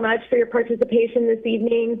all so much for your participation this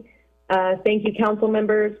evening. Thank you, council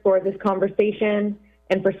members, for this conversation,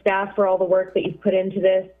 and for staff for all the work that you've put into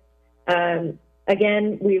this.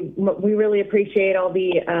 Again, we really appreciate all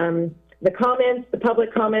the comments, the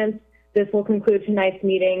public comments. This will conclude tonight's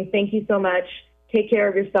meeting. Thank you so much. Take care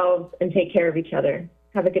of yourselves and take care of each other.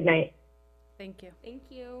 Have a good night. Thank you. Thank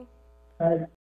you.